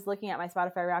when I was looking at my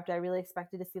Spotify Wrapped, I really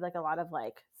expected to see like a lot of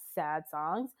like sad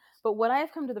songs. But what I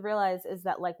have come to realize is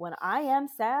that like when I am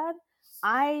sad,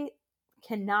 I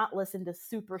cannot listen to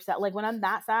super sad. Like when I'm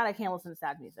that sad, I can't listen to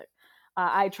sad music.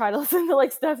 I try to listen to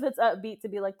like stuff that's upbeat to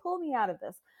be like, pull me out of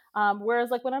this. Whereas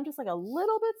like when I'm just like a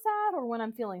little bit sad or when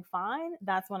I'm feeling fine,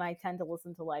 that's when I tend to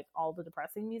listen to like all the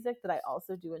depressing music that I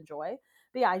also do enjoy.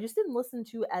 But yeah, I just didn't listen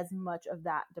to as much of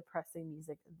that depressing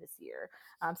music this year.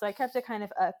 So I kept it kind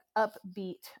of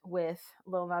upbeat with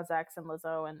Lil Nas X and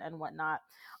Lizzo and whatnot.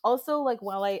 Also, like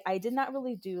while I did not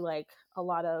really do like a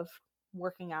lot of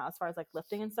working out as far as like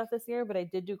lifting and stuff this year, but I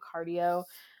did do cardio.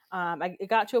 It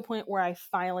got to a point where I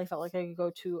finally felt like I could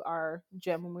go to our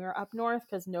gym when we were up north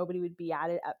because nobody would be at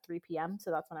it at 3 p.m. So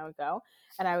that's when I would go,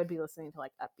 and I would be listening to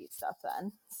like upbeat stuff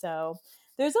then. So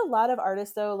there's a lot of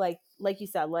artists though, like you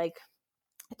said, like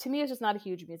to me it's just not a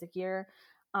huge music year.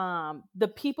 The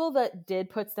people that did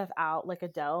put stuff out, like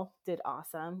Adele did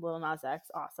awesome, Lil Nas X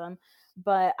awesome,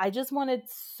 but I just wanted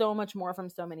so much more from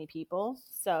so many people.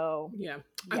 So Yeah.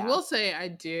 I yeah. will say I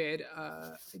did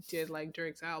like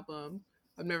Drake's album.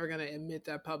 I'm never gonna admit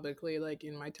that publicly, like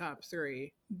in my top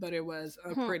three, but it was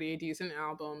a pretty decent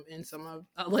album. And some of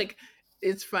like,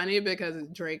 it's funny because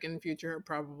Drake and Future are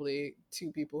probably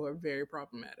two people who are very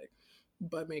problematic,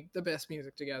 but make the best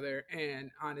music together.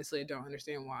 And honestly, I don't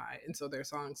understand why. And so their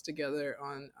songs together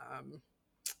on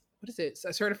what is it?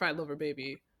 Certified Lover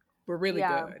Baby were really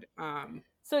Yeah. good.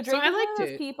 So So Drake I is one liked of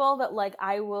those it. people that like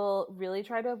I will really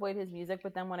try to avoid his music,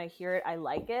 but then when I hear it, I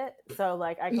like it. So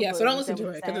like I Yeah, so completely don't listen understand what to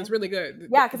you're it because it's saying. really good.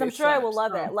 Yeah, because I'm It sure I will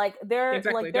slaps. love it.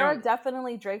 Exactly. There are Don't.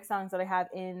 definitely Drake songs that I have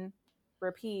in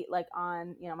repeat, like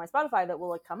on my Spotify that will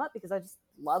like come up because I just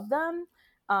love them.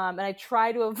 And I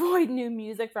try to avoid new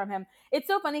music from him. It's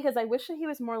so funny because I wish that he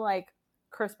was more like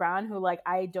Chris Brown, who like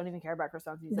I don't even care about Chris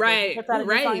Brown's music. Like he Right. puts out a new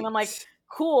song and Right. I'm like,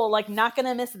 cool, like not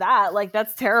gonna miss that. Like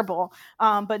that's terrible.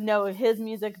 But no, his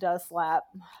music does slap.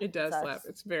 It It does slap. sucks.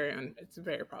 It's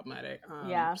very problematic.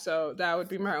 Yeah. So that would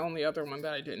be my only other one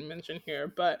that I didn't mention here.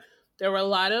 But there were a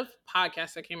lot of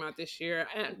podcasts that came out this year,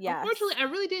 and Yes. unfortunately, I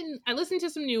really didn't. I listened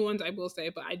to some new ones, I will say,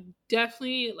 but I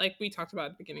definitely, like we talked about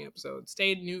at the beginning episode,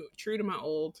 stayed true to my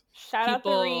old Shout out the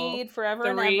people. Read forever The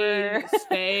and Read,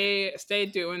 ever. stay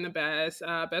doing the best.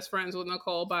 Best friends with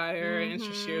Nicole Byer and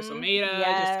Shashir Someda, just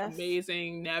Yes.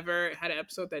 amazing. Never had an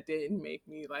episode that didn't make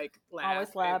me like laugh. Always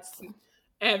slaps. It's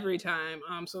every time.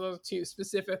 So those two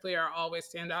specifically are always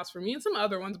standouts for me, and some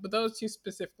other ones, but those two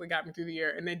specifically got me through the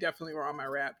year, and they definitely were on my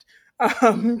Wrapped.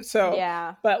 So,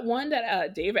 Yeah. but one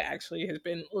that David actually has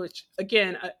been, which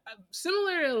again,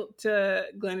 similar to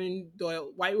Glennon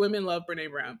Doyle, white women love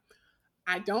Brene Brown.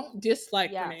 I don't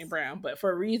dislike Yes. Brene Brown, but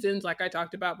for reasons like I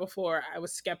talked about before, I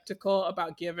was skeptical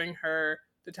about giving her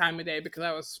the time of day because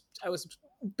I was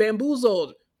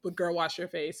bamboozled with Girl Wash Your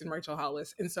Face and Rachel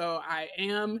Hollis. And so I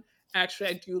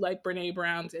do like Brene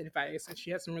Brown's advice, and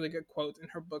she has some really good quotes, and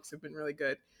her books have been really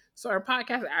good. So our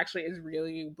podcast actually is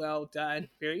really well done,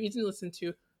 very easy to listen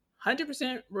to.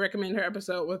 100% recommend her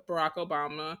episode with Barack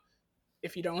Obama.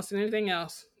 If you don't listen to anything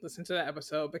else, listen to that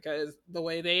episode because the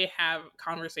way they have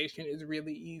conversation is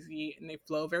really easy and they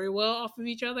flow very well off of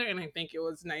each other. And I think it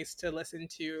was nice to listen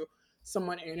to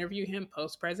someone interview him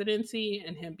post presidency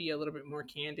and him be a little bit more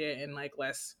candid and like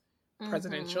less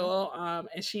presidential.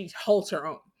 And she holds her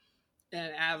own.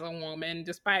 And as a woman,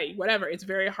 despite whatever, it's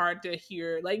very hard to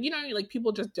hear, like, like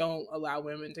people just don't allow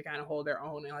women to kind of hold their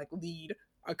own and like lead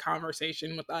a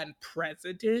conversation with a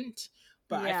president.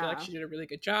 But I feel like she did a really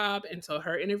good job. And so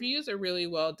her interviews are really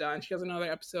well done. She has another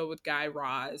episode with Guy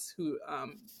Raz, who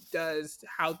does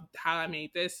How I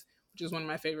Made This, which is one of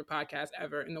my favorite podcasts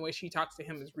ever. And the way she talks to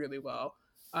him is really well.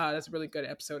 That's a really good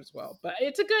episode as well. But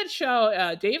it's a good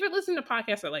show. David listened to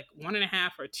podcasts at like 1.5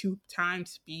 or 2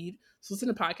 times speed. So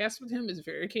listening to podcasts with him is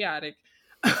very chaotic.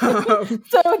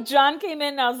 So John came in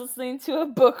and I was listening to a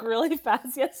book really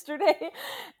fast yesterday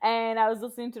and I was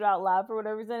listening to it out loud for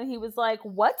whatever reason and he was like,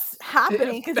 what's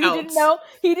happening? Because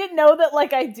he didn't know that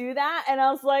like I do that and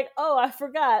I was like, oh, I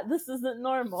forgot, this isn't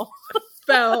normal.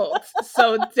 Felt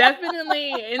so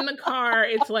definitely in the car,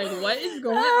 it's like, what is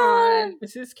going on?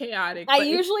 This is chaotic. I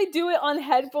usually do it on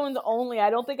headphones only. I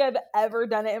don't think I've ever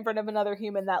done it in front of another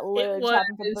human. That literally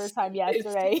happened for the first time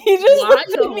yesterday. He just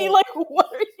looked at me like, what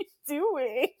are you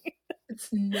doing?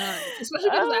 It's nuts,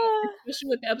 especially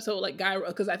with the episode like Guy,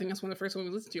 because I think that's one of the first ones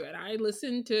we listened to, and I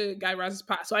listened to Guy Raz's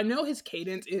pod, so I know his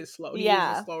cadence is slow. He is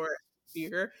a slower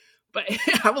speaker, but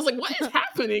I was like, "What is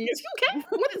happening? Is he okay?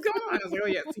 What is going on?" I was like, "Oh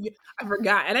yeah, see, I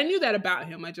forgot," and I knew that about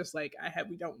him. I just like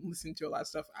we don't listen to a lot of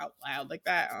stuff out loud like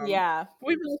that.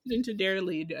 We've been listening to Dare to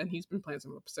Lead, and he's been playing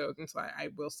some episodes, and so I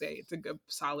will say it's a good,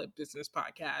 solid business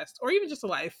podcast, or even just a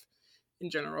life in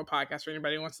general podcast for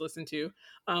anybody who wants to listen to.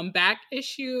 Back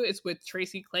issue is with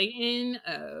Tracy Clayton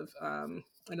of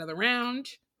Another Round,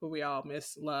 who we all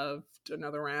loved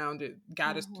Another Round. It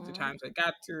got us through the times it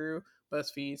got through.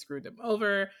 BuzzFeed screwed them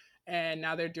over, and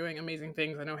now they're doing amazing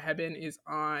things. I know Hebben is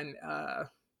on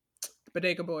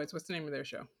Bodega Boys. What's the name of their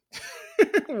show?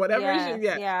 Whatever.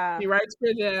 He writes for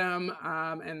them,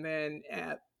 and then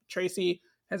Tracy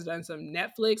has done some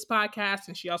Netflix podcasts,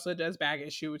 and she also does Bag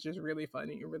Issue, which is really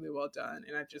funny and really well done.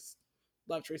 And I just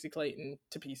love Tracy Clayton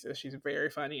to pieces. She's very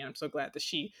funny, and I'm so glad that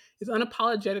she is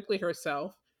unapologetically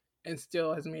herself and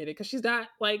still has made it. Because she's not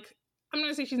like, I'm not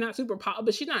gonna say she's not super polished,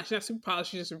 but she's not super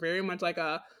polished. She's just very much like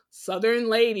a Southern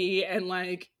lady and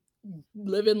like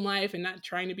living life and not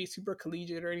trying to be super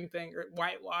collegiate or anything or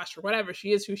whitewashed or whatever.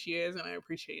 She is who she is, and I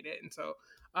appreciate it. And so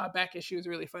Back Issue is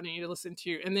really funny to listen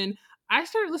to. And then I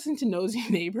started listening to Nosy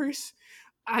Neighbors.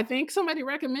 I think somebody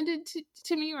recommended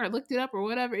to me, or I looked it up or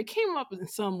whatever. It came up in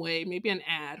some way, maybe an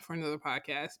ad for another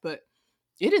podcast, but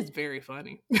it is very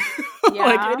funny.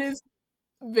 Like, it Yeah. is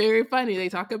very funny. They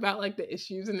talk about like the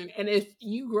issues, and if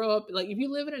you grow up, like if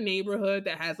you live in a neighborhood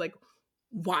that has like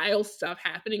wild stuff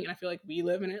happening, and I feel like we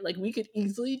live in it, like we could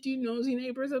easily do nosy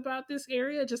neighbors about this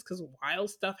area just because wild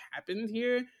stuff happens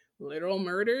here, literal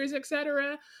murders,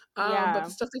 etc. But Yeah.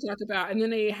 the stuff they talk about, and then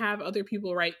they have other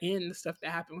people write in the stuff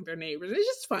that happened with their neighbors. It's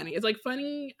just funny. It's like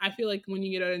funny. I feel like when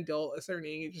you get an adult, a certain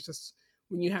age, it's just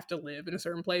when you have to live in a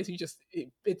certain place,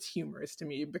 it's humorous to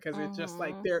me because it's just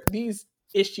like Hmm. these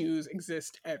issues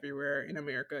exist everywhere in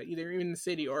America, either in the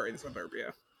city or in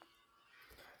suburbia.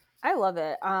 I love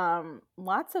it.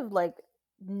 Lots of like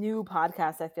new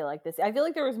podcasts. I feel like this. I feel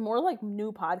like there was more like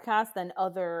new podcasts than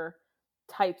other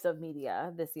types of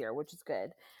media this year, which is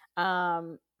good.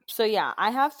 So yeah,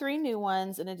 I have three new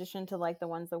ones in addition to like the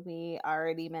ones that we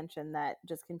already mentioned that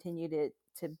just continue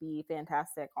to be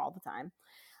fantastic all the time.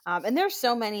 And there's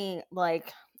so many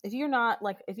like if you're not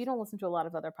like if you don't listen to a lot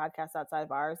of other podcasts outside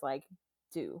of ours, like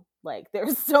do like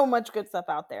there's so much good stuff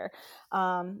out there.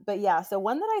 But yeah, so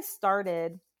one that I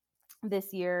started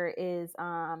this year is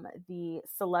the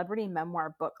Celebrity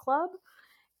Memoir Book Club,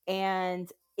 and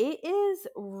it is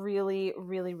really,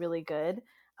 really, really good.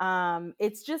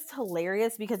 It's just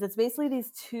hilarious because it's basically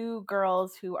these two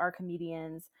girls who are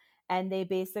comedians, and they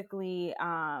basically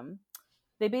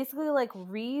like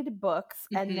read books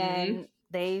and Hmm. then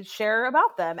they share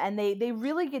about them, and they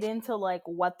really get into like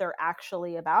what they're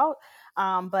actually about.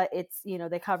 But it's, you know,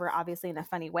 they cover obviously in a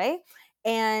funny way,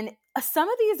 and some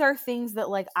of these are things that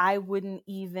like I wouldn't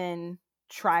even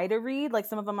try to read. Like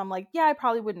some of them I'm like, yeah, I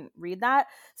probably wouldn't read that.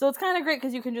 So it's kind of great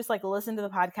because you can just like listen to the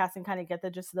podcast and kind of get the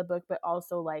gist of the book, but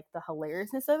also like the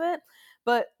hilariousness of it.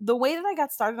 But the way that I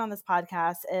got started on this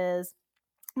podcast is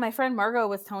my friend Margot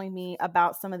was telling me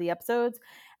about some of the episodes.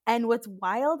 And what's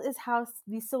wild is how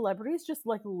these celebrities just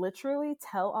like literally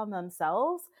tell on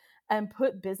themselves and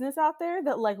put business out there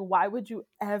that like, why would you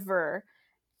ever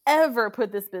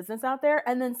put this business out there?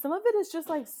 And then some of it is just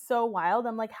like so wild.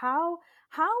 I'm like, how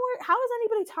is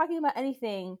anybody talking about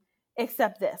anything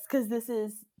except this? Because this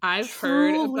is I've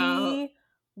heard about truly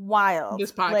wild.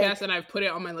 this podcast Like, and I've put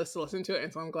it on my list to listen to it,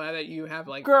 and so I'm glad that you have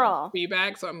like girl,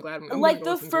 feedback. So I'm glad I'm gonna like go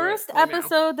the listen to it first right now.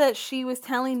 episode that she was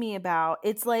telling me about,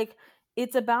 it's like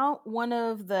it's about one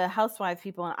of the housewife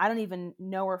people, and I don't even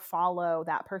know or follow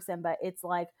that person, but it's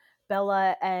like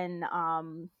Bella and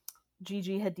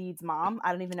Gigi Hadid's mom.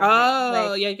 I don't even know her name.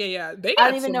 Oh Like yeah, yeah, yeah. They I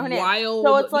don't got even know her some name.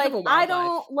 So wild. it's They have like a wild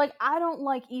life. I don't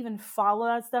like even follow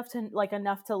that stuff to like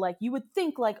enough to like you would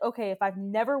think like, okay, if I've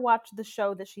never watched the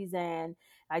show that she's in,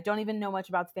 I don't even know much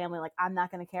about the family, like I'm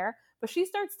not gonna care. But she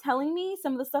starts telling me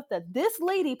some of the stuff that this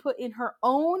lady put in her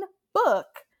own book,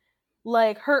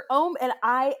 like her own, and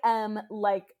I am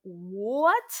like,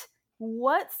 what?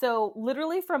 So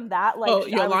literally from that, like Oh, I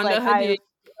was Yolanda like, Hadid.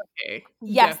 Okay,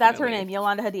 yes, that's her definitely. name,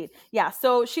 Yolanda Hadid. Yeah,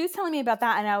 so she was telling me about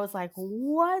that, and I was like,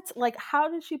 "What? Like, how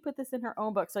did she put this in her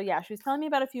own book?" So yeah, she was telling me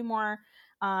about a few more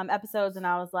episodes, and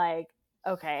I was like,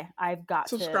 "Okay, I've got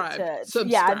Subscribe. yeah, I've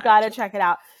Subscribe. got to check it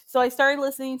out." So I started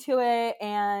listening to it,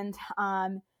 and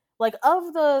like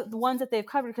of the ones that they've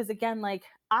covered, because again, like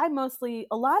I mostly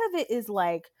a lot of it is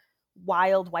like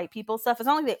wild white people stuff. It's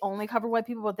not like they only cover white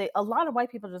people, but they a lot of white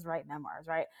people just write memoirs,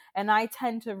 right? And I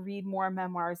tend to read more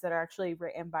memoirs that are actually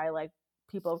written by like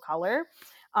people of color.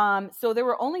 So there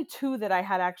were only two that I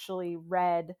had actually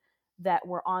read that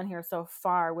were on here so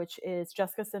far, which is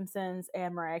Jessica Simpson's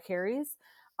and Mariah Carey's.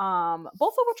 Both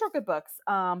of which are good books.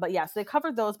 But yeah, so they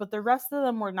covered those, but the rest of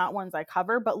them were not ones I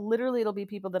cover. But literally, it'll be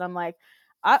people that I'm like,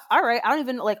 all right, I don't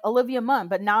even like Olivia Munn,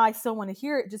 but now I still want to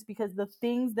hear it just because the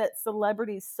things that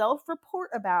celebrities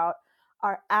self-report about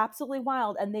are absolutely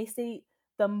wild, and they say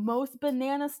the most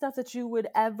banana stuff that you would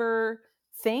ever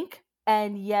think,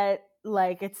 and yet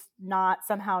like it's not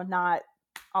somehow not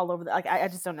all over the like I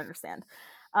just don't understand.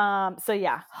 So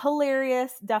yeah,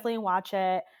 hilarious. Definitely watch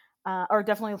it, or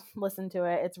definitely listen to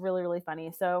it. It's really, really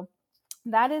funny. So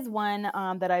that is one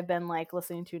that I've been like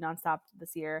listening to nonstop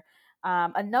this year.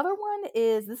 Another one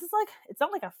is this is like it's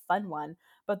not like a fun one,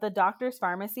 but the Doctor's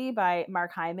Pharmacy by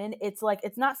Mark Hyman. It's like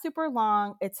it's not super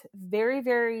long. It's very,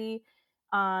 very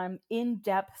in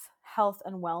depth health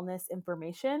and wellness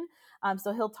information.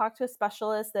 So he'll talk to a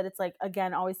specialist that it's like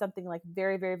again always something like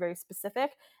very, very, very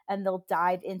specific, and they'll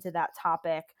dive into that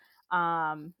topic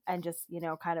and just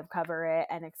kind of cover it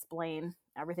and explain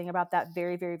everything about that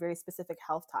very, very, very specific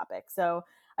health topic. So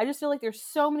I just feel like there's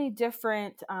so many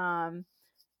different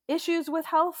issues with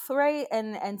health, right?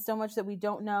 And so much that we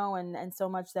don't know, and so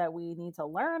much that we need to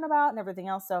learn about and everything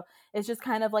else. So it's just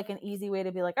kind of like an easy way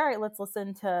to be like, all right, let's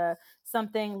listen to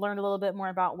something, learn a little bit more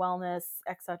about wellness,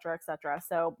 etc., etc.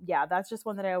 So yeah, that's just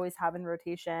one that I always have in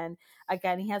rotation.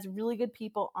 Again, he has really good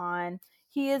people on.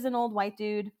 He is an old white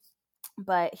dude,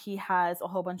 but he has a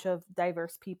whole bunch of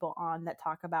diverse people on that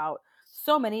talk about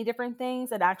so many different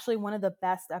things. And actually, one of the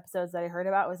best episodes that I heard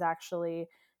about was actually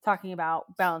talking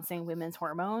about balancing women's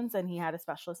hormones. And he had a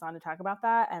specialist on to talk about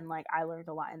that. And like, I learned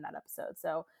a lot in that episode.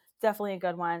 So definitely a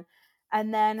good one.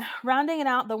 And then rounding it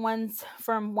out, the ones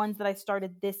that I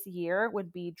started this year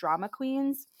would be drama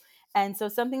queens. And so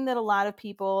something that a lot of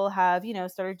people have,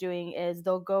 started doing is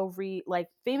they'll go like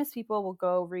famous people will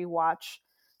go rewatch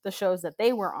the shows that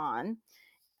they were on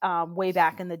way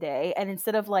back in the day. And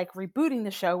instead of like rebooting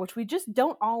the show, which we just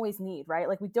don't always need, right?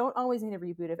 Like we don't always need a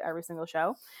reboot of every single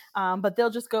show. But they'll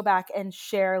just go back and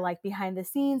share like behind the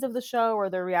scenes of the show or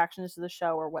their reactions to the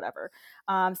show or whatever.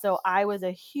 So I was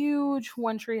a huge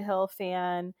One Tree Hill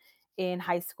fan in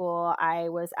high school. I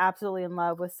was absolutely in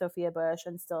love with Sophia Bush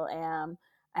and still am,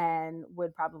 and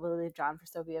would probably leave John for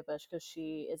Sophia Bush because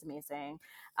she is amazing.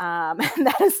 And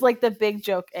that is like the big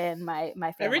joke in my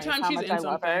Every family is time how she's much in I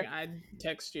love something, her. I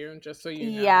text you just so you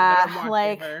know that I'm Yeah, watching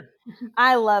like her.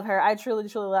 I love her. I truly,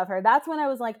 truly love her. That's when I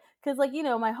was like, because like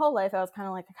my whole life I was kind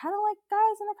of like, I kind of like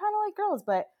guys and I kind of like girls,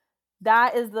 but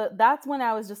that's when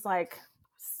I was just like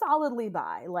solidly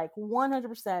bi, like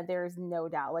 100%. There is no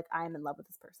doubt, like I am in love with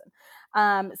this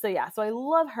person. So yeah, so I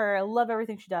love her. I love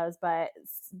everything she does, but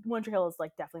One Tree Hill is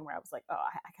like definitely where I was like, oh,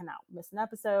 I cannot miss an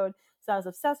episode. So I was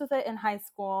obsessed with it in high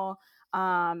school.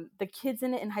 The kids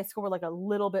in it in high school were like a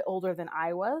little bit older than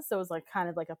I was, so it was like kind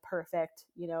of like a perfect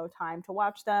time to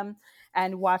watch them,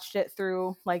 and watched it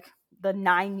through like the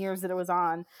 9 years that it was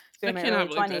on I through my cannot early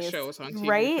believe that 20s, show was on TV for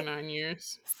right? 9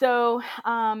 years. So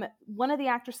one of the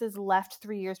actresses left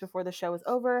 3 years before the show was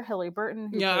over, Hillary Burton,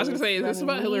 who Yeah, I was gonna plays say, is this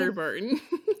Lenny about Hillary Mead. Burton?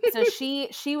 So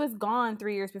she was gone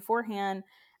 3 years beforehand,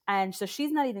 and so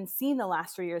she's not even seen the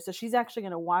last 3 years, so she's actually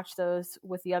going to watch those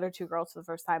with the other two girls for the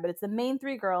first time. But it's the main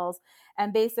three girls,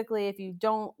 and basically if you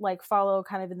don't like follow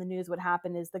kind of in the news, what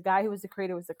happened is the guy who was the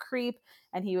creator was a creep,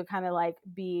 and he would kind of like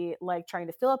be like trying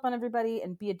to fill up on everybody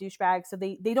and be a douchebag. So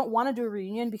they don't want to do a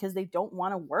reunion because they don't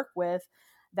want to work with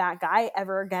that guy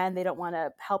ever again. They don't want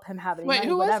to help him have any Wait, money,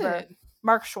 who was whatever. it?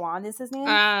 Mark Schwann is his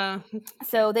name.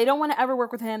 So they don't want to ever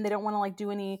work with him. They don't want to like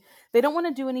they don't want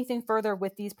to do anything further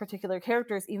with these particular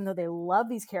characters, even though they love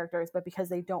these characters, but because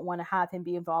they don't want to have him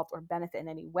be involved or benefit in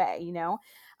any way.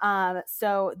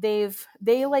 So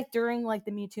they like during like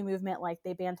the Me Too movement, like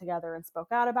they band together and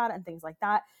spoke out about it and things like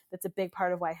that. That's a big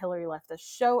part of why Hillary left the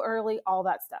show early, all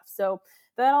that stuff. So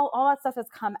that all that stuff has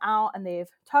come out and they've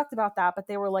talked about that, but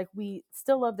they were like, we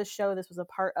still love the show. This was a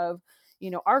part of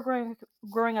our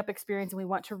growing up experience, and we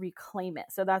want to reclaim it.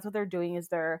 So that's what they're doing, is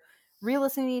they're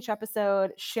re-listening to each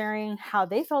episode, sharing how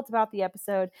they felt about the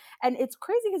episode. And it's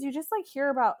crazy because you just like hear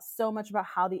about so much about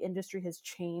how the industry has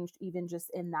changed even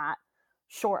just in that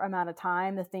short amount of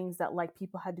time, the things that like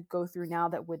people had to go through now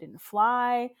that wouldn't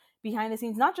fly behind the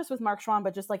scenes, not just with Mark Schwann,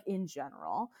 but just like in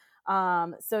general.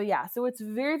 So yeah, so it's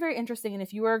very, very interesting. And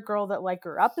if you were a girl that like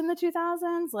grew up in the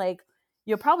 2000s, like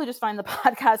you'll probably just find the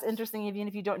podcast interesting even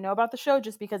if you don't know about the show,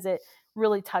 just because it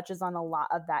really touches on a lot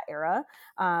of that era.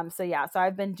 So yeah, so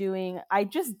I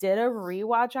just did a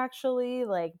rewatch actually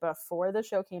like before the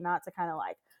show came out to kind of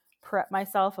like prep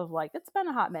myself of like, it's been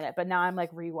a hot minute, but now I'm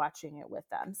like rewatching it with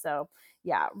them. So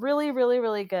yeah, really, really,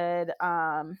 really good.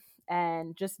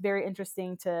 And just very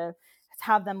interesting to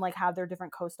have them like have their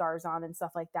different co-stars on and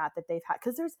stuff like that they've had,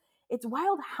 because it's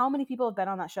wild how many people have been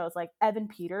on that show. It's like Evan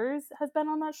Peters has been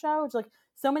on that show. It's like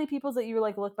so many people that you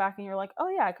like look back and you're like, oh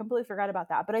yeah, I completely forgot about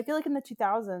that. But I feel like in the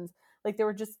 2000s, like there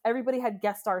were just everybody had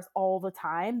guest stars all the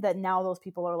time, that now those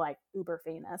people are like uber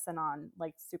famous and on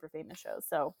like super famous shows.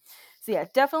 So yeah,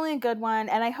 definitely a good one.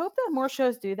 And I hope that more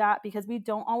shows do that, because we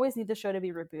don't always need the show to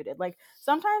be rebooted. Like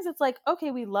sometimes it's like,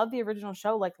 okay, we love the original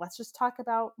show, like let's just talk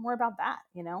about more about that.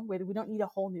 We don't need a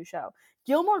whole new show.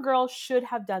 Gilmore Girls should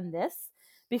have done this,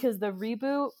 because the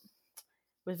reboot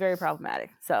was very problematic.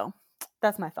 So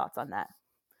that's my thoughts on that.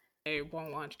 I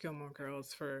won't watch Gilmore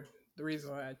Girls for the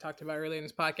reason I talked about earlier in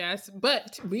this podcast,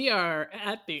 but we are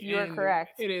at the You are end.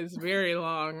 correct. It is very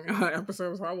long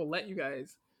episode, so I will let you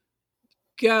guys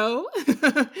go.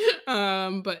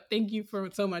 But thank you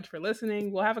so much for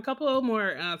listening. We'll have a couple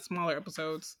more smaller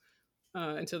episodes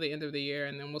until the end of the year,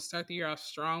 and then we'll start the year off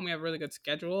strong. We have a really good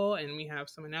schedule, and we have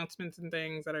some announcements and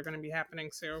things that are going to be happening.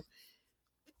 So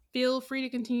Feel free to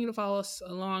continue to follow us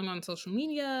along on social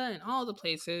media and all the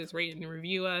places. Rate and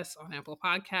review us on Apple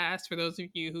Podcasts. For those of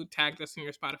you who tagged us in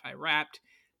your Spotify Wrapped,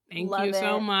 thank you Love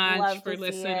so it. much Love for to see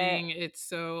it. listening. It's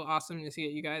so awesome to see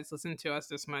that you guys listen to us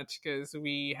this much, because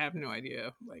we have no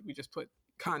idea. Like, we just put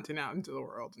content out into the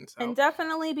world. And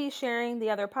definitely be sharing the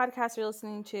other podcasts you're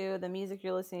listening to, the music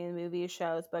you're listening to, movies,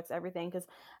 shows, books, everything. Because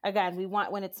again, we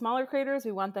want, when it's smaller creators,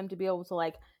 we want them to be able to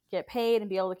like get paid and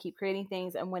be able to keep creating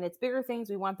things. And when it's bigger things,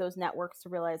 we want those networks to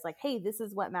realize like, hey, this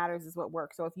is what matters, is what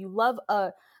works. So if you love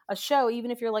a show,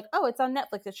 even if you're like, oh, it's on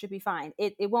Netflix, it should be fine.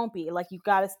 It won't be. Like, you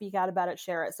got to speak out about it,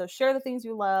 share it. So share the things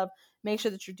you love, make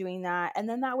sure that you're doing that. And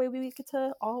then that way we get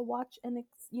to all watch and,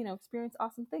 experience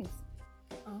awesome things.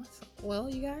 Awesome. Well,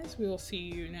 you guys, we will see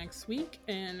you next week,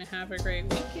 and have a great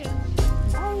weekend.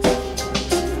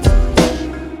 Bye.